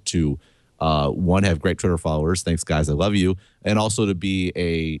fortunate to one, have great Twitter followers. Thanks, guys. I love you. And also to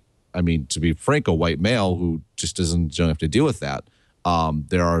be to be frank, a white male who just don't have to deal with that.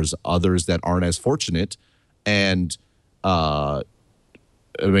 There are others that aren't as fortunate, and not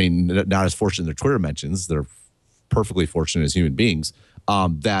as fortunate in their Twitter mentions. They're perfectly fortunate as human beings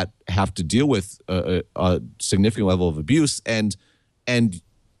that have to deal with a significant level of abuse. And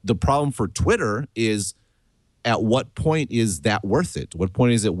the problem for Twitter is, at what point is that worth it? What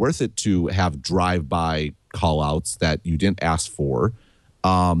point is it worth it to have drive-by call-outs that you didn't ask for?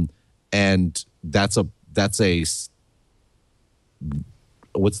 And that's a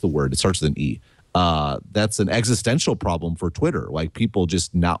what's the word? It starts with an E. That's an existential problem for Twitter, like people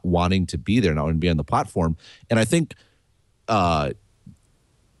just not wanting to be there, not wanting to be on the platform. And I think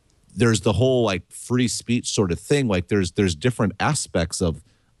there's the whole like free speech sort of thing. Like there's different aspects of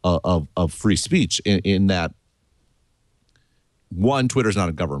free speech in that, one, Twitter's not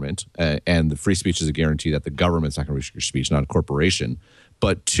a government, and the free speech is a guarantee that the government's not going to restrict your speech, not a corporation.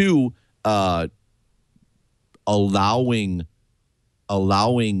 But two, allowing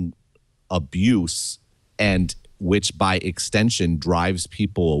abuse, and which by extension drives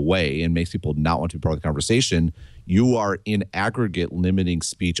people away and makes people not want to be part of the conversation, you are in aggregate limiting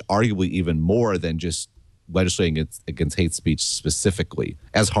speech, arguably even more than just legislating against hate speech specifically,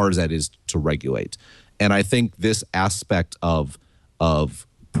 as hard as that is to regulate. And I think this aspect of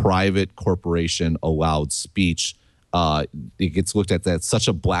private corporation allowed speech, it gets looked at that's such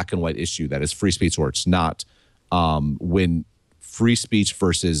a black and white issue that is free speech or it's not. When free speech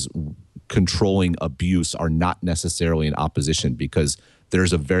versus controlling abuse are not necessarily in opposition, because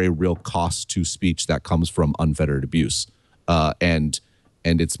there's a very real cost to speech that comes from unfettered abuse. And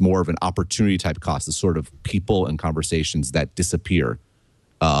it's more of an opportunity type cost, the sort of people and conversations that disappear,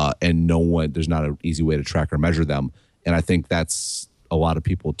 and there's not an easy way to track or measure them. And I think that's, a lot of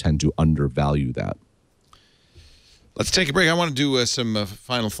people tend to undervalue that. Let's take a break. I want to do some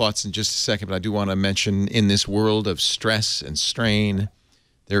final thoughts in just a second, but I do want to mention, in this world of stress and strain,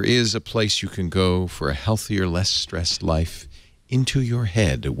 there is a place you can go for a healthier, less stressed life, into your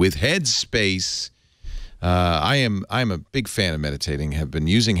head with Headspace. I'm a big fan of meditating. Have been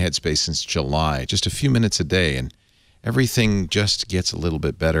using Headspace since July, just a few minutes a day, and everything just gets a little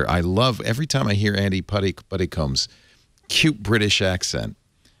bit better. I love every time I hear Andy Puttycomb's cute British accent.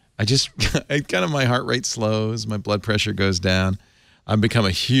 My heart rate slows, my blood pressure goes down. I've become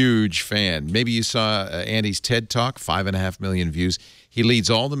a huge fan. Maybe you saw Andy's TED Talk, 5.5 million views. He leads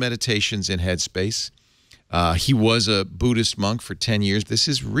all the meditations in Headspace. He was a Buddhist monk for 10 years. This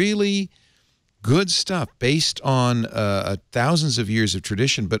is really good stuff based on thousands of years of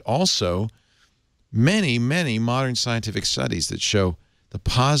tradition, but also many, many modern scientific studies that show the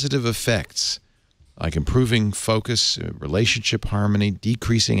positive effects, like improving focus, relationship harmony,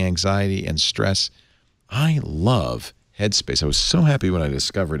 decreasing anxiety and stress. I love Headspace. I was so happy when I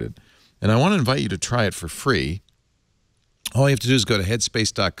discovered it. And I want to invite you to try it for free. All you have to do is go to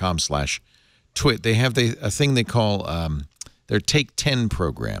headspace.com/twit. They have a thing they call their Take 10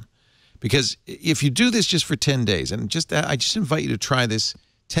 program. Because if you do this just for 10 days, and I just invite you to try this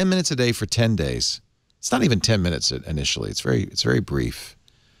 10 minutes a day for 10 days. It's not even 10 minutes initially. It's very brief.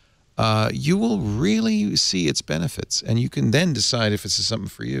 You will really see its benefits, and you can then decide if this is something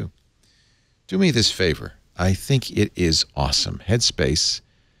for you. Do me this favor. I think it is awesome.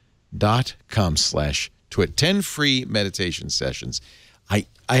 Headspace.com/twit. 10 free meditation sessions. I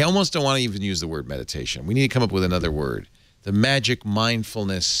almost don't want to even use the word meditation. We need to come up with another word. The magic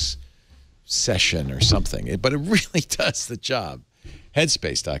mindfulness session or something. But it really does the job.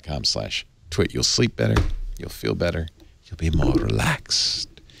 Headspace.com/twit. You'll sleep better. You'll feel better. You'll be more relaxed.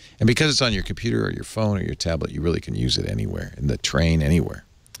 And because it's on your computer or your phone or your tablet, you really can use it anywhere, in the train, anywhere.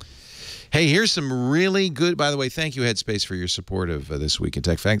 Hey, here's some really good, by the way, thank you, Headspace, for your support of This Week in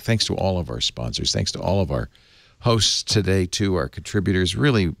Tech. Thanks to all of our sponsors. Thanks to all of our hosts today, too, our contributors.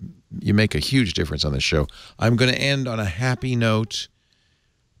 Really, you make a huge difference on the show. I'm going to end on a happy note.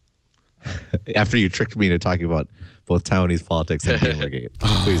 After you tricked me into talking about both Taiwanese politics and Gamergate.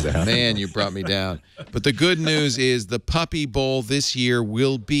 Please, man, you brought me down. But the good news is the Puppy Bowl this year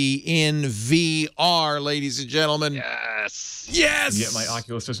will be in VR, ladies and gentlemen. Yes. Yes. Yeah, my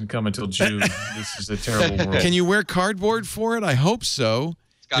Oculus doesn't come until June. This is a terrible world. Can you wear cardboard for it? I hope so.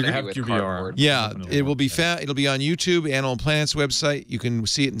 It's got to be with cardboard. Yeah, it will be It'll be on YouTube, Animal Planet's website. You can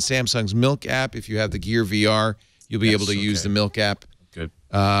see it in Samsung's Milk app. If you have the Gear VR, you'll be able to use the Milk app. Good.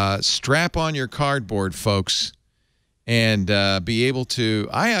 Strap on your cardboard, folks, and be able to.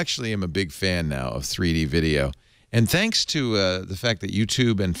 I actually am a big fan now of 3D video, and thanks to the fact that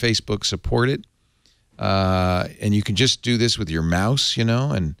YouTube and Facebook support it, and you can just do this with your mouse,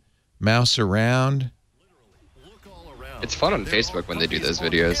 and mouse around. It's fun on Facebook when they do those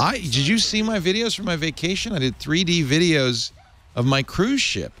videos. Did you see my videos from my vacation? I did 3D videos of my cruise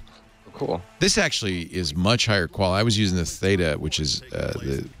ship. Oh, cool. This actually is much higher quality. I was using the Theta, which is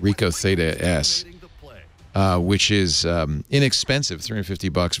the Ricoh Theta S, which is inexpensive,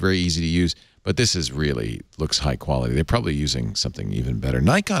 $350, very easy to use. But this is really looks high quality. They're probably using something even better.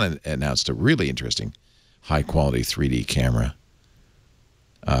 Nikon announced a really interesting high quality 3D camera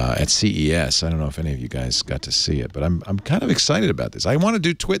at CES. I don't know if any of you guys got to see it, but I'm kind of excited about this. I want to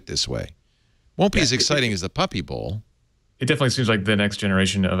do Twit this way. Won't be as exciting as the Puppy Bowl. It definitely seems like the next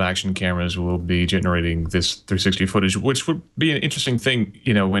generation of action cameras will be generating this 360 footage, which would be an interesting thing,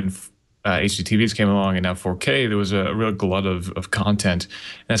 you know, when HDTVs came along and now 4K, there was a real glut of content.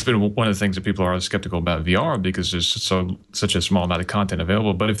 And that's been one of the things that people are skeptical about VR because there's such a small amount of content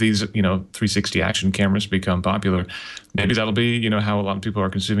available. But if these, you know, 360 action cameras become popular, maybe that'll be, you know, how a lot of people are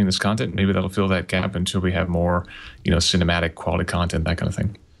consuming this content. Maybe that'll fill that gap until we have more, you know, cinematic quality content, that kind of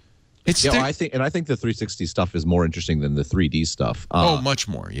thing. I think the 360 stuff is more interesting than the 3D stuff. Much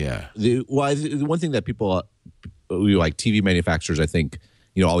more, yeah. The one thing that people, like TV manufacturers, I think,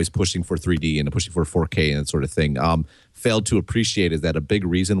 you know, always pushing for 3D and pushing for 4K and that sort of thing, failed to appreciate is that a big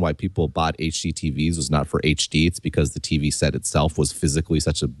reason why people bought HD TVs was not for HD. It's because the TV set itself was physically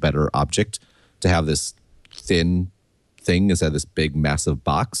such a better object to have this thin thing instead of this big, massive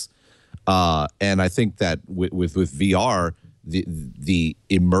box. And I think that with VR, the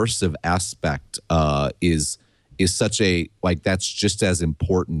immersive aspect is such a, like, that's just as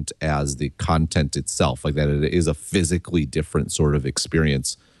important as the content itself, like that it is a physically different sort of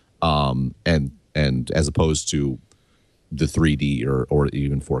experience, and as opposed to the 3D or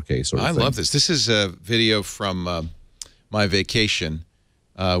even 4K sort of thing. I love this. This is a video from my vacation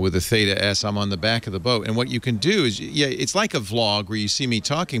with the Theta S. I'm on the back of the boat, and what you can do is, it's like a vlog where you see me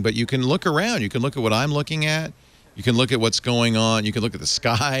talking, but you can look around. You can look at what I'm looking at. You can look at what's going on. You can look at the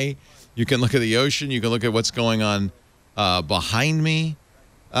sky. You can look at the ocean. You can look at what's going on behind me.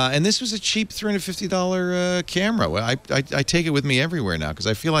 And this was a cheap $350 camera. I take it with me everywhere now because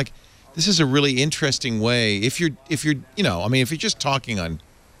I feel like this is a really interesting way. If you're you know, I mean, if you're just talking on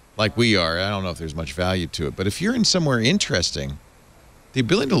like we are, I don't know if there's much value to it. But if you're in somewhere interesting, the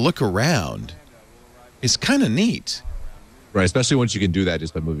ability to look around is kind of neat. Right, especially once you can do that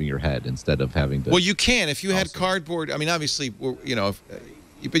just by moving your head instead of having to. Well, you can if you had cardboard. I mean, obviously, you know,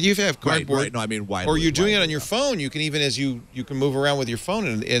 but you have cardboard. Right. No, I mean, why? Or you're doing it on your phone. You can even you can move around with your phone,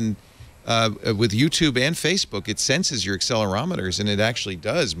 and with YouTube and Facebook, it senses your accelerometers, and it actually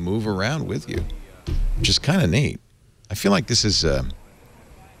does move around with you, which is kind of neat. I feel like this is a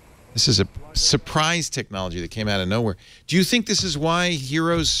surprise technology that came out of nowhere. Do you think this is why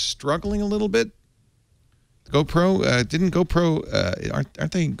Hero's struggling a little bit? GoPro didn't GoPro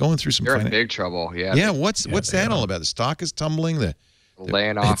aren't they going through some? They're in big trouble. Yeah. Yeah. What's that all about? The stock is tumbling. The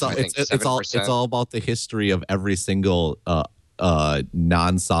laying off. It's all about the history of every single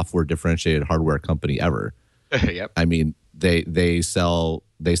non-software differentiated hardware company ever. Yep. I mean, they sell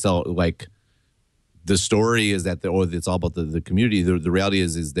like, the story is that it's all about the community. The reality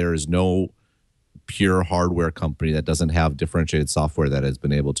is there is no pure hardware company that doesn't have differentiated software that has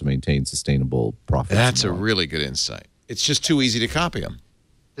been able to maintain sustainable profits. That's a really good insight. It's just too easy to copy them.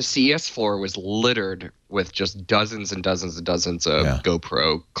 The CES floor was littered with just dozens and dozens and dozens of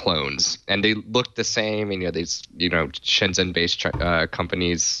GoPro clones, and they looked the same. And these Shenzhen-based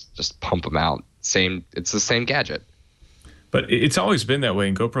companies just pump them out. It's the same gadget. But it's always been that way,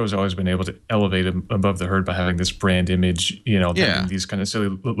 and GoPro's always been able to elevate above the herd by having this brand image, having these kind of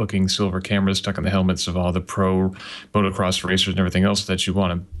silly-looking silver cameras stuck on the helmets of all the pro motocross racers and everything else that you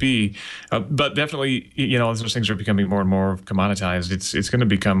want to be. But definitely, those things are becoming more and more commoditized. It's going to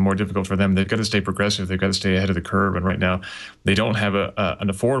become more difficult for them. They've got to stay progressive. They've got to stay ahead of the curve. And right now, they don't have an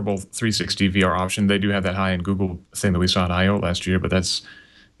affordable 360 VR option. They do have that high-end Google thing that we saw at I/O last year, but that's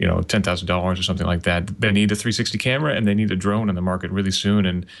 $10,000 or something like that. They need a 360 camera, and they need a drone in the market really soon.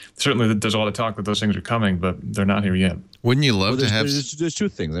 And certainly there's a lot of talk that those things are coming, but they're not here yet. Wouldn't you love to have... There's two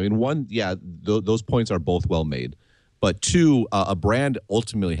things. I mean, one, those points are both well made. But two, a brand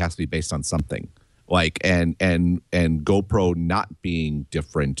ultimately has to be based on something. Like, and GoPro not being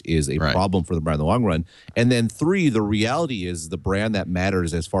different is a problem for the brand in the long run. And then three, the reality is the brand that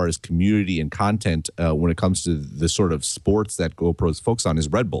matters as far as community and content when it comes to the sort of sports that GoPro's focused on is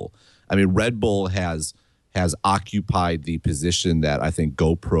Red Bull. I mean, Red Bull has occupied the position that I think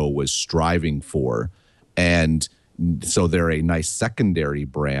GoPro was striving for. And so they're a nice secondary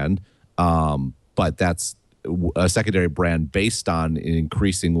brand, but that's a secondary brand based on an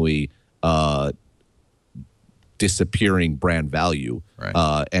increasingly disappearing brand value.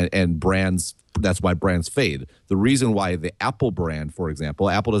 Right. And brands, that's why brands fade. The reason why the Apple brand, for example,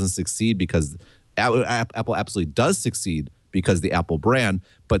 Apple doesn't succeed because Apple absolutely does succeed because the Apple brand,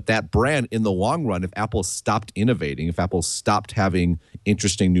 but that brand in the long run, if Apple stopped innovating, if Apple stopped having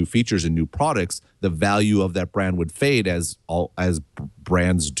interesting new features and new products, the value of that brand would fade as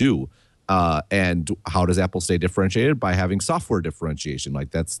brands do. And how does Apple stay differentiated? By having software differentiation.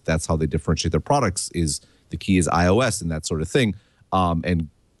 Like that's how they differentiate their products. Is the key is iOS and that sort of thing. And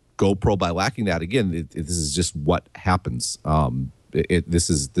GoPro, by lacking that, again, this is just what happens. This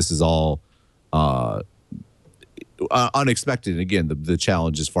is all unexpected. And again, the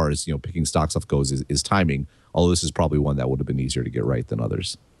challenge as far as picking stock stuff goes is timing. Although this is probably one that would have been easier to get right than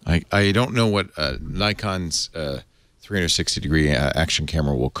others. I don't know what Nikon's 360-degree action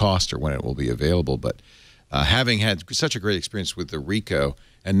camera will cost or when it will be available, but having had such a great experience with the Ricoh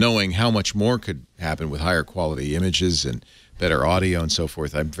and knowing how much more could happen with higher quality images and better audio and so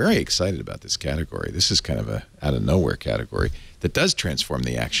forth, I'm very excited about this category. This is kind of a out-of-nowhere category that does transform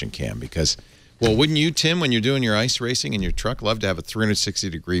the action cam because, well, wouldn't you, Tim, when you're doing your ice racing in your truck, love to have a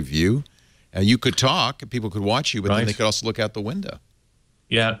 360-degree view? And you could talk, and people could watch you, but then they could also look out the window.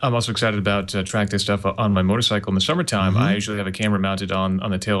 Yeah, I'm also excited about track day stuff on my motorcycle. In the summertime, I usually have a camera mounted on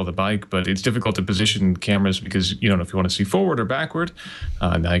the tail of the bike, but it's difficult to position cameras because you don't know if you want to see forward or backward.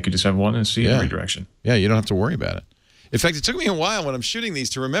 Now you could just have one and see in every direction. Yeah, you don't have to worry about it. In fact, it took me a while when I'm shooting these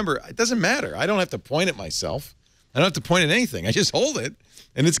to remember, it doesn't matter. I don't have to point at myself. I don't have to point at anything. I just hold it,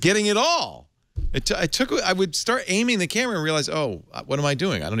 and it's getting it all. I would start aiming the camera and realize, oh, what am I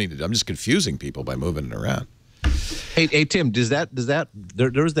doing? I don't need to. I'm just confusing people by moving it around. Hey Tim, there was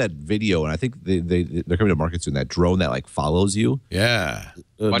that video, and I think they're coming to market soon. That drone that like follows you. Yeah.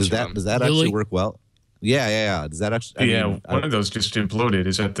 Does that actually work well? Yeah. Does that actually? One of those just imploded.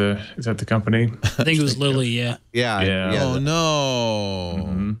 Is that the company? I think it was Lily. Yeah. Yeah. Oh no.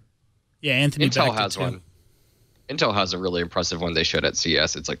 Mm-hmm. Yeah, Anthony. Intel has one. Intel has a really impressive one they showed at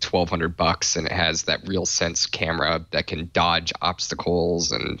CES. It's like $1,200, and it has that RealSense camera that can dodge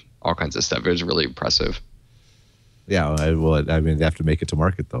obstacles and all kinds of stuff. It was really impressive. Yeah, I mean, they have to make it to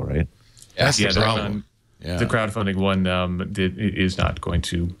market, though, right? That's the problem. The crowdfunding one is not going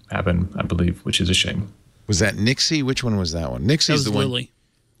to happen, I believe, which is a shame. Was that Nixie? Which one was that one? Nixie's the one.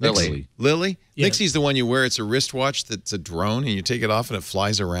 Lily. Lily? Yeah. Nixie's the one you wear. It's a wristwatch that's a drone, and you take it off, and it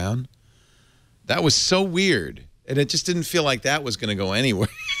flies around. That was so weird, and it just didn't feel like that was going to go anywhere.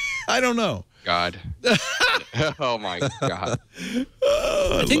 I don't know. God. Oh, my God.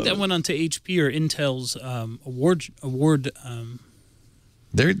 I think that went on to HP or Intel's award.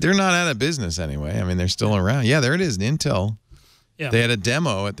 They're not out of business anyway. I mean, they're still around. Yeah, there it is, Intel. Yeah. They had a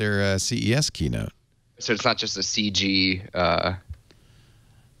demo at their CES keynote. So it's not just a CG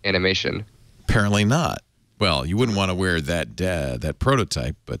animation? Apparently not. Well, you wouldn't want to wear that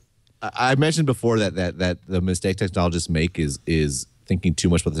prototype, but I mentioned before that the mistake technologists make is thinking too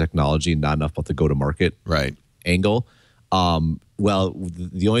much about the technology and not enough about the go-to-market angle. Well,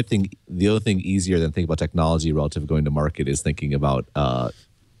 the only thing easier than thinking about technology relative to going to market is thinking about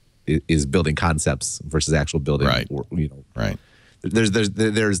is building concepts versus actual building. Right. There's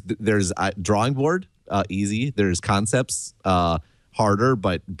drawing board, easy. There's concepts, harder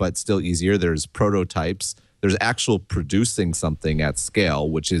but still easier. There's prototypes. There's actual producing something at scale,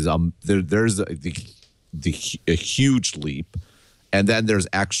 which is there's a huge leap. And then there's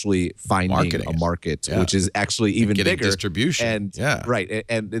actually finding a market, which is actually even bigger. Distribution. And right.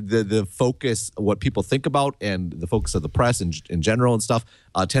 And the focus, what people think about and the focus of the press in general and stuff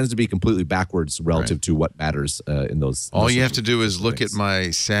tends to be completely backwards relative to what matters in those. All you have to do is look at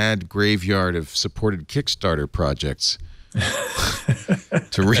my sad graveyard of supported Kickstarter projects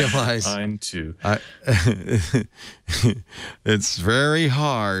to realize. Mine too. It's very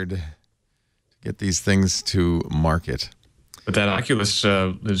hard to get these things to market. But that Oculus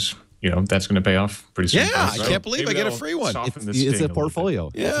is, that's going to pay off pretty soon. Yeah, I can't believe I get a free one. It's a portfolio.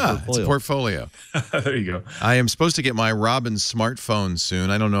 Yeah, it's a portfolio. There you go. I am supposed to get my Robin smartphone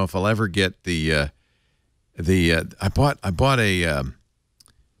soon. I don't know if I'll ever get I bought a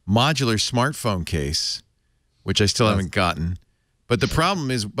modular smartphone case, which I still haven't gotten. But the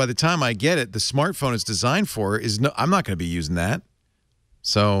problem is, by the time I get it, the smartphone it's designed for I'm not going to be using that.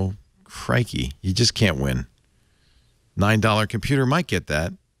 So, crikey, you just can't win. $9 computer might get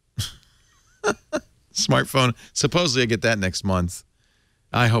that. Smartphone, supposedly I get that next month.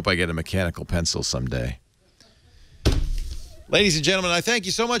 I hope I get a mechanical pencil someday. Ladies and gentlemen, I thank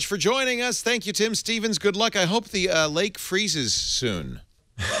you so much for joining us. Thank you, Tim Stevens. Good luck. I hope the lake freezes soon.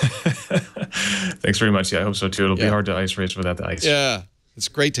 Thanks very much. Yeah, I hope so too. It'll be hard to ice race without the ice. Yeah. It's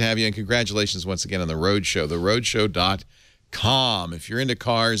great to have you, and congratulations once again on the Road Show, theroadshow.com. If you're into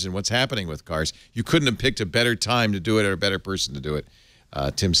cars and what's happening with cars, you couldn't have picked a better time to do it or a better person to do it.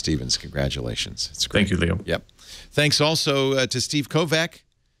 Tim Stevens, congratulations. It's great. Thank you, Leo. Yep. Thanks also to Steve Kovach.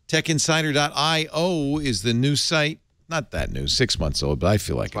 TechInsider.io is the new site. Not that new, 6 months old, but I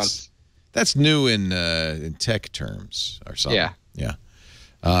feel like that's new in tech terms or something.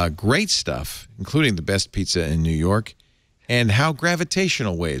 Yeah. Great stuff, including the best pizza in New York and how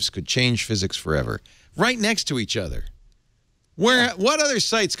gravitational waves could change physics forever. Right next to each other. What other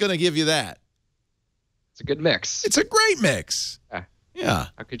site's going to give you that? It's a good mix. It's a great mix. Yeah.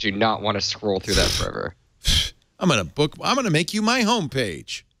 How could you not want to scroll through that forever? I'm going to make you my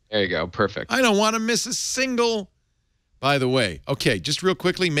homepage. There you go. Perfect. I don't want to miss a single. By the way, okay, just real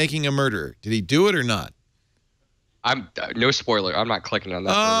quickly, Making a Murderer. Did he do it or not? I'm no spoiler. I'm not clicking on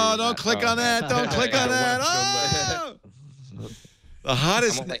that. Oh, don't click on that. Don't click on that. Oh! The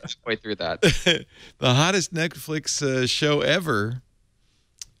hottest. I'm only halfway through that. The hottest Netflix show ever.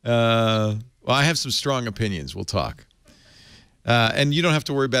 Well, I have some strong opinions. We'll talk. And you don't have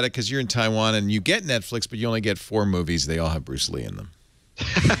to worry about it because you're in Taiwan and you get Netflix, but you only get 4 movies. They all have Bruce Lee in them.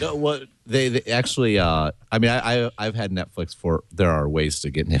 No, what they actually? I mean, I've had Netflix for. There are ways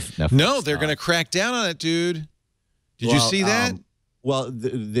to get Netflix. No, they're going to crack down on it, dude. Did you see that? Well,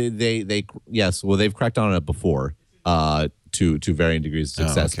 they yes. Well, they've cracked down on it before. To varying degrees of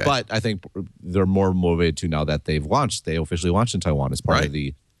success, okay. But I think they're more motivated to now that they've launched. They officially launched in Taiwan as part of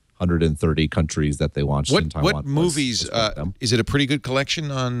the 130 countries that they launched in Taiwan. What movies? Is it a pretty good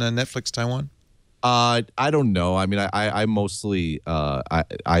collection on Netflix Taiwan? I don't know. I mean, I mostly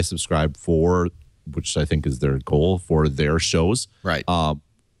I subscribe for, which I think is their goal for their shows, right?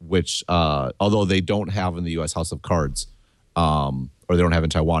 Which although they don't have in the U.S. House of Cards, or they don't have in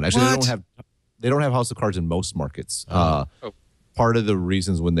Taiwan. Actually, they don't have House of Cards in most markets. Part of the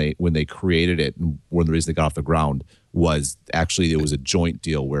reasons when they created it, and one of the reasons they got off the ground was actually it was a joint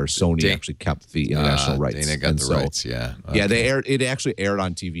deal where Sony actually kept the international rights. Dana got the rights, yeah. Okay. Yeah, it actually aired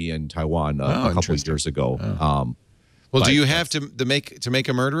on TV in Taiwan a couple of years ago. Well, do you have to make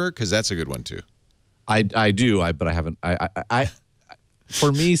a Murderer? Because that's a good one too. I do, but I haven't.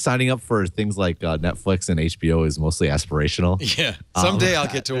 For me, signing up for things like Netflix and HBO is mostly aspirational. Yeah, someday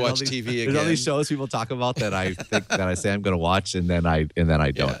I'll get to watch TV again. There's all these shows people talk about that I think that I say I'm going to watch, and then I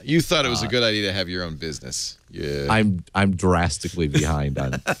don't. Yeah, you thought it was a good idea to have your own business. Yeah, I'm drastically behind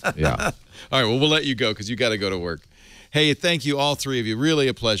on. Yeah. All right, well, we'll let you go because you got to go to work. Hey, thank you, all three of you. Really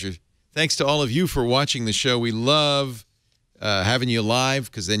a pleasure. Thanks to all of you for watching the show. We love having you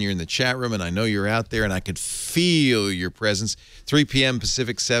live because then you're in the chat room and I know you're out there and I could feel your presence. 3 p.m.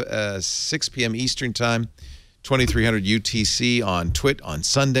 Pacific, 6 p.m. Eastern Time, 2300 UTC on Twit on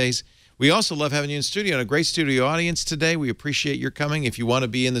Sundays. We also love having you in studio and a great studio audience today. We appreciate your coming. If you want to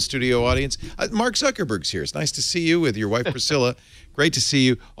be in the studio audience, Mark Zuckerberg's here. It's nice to see you with your wife, Priscilla. Great to see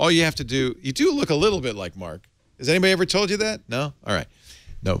you. All you have to do, you do look a little bit like Mark. Has anybody ever told you that? No? All right.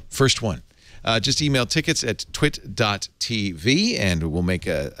 No, first one. Just email tickets at twit.tv and we'll make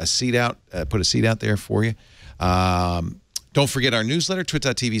a seat out, put a seat out there for you. Don't forget our newsletter,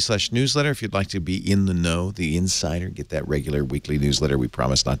 twit.tv/newsletter. If you'd like to be in the know, the insider, get that regular weekly newsletter. We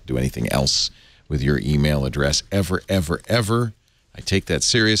promise not to do anything else with your email address ever, ever, ever. I take that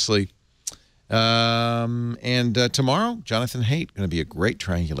seriously. And tomorrow, Jonathan Haidt, going to be a great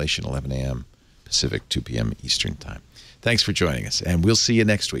triangulation, 11 a.m. Pacific, 2 p.m. Eastern Time. Thanks for joining us, and we'll see you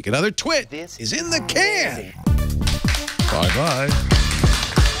next week. Another Twit is in the can. Bye-bye.